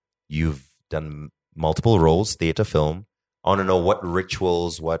 You've done multiple roles, theater, film. I want to know what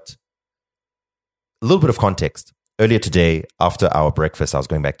rituals, a little bit of context. Earlier today, after our breakfast, I was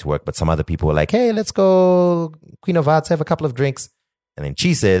going back to work, but some other people were like, hey, let's go Queen of Hearts, have a couple of drinks. And then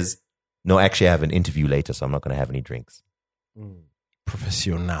she says, no, actually I have an interview later, so I'm not going to have any drinks.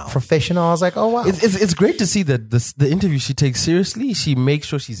 Professional. I was like, oh wow. It's great to see that the interview she takes seriously. She makes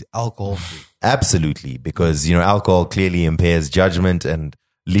sure she's alcohol free. Absolutely, because alcohol clearly impairs judgment and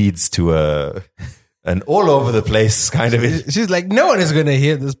leads to an all over the place kind of. She's like, no one is going to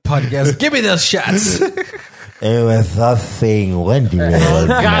hear this podcast. Give me those shots. It was a thing. When do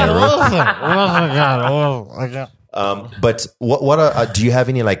but what are do you have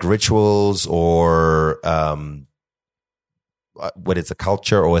any like rituals or what it's a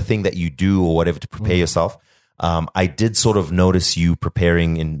culture or a thing that you do or whatever to prepare yourself? I did sort of notice you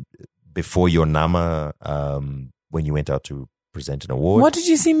preparing before your Nama when you went out to present an award. What did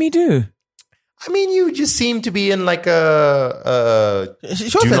you see me do? I mean, you just seem to be in like a.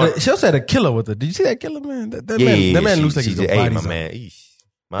 She also had a killer with her. Did you see that killer, man? That man looks like he's got bodies. My man.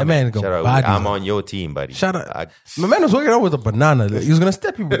 That man got bodies. I'm on your team, buddy. Shut up. My man was walking out with a banana. He was going to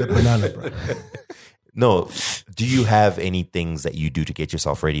step you with a banana, bro. No. Do you have any things that you do to get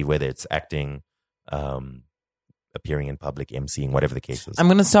yourself ready, whether it's acting, appearing in public, emceeing, whatever the case is? I'm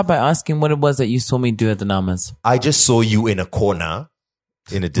going to start by asking what it was that you saw me do at the Namas. I just saw you in a corner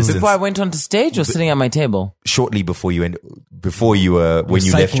in a distance. Before I went onto stage or sitting at my table? Shortly before you when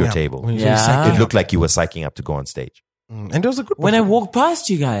you left your table. When you Yeah. psyching It up. looked like you were psyching up to go on stage. And there was a good When I walked past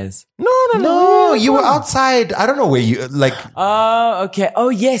you guys. No, you were outside. I don't know where you like. Oh, okay. Oh,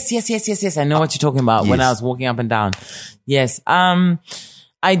 yes. I know what you're talking about. When Yes. I was walking up and down. Yes.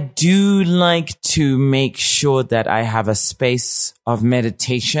 I do like to make sure that I have a space of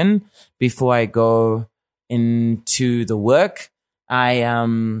meditation before I go into the work. I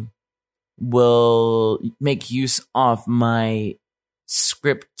will make use of my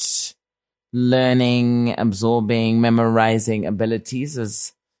script learning, absorbing, memorizing abilities.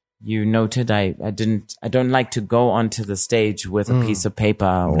 As you noted, I don't like to go onto the stage with a piece of paper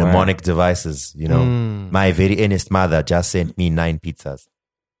or Mnemonic devices, you know. My very earnest mother just sent me 9 pizzas.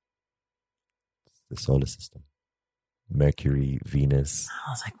 The solar system. Mercury, Venus. I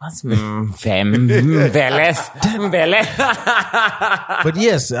was like, what's Veles? But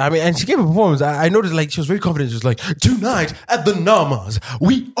yes, I mean, and she gave a performance. I noticed, like, she was very confident. She was like, tonight at the Namas,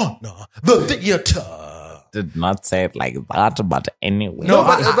 we honor the theater. Did not say it like that, but anyway. No,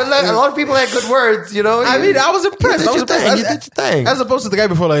 but like, a lot of people had good words, you know. I mean, I was impressed. You did your thing. You did your thing. As opposed to the guy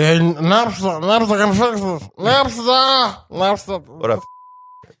before, like, hey, Napster, can fix this. Napster. What up?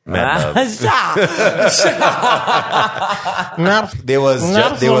 Man, Stop. Napster. there was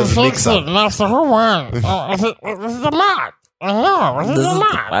mix up. Napster, who won? This is the mod. I know, this This is is the the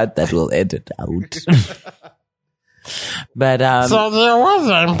mod. part that will edit out. But So there was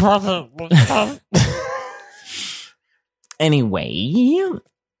an important... anyway,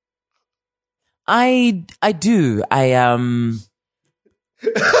 I do.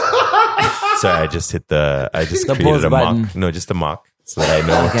 Sorry, I just hit the pause created a button. mark. No, just a mark so that I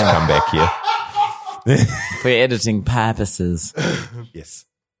know to come back here. For editing purposes. Yes.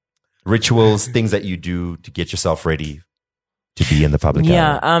 Rituals, things that you do to get yourself ready to be in the public eye.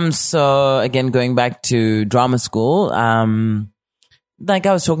 Yeah. So again, going back to drama school, like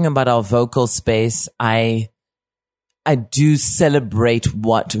I was talking about our vocal space, I do celebrate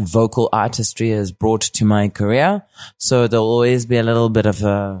what vocal artistry has brought to my career. So there'll always be a little bit of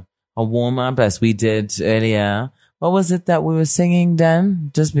a warm up, as we did earlier. What was it that we were singing,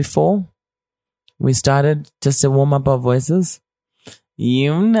 Dan, just before we started? Just to warm up our voices?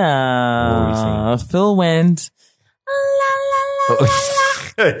 You What were we know, Phil went,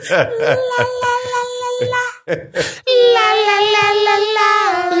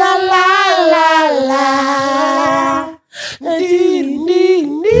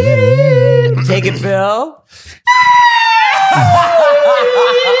 take it, Phil.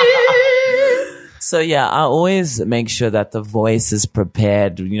 So yeah, I always make sure that the voice is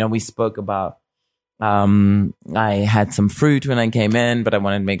prepared. You know, we spoke about, I had some fruit when I came in, but I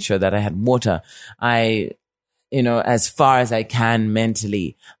wanted to make sure that I had water. As far as I can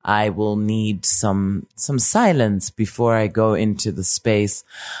mentally, I will need some silence before I go into the space.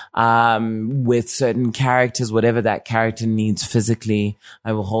 With certain characters, whatever that character needs physically,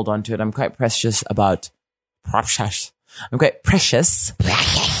 I will hold on to it. I'm quite precious about props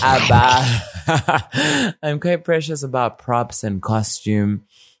and costume.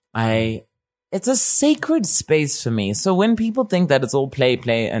 It's a sacred space for me. So when people think that it's all play,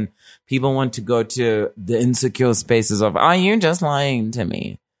 and people want to go to the insecure spaces of, are you just lying to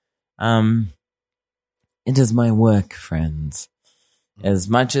me? It is my work, friends. As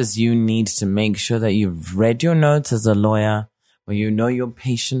much as you need to make sure that you've read your notes as a lawyer, or you know your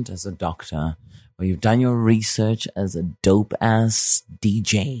patient as a doctor, or you've done your research as a dope-ass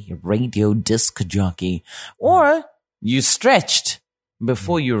DJ, radio disc jockey, or you stretched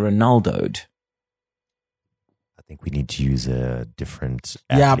before you Ronaldo'd. I think we need to use a different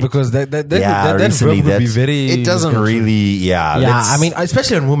Yeah, athlete. because that recently verb would be that's- very... It doesn't really, I mean,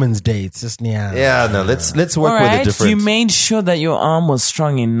 especially on Women's Day, it's just, let's work All with a right, different. you made sure that your arm was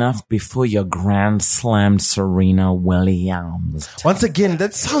strong enough before you grand slammed Serena Williams. Once again,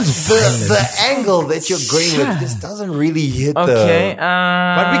 that sounds the violent. angle that you're going with this doesn't really hit Okay,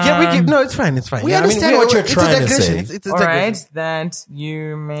 But we get, no, it's fine, it's fine. We Yeah, understand what you're it's a trying to digression. say. It's a all right, digression. that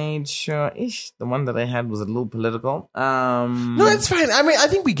you made sure. The one that I had was a little political. No, it's fine. I mean, I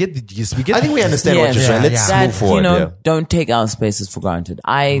think we get the gist. I think we understand what you're Yes. saying. Let's that, move forward. You know, yeah. don't take our spaces for granted.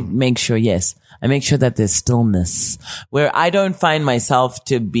 I make sure that there's stillness where I don't find myself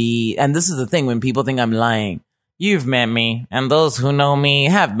to be, and this is the thing when people think I'm lying. You've met me, and those who know me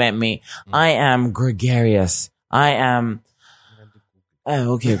have met me. I am gregarious. I am,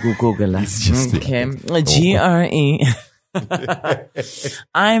 okay, Google. Okay. GRE.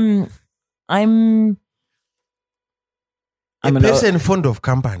 I'm A an person fond of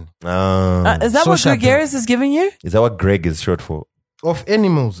company. is that what Social gregarious is giving you? Is that what Greg is short for? of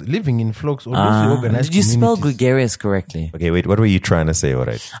animals living in flocks or loosely organized Did you spell communities. gregarious correctly? Okay, wait. What were you trying to say? All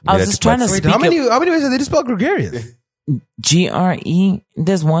right. I was just trying to Wait, speak how many ways are they to spell gregarious? GRE.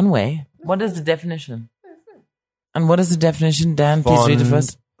 There's one way. What is the definition? And what is the definition, Dan? Please read it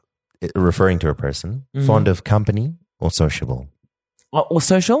first. Referring to a person fond of company or sociable. Or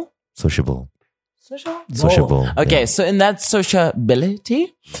social? Sociable. Social? Sociable. Oh. Okay, yeah. so in that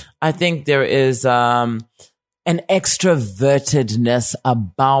sociability, I think there is an extrovertedness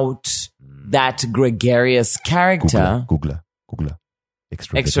about that gregarious character. Googler.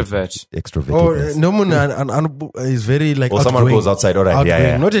 Extrovert. Extrovert. Or no one is very like. Or someone outgoing. goes outside. All right. Yeah, Outgoing,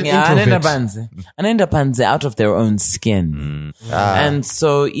 yeah. Not an Yeah, introvert. anenda panze out of their own skin. And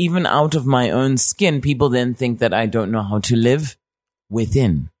so even out of my own skin, people then think that I don't know how to live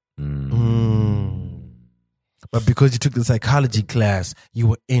within. But because you took the psychology class, you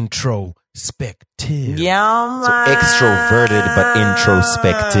were introspective. Yeah, man. Extroverted but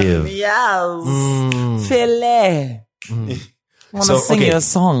introspective. Yes. Filet. I want to So, sing okay. you a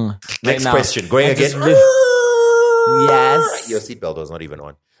song. Next right now. question. Going I again. just Yes. Your seatbelt was not even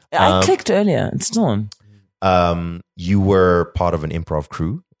on. I clicked earlier. It's still on. You were part of an improv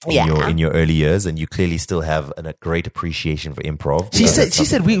crew in your early years, and you clearly still have a great appreciation for improv. She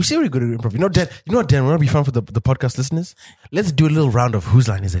said we're really good at improv. You know, Dan, want to be fun for the podcast listeners? Let's do a little round of whose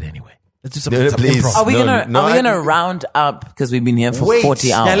line is it anyway? Let's do some please. improv. Are we No, gonna round up because we've been here for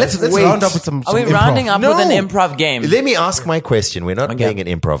 40 hours? Yeah, let's Wait. round up with some. Are we improv. rounding up No. with an improv game? Let me ask my question. We're not playing an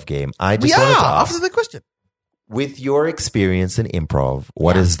improv game. I just We wanted to are ask, after the question. with your experience in improv,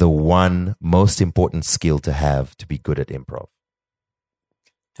 what is the one most important skill to have to be good at improv?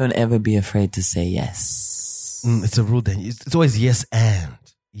 Don't ever be afraid to say yes. It's a rule then. It's always yes and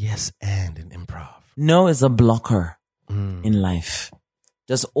in improv. No is a blocker in life.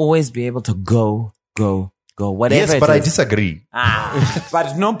 Just always be able to go. Whatever Yes, it but I is. disagree.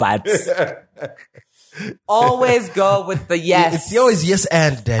 But no buts. Always go with the yes. It's always yes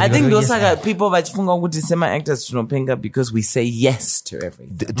and, Dan. I You think gotta those go are yes the people vachifunga ukuthi sema-actors tinopenga because we say yes to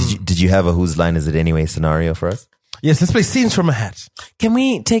everything. Did you have a whose line is it anyway scenario for us? and. Yes, let's play scenes from a hat. Can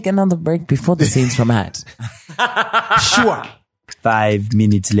we take another break before the scenes from Hat? Sure. 5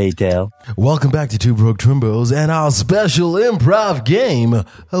 minutes later. Welcome back to Two Broke Twimbos and our special improv game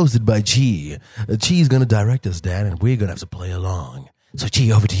hosted by Chi. Chi's going to direct us, Dan, and we're going to have to play along. So, Chi,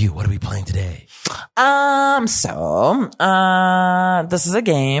 over to you. What are we playing today? This is a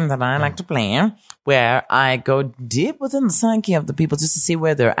game that I like to play where I go deep within the psyche of the people just to see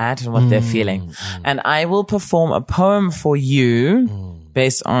where they're at and what they're feeling. And I will perform a poem for you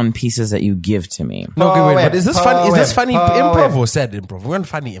based on pieces that you give to me. No, okay, wait. But is this funny? Is this funny Poem. improv or sad improv? We want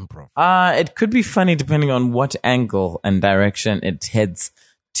funny improv. It could be funny depending on what angle and direction it heads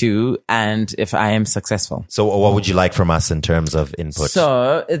to and if I am successful. So what would you like from us in terms of input?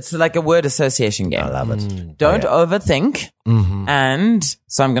 So it's like a word association game. I love it. Don't overthink. And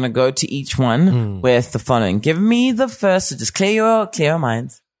so I'm going to go to each one with the following. Give me the first, so just clear your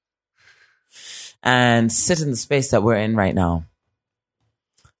minds and sit in the space that we're in right now.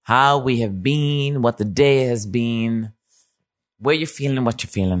 How we have been, what the day has been, where you're feeling, what you're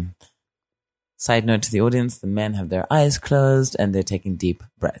feeling. Side note to the audience, the men have their eyes closed and they're taking deep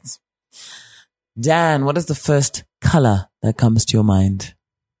breaths. Dan, what is the first color that comes to your mind?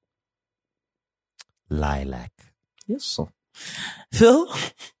 Lilac. Yes, sir. Phil?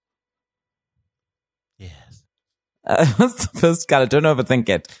 Yes. What's the first color? Don't overthink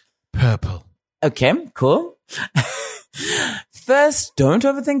it. Purple. Okay, cool. First, don't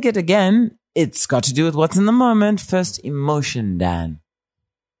overthink it again. It's got to do with what's in the moment. First, emotion, Dan.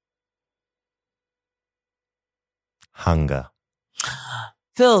 Hunger.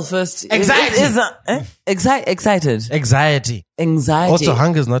 Phil, first. Anxiety. Excited. Anxiety. Anxiety. Also,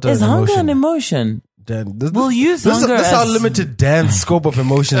 hunger is not an Is hunger emotion. an emotion? Dan, We'll use this hunger is how as- limited Dan's scope of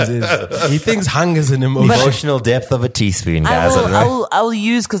emotions is. He thinks hunger is an emotion. Emotional depth of a teaspoon, guys. I will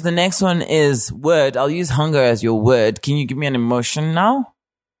use, because the next one is word. I'll use hunger as your word. Can you give me an emotion now?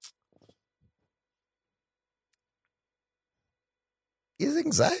 Is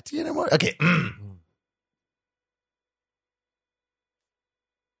anxiety anymore? Okay.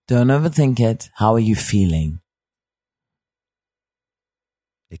 Don't overthink it. How are you feeling?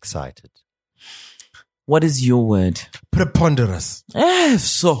 Excited. What is your word? Preponderous.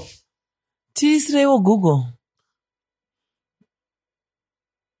 So. Tisre or Google.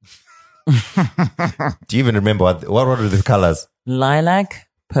 Do you even remember what were the colors? Lilac,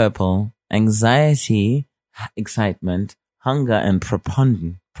 purple, anxiety, excitement, hunger, and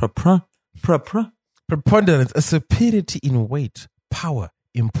preponderance. Preponderance, a superiority in weight, power,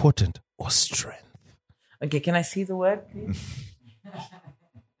 important, or strength. Okay, can I see the word, please?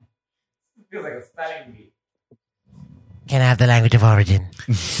 Feels like a spelling bee. Can I have the language of origin?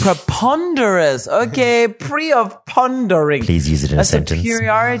 Preponderous. Okay, pre of pondering. Please use it in a sentence.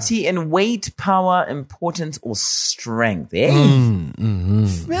 Superiority in weight, power, importance, or strength. Eh?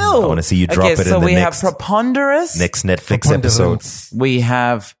 Phil. I want to see you drop it in so the we next have preponderous. next Netflix episode. We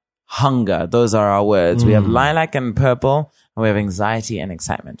have hunger. Those are our words. We have lilac and purple. And we have anxiety and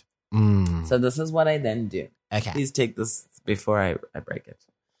excitement. So this is what I then do. Okay. Please take this before I break it.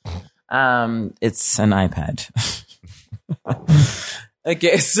 It's an iPad.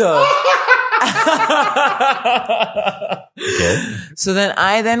 Okay, so so then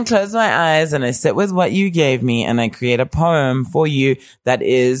I close my eyes and I sit with what you gave me and I create a poem for you that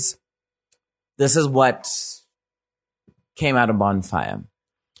is, this is what came out of Bonfire,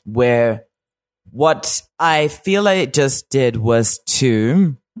 where what I feel I just did was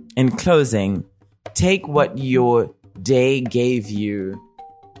to, in closing, take what your day gave you,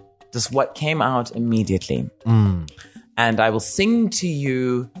 just what came out immediately. And I will sing to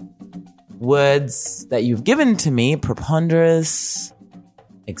you words that you've given to me: preponderous,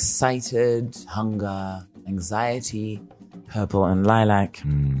 excited, hunger, anxiety, purple, and lilac.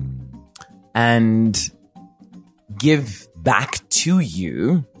 And give back to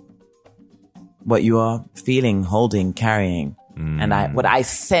you what you are feeling, holding, carrying. And what I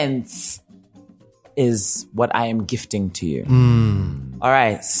sense is what I am gifting to you. All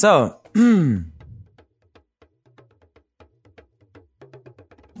right, so...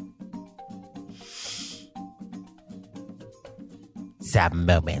 Some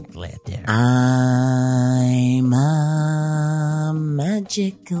moment later. I'm a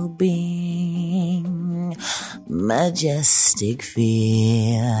magical being, majestic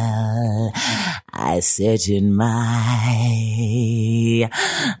feel. I sit in my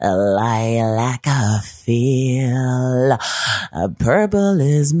lilac field. Purple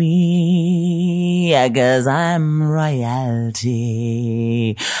is me, 'cause I'm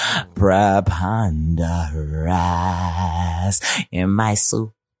royalty. Preponderous in my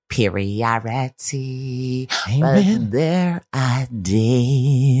superiority. But there are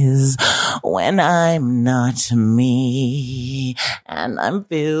days when I'm not me, and I'm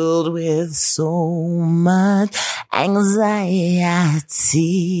filled with so much anxiety.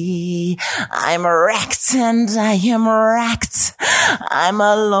 I'm wrecked and I am wrecked. I'm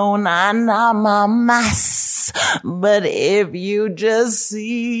alone and I'm a mess. But if you just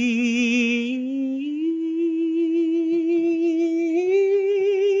see,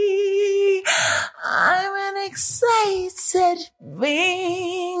 I'm an excited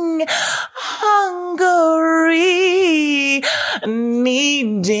being, hungry,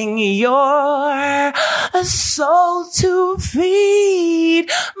 needing your soul to feed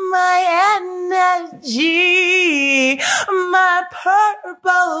my energy, my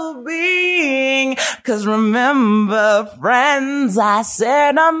purple being. 'Cause remember, friends, I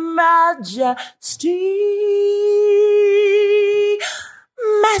said a majesty,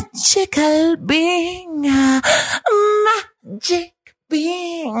 magical being, magic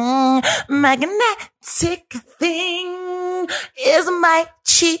being, magnetic thing is my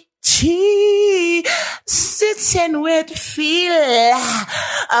chi. Sitting with feeling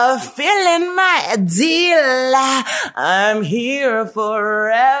my deal. I'm here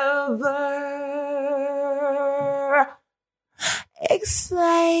forever. Excited.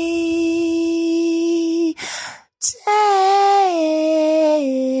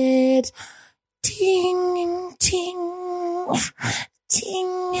 Ting, ting, ting, ting.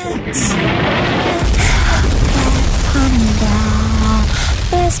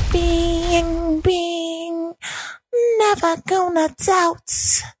 This being, never gonna doubt,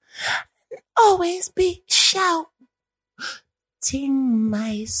 always be shouting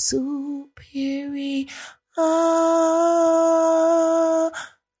my superiority.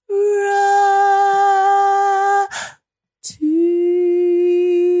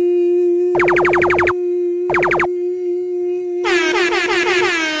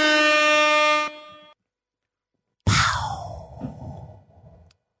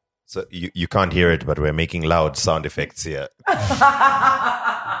 So you can't hear it, but we're making loud sound effects here.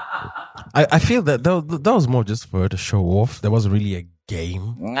 I feel that was more just for her to show off. There wasn't really a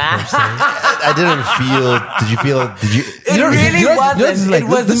game. I didn't feel. Did you feel? Did you? It really wasn't. It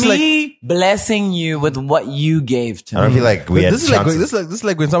was me blessing you with what you gave to I don't me. feel like we had This is like chances. this is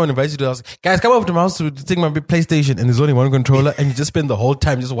like when someone invites you to the house. Guys, come over to my house to take my PlayStation, and there's only one controller, and you just spend the whole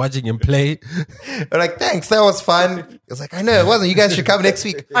time just watching him play. We're like, thanks, that was fun. It's like, I know it wasn't. You guys should come next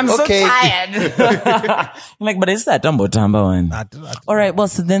week. I'm okay. so tired. I'm like, but it's that Dumbo Dumbo one. All right, well,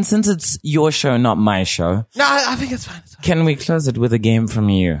 so then since it's your show, not my show, No, I think it's fine. It's fine. can we close it with a game from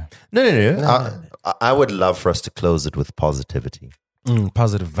you? No. I would love for us to close it with positivity.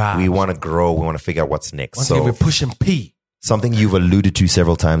 Positive vibes. We want to grow. We want to figure out what's next. Once again, So we're pushing P. something you've alluded to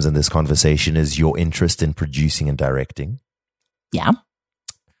several times in this conversation is your interest in producing and directing. Yeah.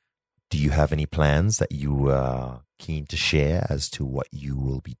 Do you have any plans that you are keen to share as to what you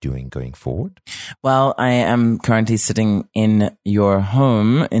will be doing going forward? Well, I am currently sitting in your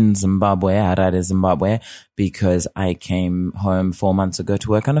home in Zimbabwe, Harare, Zimbabwe, because I came home 4 months ago to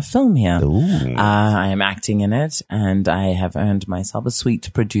work on a film here. I am acting in it, and I have earned myself a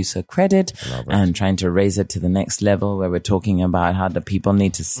sweet producer credit and trying to raise it to the next level where we're talking about how the people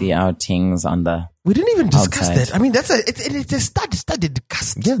need to see our things on the... We didn't even discuss Outside. that. I mean, it's a studied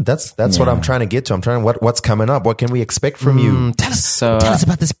cast. Yeah, that's what I'm trying to get to. I'm trying what's coming up. What can we expect from you? Tell us, So- tell us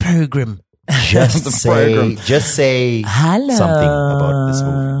about this program. Just say Hello. something about this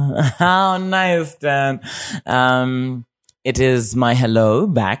movie. How nice, Dan. It is my hello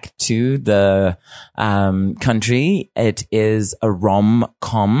back to the country. It is a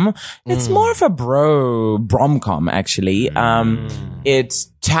rom-com. It's more of a brom-com, actually. It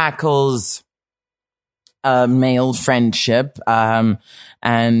tackles male friendship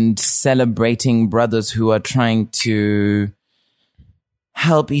and celebrating brothers who are trying to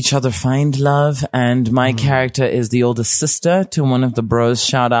help each other find love. And my character is the older sister to one of the bros.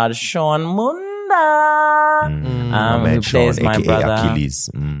 Shout out Sean Munda, who plays Sean, my aka brother. Achilles.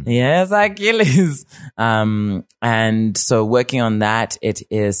 Yes, Achilles. And so working on that, it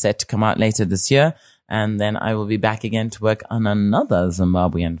is set to come out later this year. And then I will be back again to work on another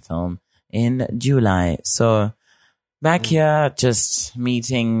Zimbabwean film in July. So back here, just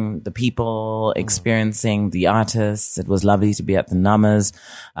meeting the people, experiencing the artists. It was lovely to be at the Numbers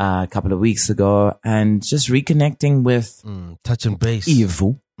a couple of weeks ago and just reconnecting with Touch and base.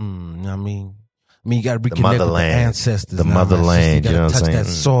 Evo. I mean, you got to reconnect with the motherland. ancestors. The nah, motherland, man. you know what I'm touch saying? that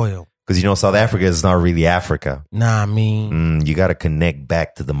soil. Because South Africa is not really Africa. Nah, I mean, You got to connect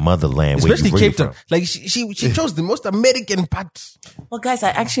back to the motherland. where especially you really Cape Town. from. Like she chose the most American part. Well, guys, I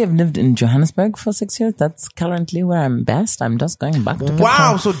actually have lived in Johannesburg for 6 years. That's currently where I'm best. I'm just going back to Cape Wow.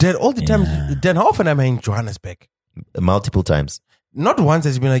 Town. So Dan, all the time, Dan, how often am I in Johannesburg? Multiple times. Not once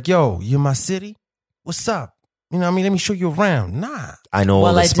has he been like, yo, you my city? What's up? You know what I mean? Let me show you around. Nah. I know all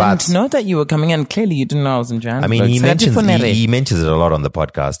Well, the I spots. didn't know that you were coming in. Clearly, you didn't know I was in Johannesburg. I mean, he So he mentions it a lot on the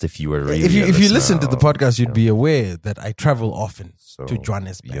podcast. If you were really If you a listen to listener, the podcast, you'd be aware that I travel often so, to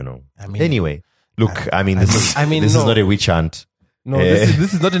Johannesburg. I mean, anyway, look. This is this no. is not a witch hunt. No,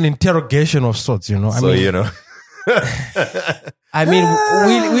 this is not an interrogation of sorts, you know. I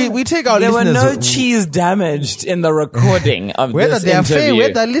mean, we take our there were listeners. no cheese damaged in the recording of Whether this they are interview. fair,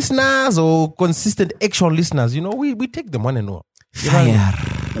 whether listeners or consistent actual listeners, you know, we take them one and all. You know what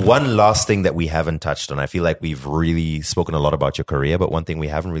I mean? One last thing that we haven't touched on. I feel like we've really spoken a lot about your career, but one thing we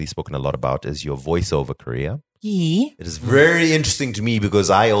haven't really spoken a lot about is your voiceover career. Yeah. It is very interesting to me because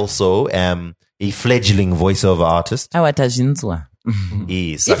I also am a fledgling voiceover artist. Hi, watazhinzwa.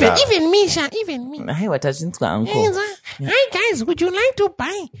 Yes, Even me, Sha, even me. Hi, watazhinzwa, uncle. Hi guys, would you like to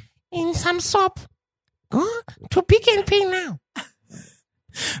buy in some soap? Go to Pick and Pay now.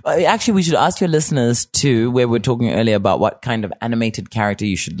 Actually, we should ask your listeners too, where we're talking earlier about what kind of animated character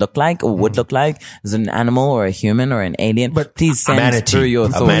you should look like or would look like. Is it an animal or a human or an alien? But please send manatee. through your A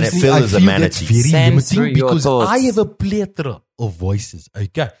thoughts. manatee. Phil is a feel manatee. that's very Send limiting through your because thoughts. I have a plethora of voices,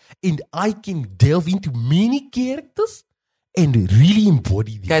 okay? And I can delve into many characters and really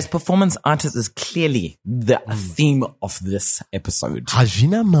embody them. Guys, performance artist is clearly the theme of this episode.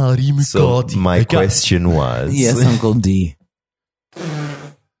 Hajina Mari So Mukati. my Okay. question was, Yes, Uncle D.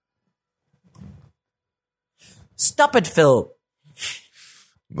 Stop it, Phil.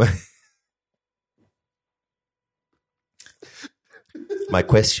 my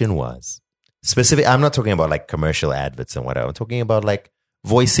question was specific. I'm not talking about like commercial adverts and whatever. I'm talking about like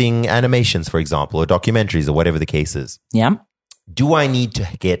voicing animations, for example, or documentaries or whatever the case is. Yeah. Do I need to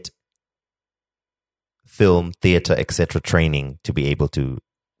get film, theater, etc. training to be able to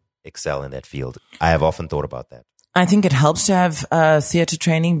excel in that field? I have often thought about that. I think it helps to have theater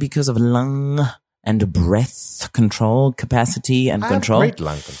training because of lung and breath control, capacity and I have control. great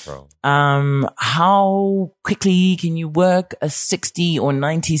lung control. How quickly can you work a 60 or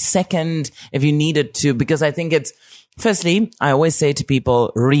 90 second if you needed to? Because I think it's Firstly, I always say to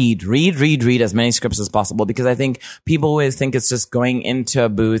people, read as many scripts as possible, because I think people always think it's just going into a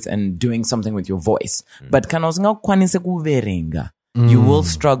booth and doing something with your voice. But you will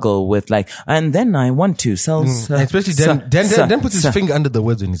struggle with like, and then I want to sell. Especially Dan puts his finger under the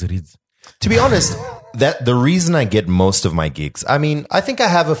words when he reads. To be honest, that the reason I get most of my gigs, I mean, I think I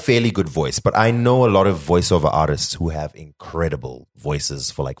have a fairly good voice, but I know a lot of voiceover artists who have incredible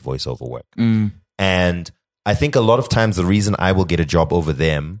voices for like voiceover work. And I think a lot of times the reason I will get a job over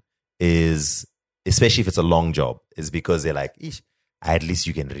them is, especially if it's a long job, is because they're like, Eesh, at least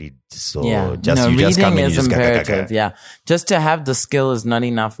you can read. So just come in, is you just imperative. Yeah. Just to have the skill is not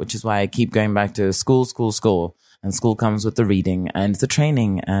enough, which is why I keep going back to school. And school comes with the reading and the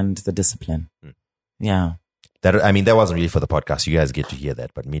training and the discipline. Yeah. That wasn't really for the podcast. You guys get to hear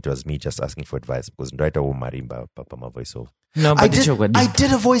that, but it was me just asking for advice because right over marimba, papa my voiceover. No, but I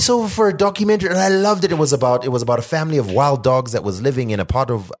did a voiceover for a documentary and I loved it. It was about a family of wild dogs that was living in a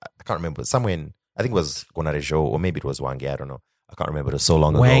part of, I can't remember, somewhere in, I think it was Gonarejo or maybe it was Wangi. I don't know. I can't remember. It was so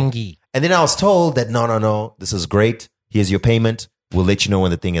long ago. Wangi. And then I was told that no, this is great. Here's your payment. We'll let you know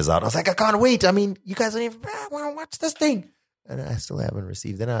when the thing is out. I was like, I can't wait. I mean, you guys don't even want to watch this thing. And I still haven't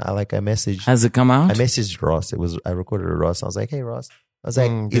received. Then I messaged. Has it come out? I messaged Ross. I recorded a Ross. I was like, hey, Ross. I was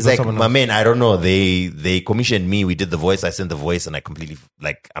like, he's like, my man, I don't know. They commissioned me. We did the voice. I sent the voice and I completely,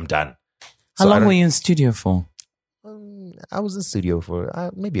 like, I'm done. How long were you in studio for? I was in studio for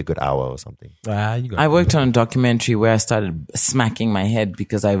maybe a good hour or something. I worked on a documentary where I started smacking my head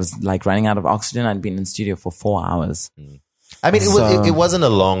because I was like running out of oxygen. I'd been in studio for 4 hours. I mean, it wasn't a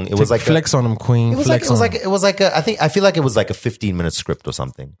long. It was like flex on him, Queen. It was like I feel like it was like a 15-minute script or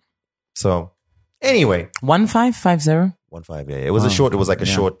something. So anyway, 1550. 15, yeah. It was a short. It was like a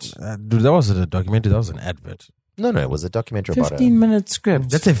short. Dude, that wasn't a documentary. That was an advert. No, it was a documentary about 15-minute script.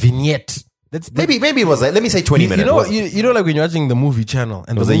 That's a vignette. Maybe it was like, let me say 20 minutes. You know, like when you're watching the movie channel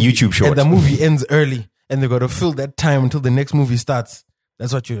and it was a YouTube short, and the movie ends early, and they got to fill that time until the next movie starts.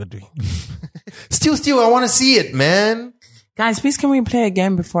 That's what you're doing. Still, I want to see it, man. Guys, please can we play a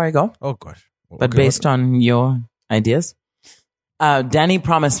game before I go? Oh gosh. But based on your ideas. Danny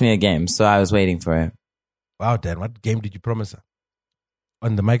promised me a game, so I was waiting for it. Wow, Dan, what game did you promise her?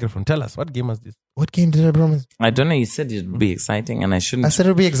 On the microphone, tell us. What game was this? What game did I promise? I don't know. You said it'd be exciting and I shouldn't. I said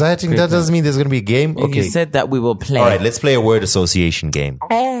it'd be exciting. That doesn't mean there's going to be a game. Okay. You said that we will play. All right, let's play a word association game.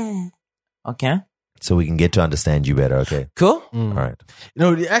 Okay. So we can get to understand you better, okay? Cool. All right.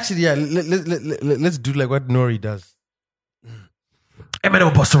 No, actually, yeah, let's do like what Nori does.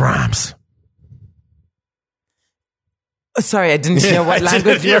 Eminem Busta Rhymes. Sorry, I didn't hear what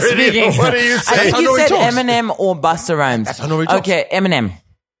language you were speaking. What are you saying? I think you said Eminem or Busta Rhymes. That's how Nori talks. Okay, Eminem.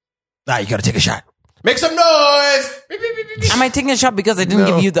 You gotta take a shot. Make some noise! Am I taking a shot because I didn't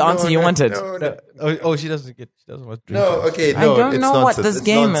give you the answer you wanted? No. She doesn't want to drink. No, okay, I don't know nonsense. what this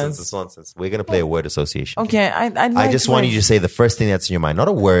game nonsense. is. It's nonsense. We're going to play a word association. Okay, game. I just want you to say the first thing that's in your mind, not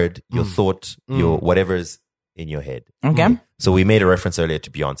a word, your thought, your whatever's in your head. Okay. So we made a reference earlier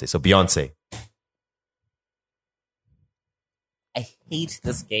to Beyonce. So Beyonce. I hate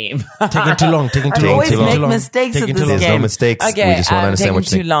this game. Taking too long. I always make mistakes at this game. There's no mistakes. Okay, we just want to understand what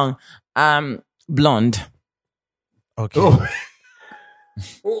taking too long. Blonde. Okay. Oh.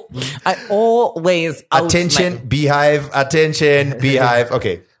 I always Attention, beehive. Attention, beehive.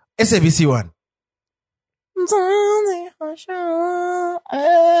 Okay. SABC 1.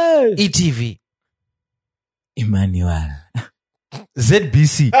 ETV. Emmanuel.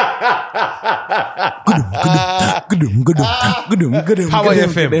 ZBC. Power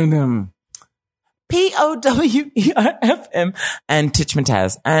FM. POWERFM and Titchman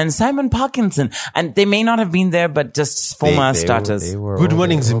Taz and Simon Parkinson. And they may not have been there, but just former starters. They were Good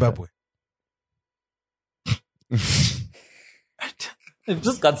morning, Zimbabwe. They've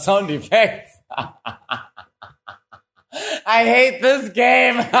just got sound effects. I hate this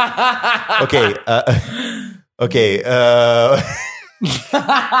game. Okay.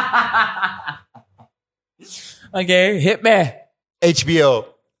 Okay, hit me. HBO.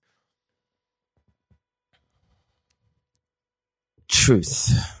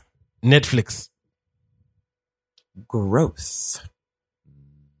 Truth. Netflix. Gross.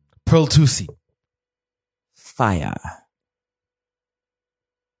 Pearl Tusi. Fire.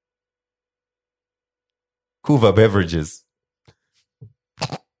 Kuva Beverages.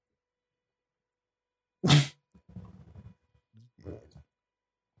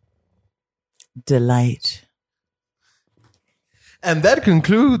 Delight. And that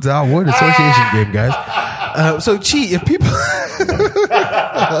concludes our word association game, guys. So, Chi, if people...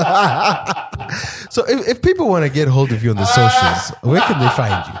 if people want to get hold of you on the socials, where can they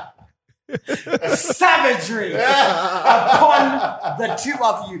find you? savagery upon the two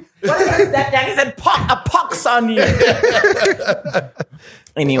of you. What is it that Danny said? A pox on you.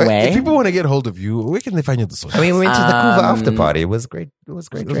 Anyway. If people want to get hold of you, where can they find you at the social? I mean, we went to the Kuva after party. It was great. It was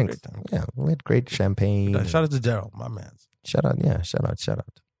great It was a drinks. great time. Yeah, we had great champagne. Shout out to Daryl, my man. Shout out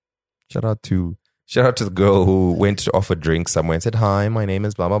to the girl who went to offer drinks somewhere and said, "Hi, my name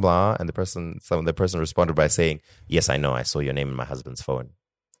is blah blah blah," and the person responded by saying, "Yes, I know. I saw your name in my husband's phone."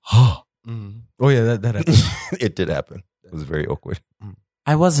 Oh yeah, that happened. It did happen. It was very awkward.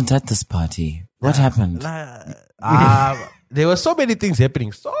 I wasn't at this party. What happened? There were so many things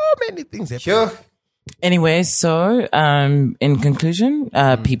happening. Sure. Anyway, so in conclusion,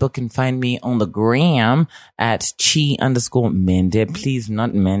 people can find me on the gram at chi_Mende. Please,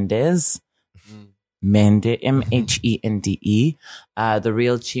 not Mendez. Mende, Mhende. The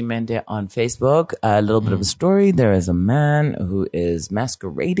real Chi Mende on Facebook. A little bit of a story. There is a man who is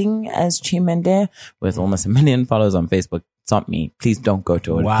masquerading as Chi Mende with almost 1 million followers on Facebook. It's not me. Please don't go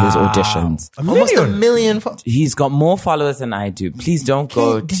to his auditions. Almost 1 million. He's got more followers than I do. Please don't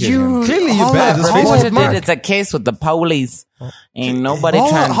go to him. Clearly, you're bad. This What Facebook it Mark. did, it's a case with the police. Ain't nobody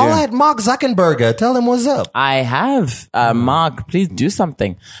trying to Holla do. at Mark Zuckerberg. Tell him what's up. I have. Mark, please do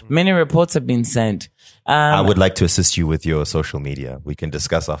something. Many reports have been sent. I would like to assist you with your social media. We can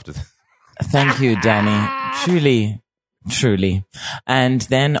discuss after this. Thank you, Danny. Truly. And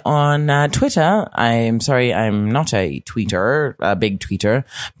then on Twitter, I'm sorry, I'm not a tweeter, a big tweeter,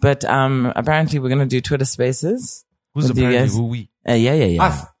 but apparently we're going to do Twitter Spaces. Who's with you apparently guys. who we? Yeah.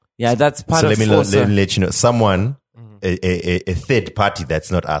 Us. Yeah, that's part So of let me also- let you know. Someone, a third party that's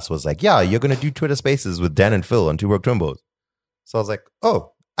not us, was like, "Yeah, you're going to do Twitter Spaces with Dan and Phil on Two Broke Twimbos." So I was like,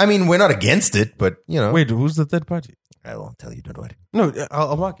 "Oh, I mean, we're not against it, but you know." Wait, who's the third party? I won't tell you. Don't worry. No,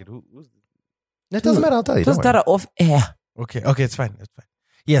 I'll mark it. Who's It doesn't matter. I'll tell you. Those Don't that worry. are off air. Okay, it's fine.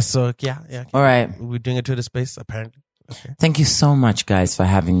 Yes, so yeah. All right. We're doing a Twitter space, apparently. Okay. Thank you so much, guys, for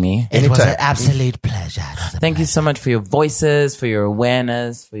having me. It was an Anytime. absolute pleasure. Thank you so much for your voices, for your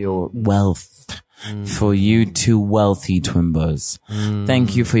awareness, for your wealth, for you two wealthy twimbos.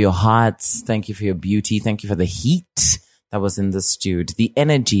 Thank you for your hearts. Thank you for your beauty. Thank you for the heat that was in the studio, the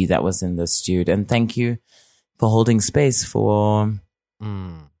energy that was in the studio. And thank you for holding space for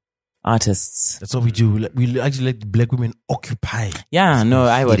artists. That's what we do. We actually let the black women occupy. Yeah, no,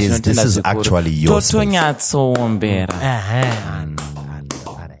 I would. This is actually your space.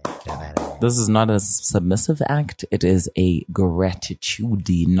 This is not a submissive act. It is a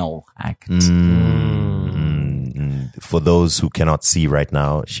gratitudinal act. For those who cannot see right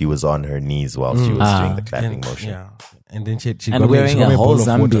now, she was on her knees while she was doing the clapping motion. Yeah. And then she And got wearing me a whole bowl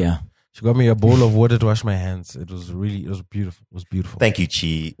of water. Zambia. She got me a bowl of water to wash my hands. It was beautiful. It was beautiful. Thank you,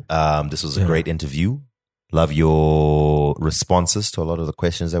 Chi. This was a great interview. Love your responses to a lot of the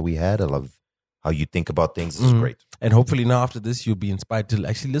questions that we had. I love how you think about things. This is great. And hopefully now after this, you'll be inspired to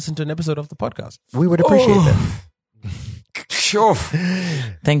actually listen to an episode of the podcast. We would appreciate that. Sure.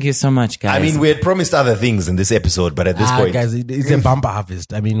 Thank you so much, guys. I mean, we had promised other things in this episode, but at this point, guys, it's a bumper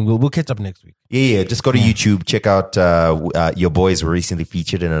harvest. I mean, we'll catch up next week. yeah, just go to YouTube, check out your boys were recently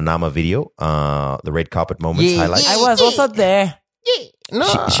featured in a Nama video, the red carpet moments highlights. I was also there.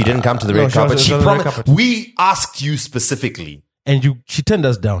 She didn't come to the No, red she carpet. was She on the red promised. carpet. We asked you specifically. And she turned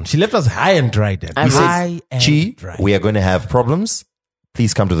us down. She left us high and dry then. We said, High and Chi, dry. we are going to have problems.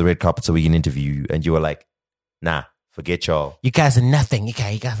 Please come to the red carpet so we can interview you. And you were like, nah, forget y'all. You guys are nothing. You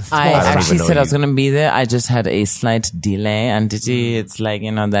guys are small. I don't actually even know said I was you. going to be there. I just had a slight delay. And it's like,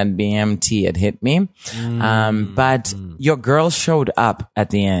 that BMT had hit me. But your girl showed up at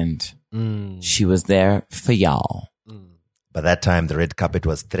the end. She was there for y'all. By that time, the red carpet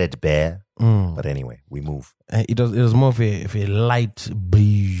was threadbare. But anyway, we move. It was more of a light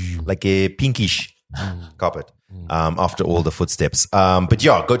beige. Like a pinkish carpet after all the footsteps. But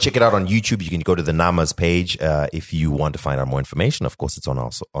yeah, go check it out on YouTube. You can go to the Namas page if you want to find out more information. Of course, it's on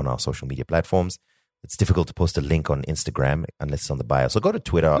our social media platforms. It's difficult to post a link on Instagram unless it's on the bio. So go to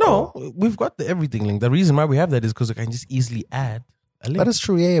Twitter. No, we've got the everything link. The reason why we have that is because I can just easily add a link. That is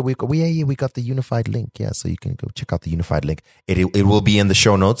true. Yeah, we got the unified link. Yeah, so you can go check out the unified link. It will be in the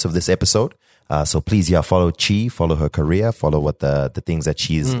show notes of this episode. So please, follow Chi, follow her career, follow what the things that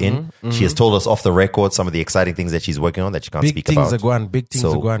she's in. She has told us off the record some of the exciting things that she's working on that she can't Big speak things about. are going. Big things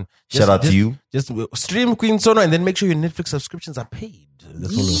So, are going. shout out to you. Just stream Queen Sono and then make sure your Netflix subscriptions are paid.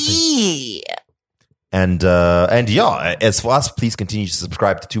 That's all I'll say. And yeah, as for us, please continue to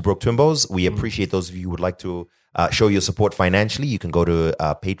subscribe to Two Broke Twimbos. We appreciate those of you who would like to show your support financially. You can go to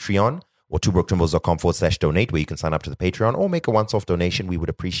Patreon or twobroketwimbos.com/donate where you can sign up to the Patreon or make a once-off donation. We would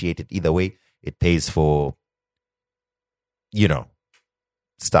appreciate it. Either way, it pays for,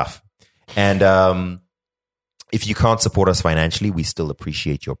 stuff. And if you can't support us financially, we still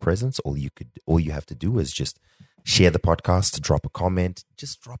appreciate your presence. All you have to do is just share the podcast, drop a comment,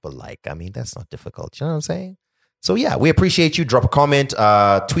 just drop a like. I mean, that's not difficult. You know what I'm saying? So yeah, we appreciate you. Drop a comment,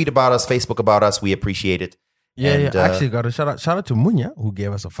 tweet about us, Facebook about us. We appreciate it. Yeah, And, actually got a shout out to Munya, who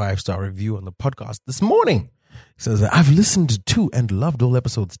gave us a 5-star review on the podcast this morning. He says, I've listened to and loved all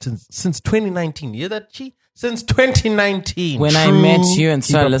episodes since 2019. You hear that, Chi? Since 2019. When I met you and Keep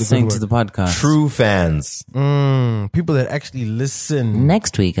started up the listening good to the work. podcast. True fans. People that actually listen.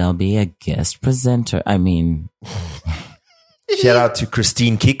 Next week, I'll be a guest presenter. I mean, Shout out to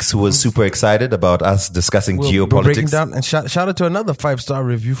Christine Kicks, who was super excited about us discussing We're breaking geopolitics. down, and shout out to another 5-star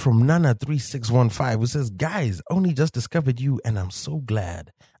review from Nana3615, who says, guys, only just discovered you and I'm so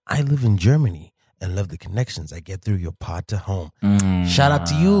glad. I live in Germany and love the connections I get through your pod to home. Shout out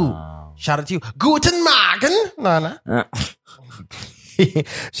to you. Shout out to you. Guten Morgen, Nana.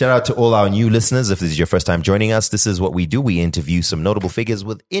 Shout out to all our new listeners. If this is your first time joining us, this is what we do. We interview some notable figures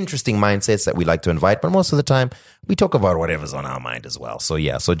with interesting mindsets that we like to invite, but most of the time we talk about whatever's on our mind as well. So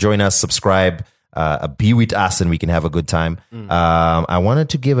yeah, so join us, subscribe, be with us, and we can have a good time. I wanted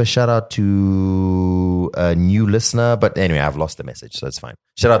to give a shout out to a new listener, but anyway, I've lost the message, so it's fine.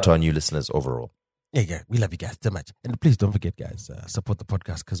 Shout out to our new listeners overall. Yeah, we love you guys so much. And please don't forget, guys, support the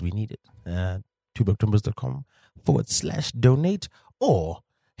podcast because we need it. twobroketimbers.com/donate or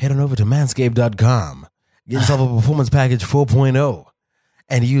head on over to manscaped.com. Get yourself a performance package 4.0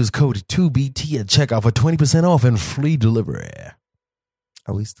 and use code 2BT at checkout for 20% off and free delivery.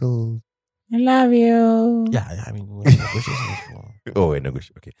 Are we still? I love you. Yeah, I mean, what's this for? Oh, wait, no,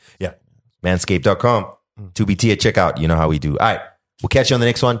 okay. Yeah. Manscaped.com. 2BT at checkout. You know how we do. All right. We'll catch you on the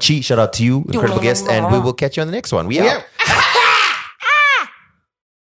next one. Chi, shout out to you. Incredible guest. And we will catch you on the next one. We out.